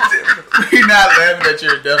 We're not laughing at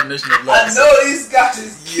your definition of love. I know these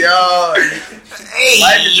guys. Yo.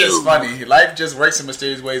 Life is just funny. Life just works in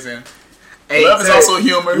mysterious ways. And love is also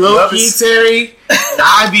humor. Love is Terry.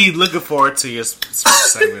 I be looking forward to your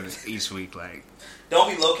segment each week. Like,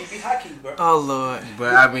 don't be low key, be high key, bro. Oh Lord.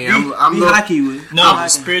 But I mean, I'm high key with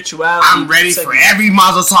spirituality. I'm ready for every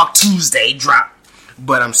Mazel Talk Tuesday drop.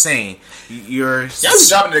 But I'm saying, this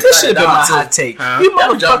should have been my hot take. You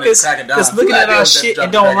motherfuckers that's looking at our shit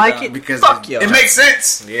and don't like it, because fuck you. It makes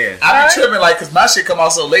sense. Yeah. I be tripping, like, because my shit come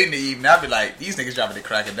out so late in the evening. I be like, these niggas dropping the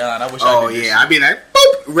crack it down. I wish I could. I be like,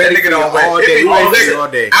 boop, ready to go all day. All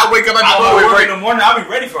day. I wake up at the morning in the morning. I'll be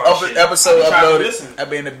ready for our shit. Episode uploaded. I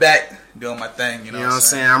be in the back doing my thing. You know what I'm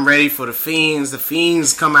saying? I'm ready for the Fiends. The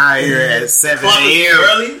Fiends come out here at 7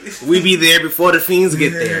 a.m. We be there before the Fiends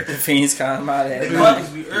get there. The Fiends come out at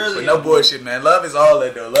early. No bullshit, man. Love is all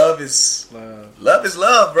that though. Love is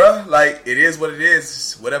love, bro. Like, it is what it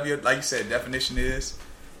is. Whatever your, like you said, definition is.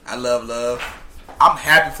 I love love. I'm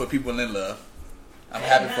happy for people in love. I'm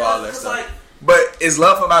happy for all that stuff. But is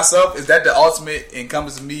love for myself? Is that the ultimate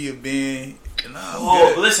encompassing me of being in love?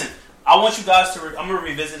 Oh, listen. I want you guys to. I'm gonna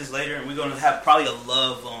revisit this later, and we're gonna have probably a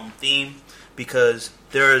love theme. because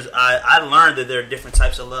I learned that there are different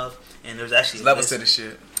types of love, and there's actually levels to the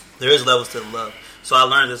shit. There is levels to the love. So I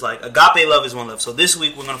learned there's like agape love is one love. So this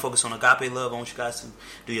week we're gonna focus on agape love. I want you guys to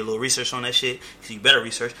do your little research on that shit. Cause you better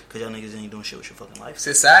research, cause y'all niggas ain't doing shit with your fucking life.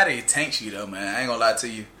 Society tanks you though, man. I ain't gonna lie to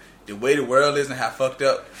you. The way the world is and how fucked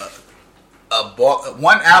up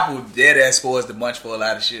one apple dead ass spoils the bunch for a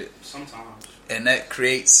lot of shit. Sometimes. And that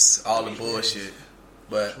creates all the bullshit.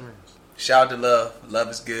 But shout out to love. Love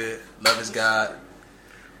is good. Love is God.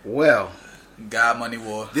 Well, God, money,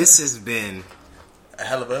 war. This has been a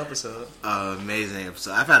hell of an episode. Amazing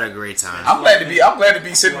episode. I've had a great time. I'm glad to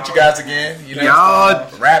be sitting with you guys again. You know,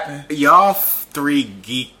 y'all rapping. Y'all three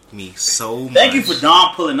geek me so much. Thank you for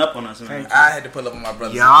Don pulling up on us, man. I had to pull up on my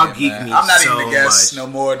brother. Y'all geek me. I'm not so even the guest much. no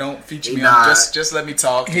more. Don't feature me. On, just let me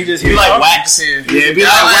talk. He like wax. Yeah, be like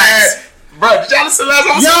wax. Bro, did y'all listen to last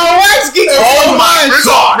episode? Yo, wax geek. Oh my!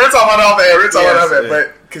 We're talking about that. We're talking about that.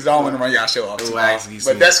 But because I don't want to run y'all show off too long.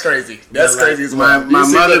 But that's crazy. That's crazy as well.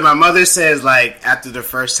 My mother says like after the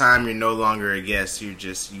first time you're no longer a guest. You.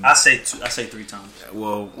 I say 3 times.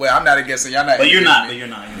 Well, I'm not a guest. So y'all not. But you're not.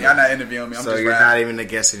 Y'all not interviewing me. I'm so just you're rapping. not even a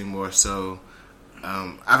guest anymore. So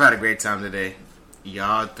I've had a great time today.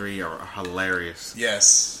 Y'all three are hilarious.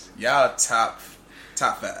 Yes, y'all top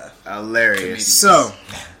 5. Hilarious. Comedians. So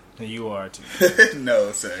you are too.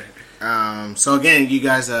 No, sir. So again, you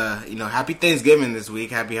guys, happy Thanksgiving this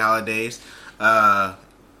week. Happy holidays.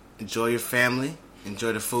 Enjoy your family.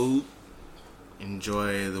 Enjoy the food.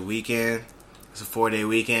 Enjoy the weekend. It's a 4-day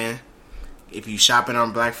weekend. If you shopping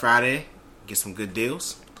on Black Friday, get some good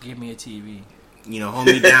deals. Give me a TV. Hold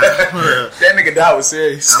me down. That nigga died was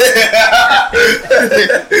serious.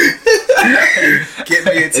 Get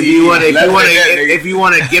me a TV. If you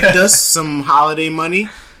want to gift us some holiday money,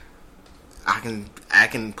 I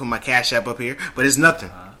can put my Cash App up here, but it's nothing.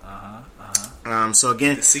 So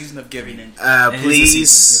again, the season of giving.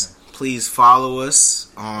 Please follow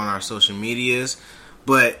us on our social medias.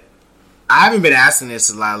 But I haven't been asking this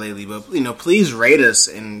a lot lately, but please rate us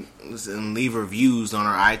and leave reviews on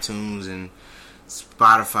our iTunes and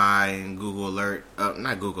Spotify and Google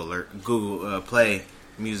Play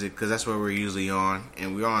Music, because that's where we're usually on,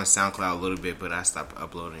 and we're on SoundCloud a little bit, but I stopped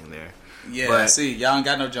uploading there. Yeah, but, see, y'all ain't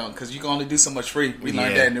got no junk because you can only do so much free. We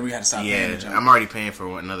learned that, and then we had to stop paying the junk. I'm already paying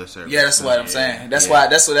for another service. Yeah, that's what I'm saying. That's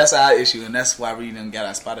our issue, and that's why we didn't got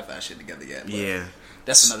our Spotify shit together yet. But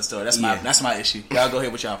that's another story. That's my issue. Y'all go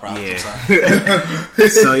ahead with y'all problems.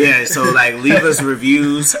 Yeah. So leave us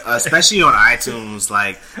reviews, especially on iTunes.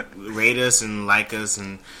 Rate us and like us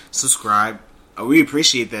and subscribe. We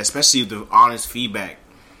appreciate that, especially the honest feedback.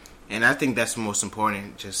 And I think that's the most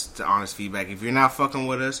important, just the honest feedback. If you're not fucking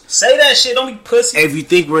with us, say that shit. Don't be pussy. If you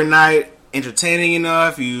think we're not entertaining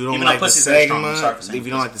enough, you don't like the segments, if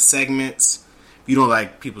you don't like the segments, if you don't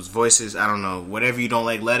like people's voices, I don't know. Whatever you don't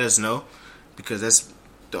like, let us know. Because that's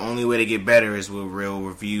the only way to get better is with real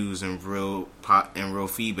reviews and real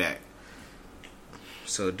feedback.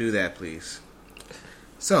 So do that, please.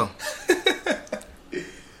 So,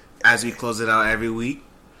 as we close it out every week,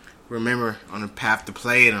 remember, on the path to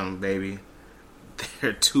playing them, baby,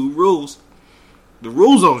 there are 2 rules. The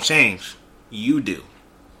rules don't change. You do.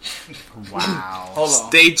 Wow. Hold on.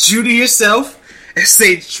 Stay true to yourself and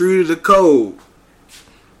stay true to the code.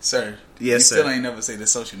 Sir. Yes, sir. You still ain't never say the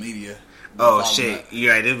social media. Oh shit!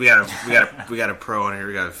 You're right. We got a pro on here.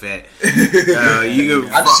 We got a vet.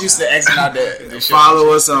 I just used to exit out the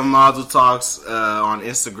follow us on Mazel Talks on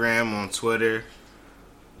Instagram, on Twitter.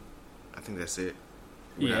 I think that's it.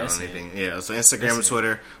 Yeah. So Instagram and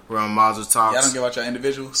Twitter. We're on Mazel Talks. Y'all don't give out your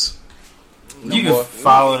individuals. You can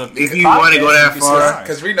follow them if you want to go that far.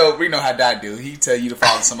 Because we know how Dad do. He tell you to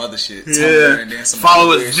follow some other shit. Yeah. And then some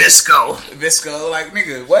follow with Visco. Like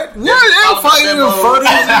nigga, what? What? Follow your photos,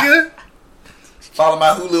 nigga. Follow my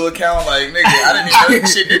Hulu account, like nigga. I didn't even know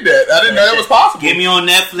this shit did that. I didn't know that was possible. Get me on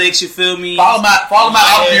Netflix. You feel me? Follow my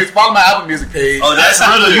Apple Music page. Oh, that's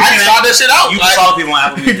how you can try that shit out. You can follow people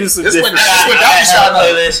on Apple Music. This what that shot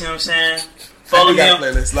playlist. You know what I'm saying? Follow me on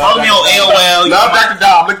AOL. Love Dr.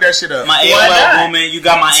 Dom. Look that shit up. My AOL woman. You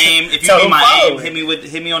got my AIM. If you need my AIM,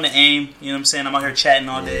 hit me on the AIM. You know what I'm saying? I'm out here chatting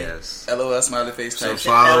all day. Yes. LOL smiley face type. So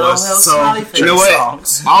follow us. So you know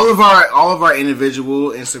what? All of our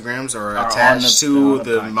individual Instagrams are attached to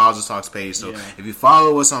the Mazel Talks page. So if you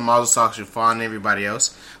follow us on Mazel Talks, you'll find everybody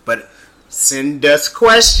else. But send us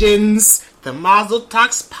questions. The Mazel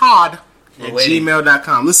Talks Pod at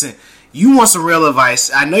gmail.com. Listen. You want some real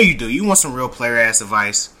advice? I know you do. You want some real player ass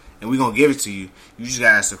advice, and we're gonna give it to you. You just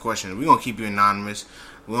gotta ask the question. We're gonna keep you anonymous.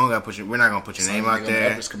 We're not gonna put your name out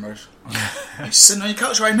there. Commercial. You're sitting on your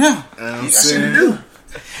couch right now. You got shit to do.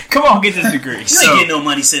 Come on, get this degree. You ain't getting no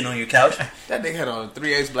money sitting on your couch. That nigga had on a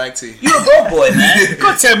 3X black tee. You a broke boy, man.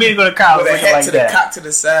 Go tell me to go to college With a hat like to that. the cock to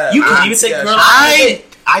the side. You can even take a girl.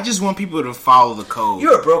 I just want people to follow the code.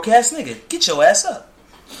 You're a broke ass nigga. Get your ass up.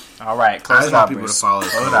 All right, I close just it want out, people Bruce. to follow the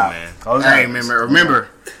Close code, it out. man. Close it Hey, out. remember,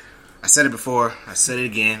 I said it before. I said it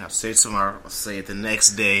again. I'll say it tomorrow. I'll say it the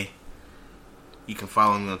next day. You can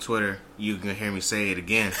follow me on Twitter. You can hear me say it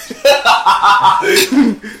again.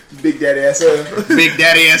 Big Daddy SL. Big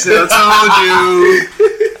Daddy SL told you.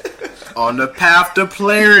 On the path to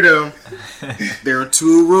playerdom, there are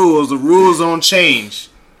 2 rules. The rules don't change.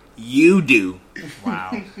 You do.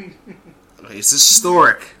 Wow. It's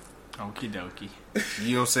historic. Okie dokie.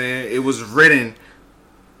 You know what I'm saying? It was written,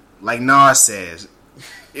 like Nas says,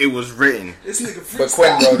 it was written. This nigga but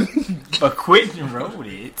Quentin wrote it. But Quentin wrote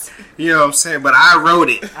it. You know what I'm saying? But I wrote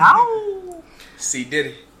it. Ow. C.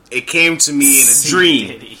 Diddy. It came to me in a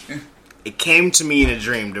dream. It came to me in a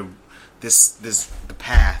dream. The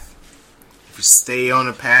path. If you stay on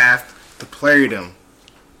the path to playerdom,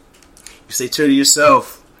 you stay true to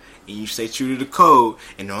yourself. And you stay true to the code.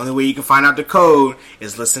 And the only way you can find out the code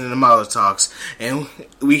is listening to Mother Talks. And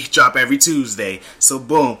we drop every Tuesday. So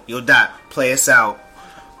boom, Yo Dot, play us out.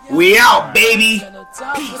 We out, baby.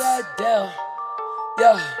 Peace.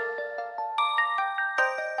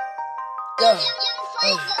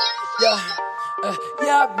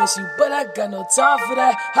 Yeah, I miss you, but I got no time for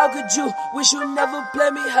that. How could you wish you never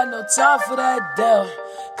played me? Had no time for that. Damn.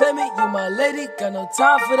 Claim it, you my lady, got no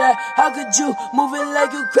time for that. How could you moving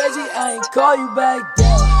like you crazy? I ain't call you back.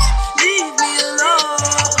 Damn. Leave me alone.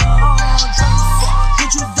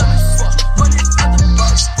 Get you dumb as fuck. Run it out the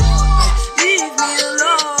box. Leave me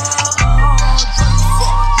alone.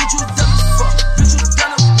 Get you dumb as fuck. Bitch, you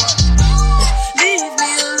done it what? Leave me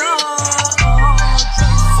alone.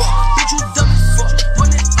 Get you dumb as fuck. Run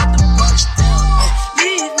it out the box.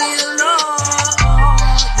 Leave me alone.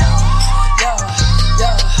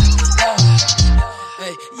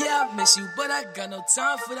 Yeah, I miss you, but I got no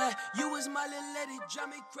time for that. You was my little lady, drive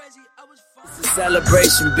me crazy. I was fine.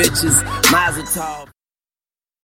 Celebration, bitches. Mazel tov.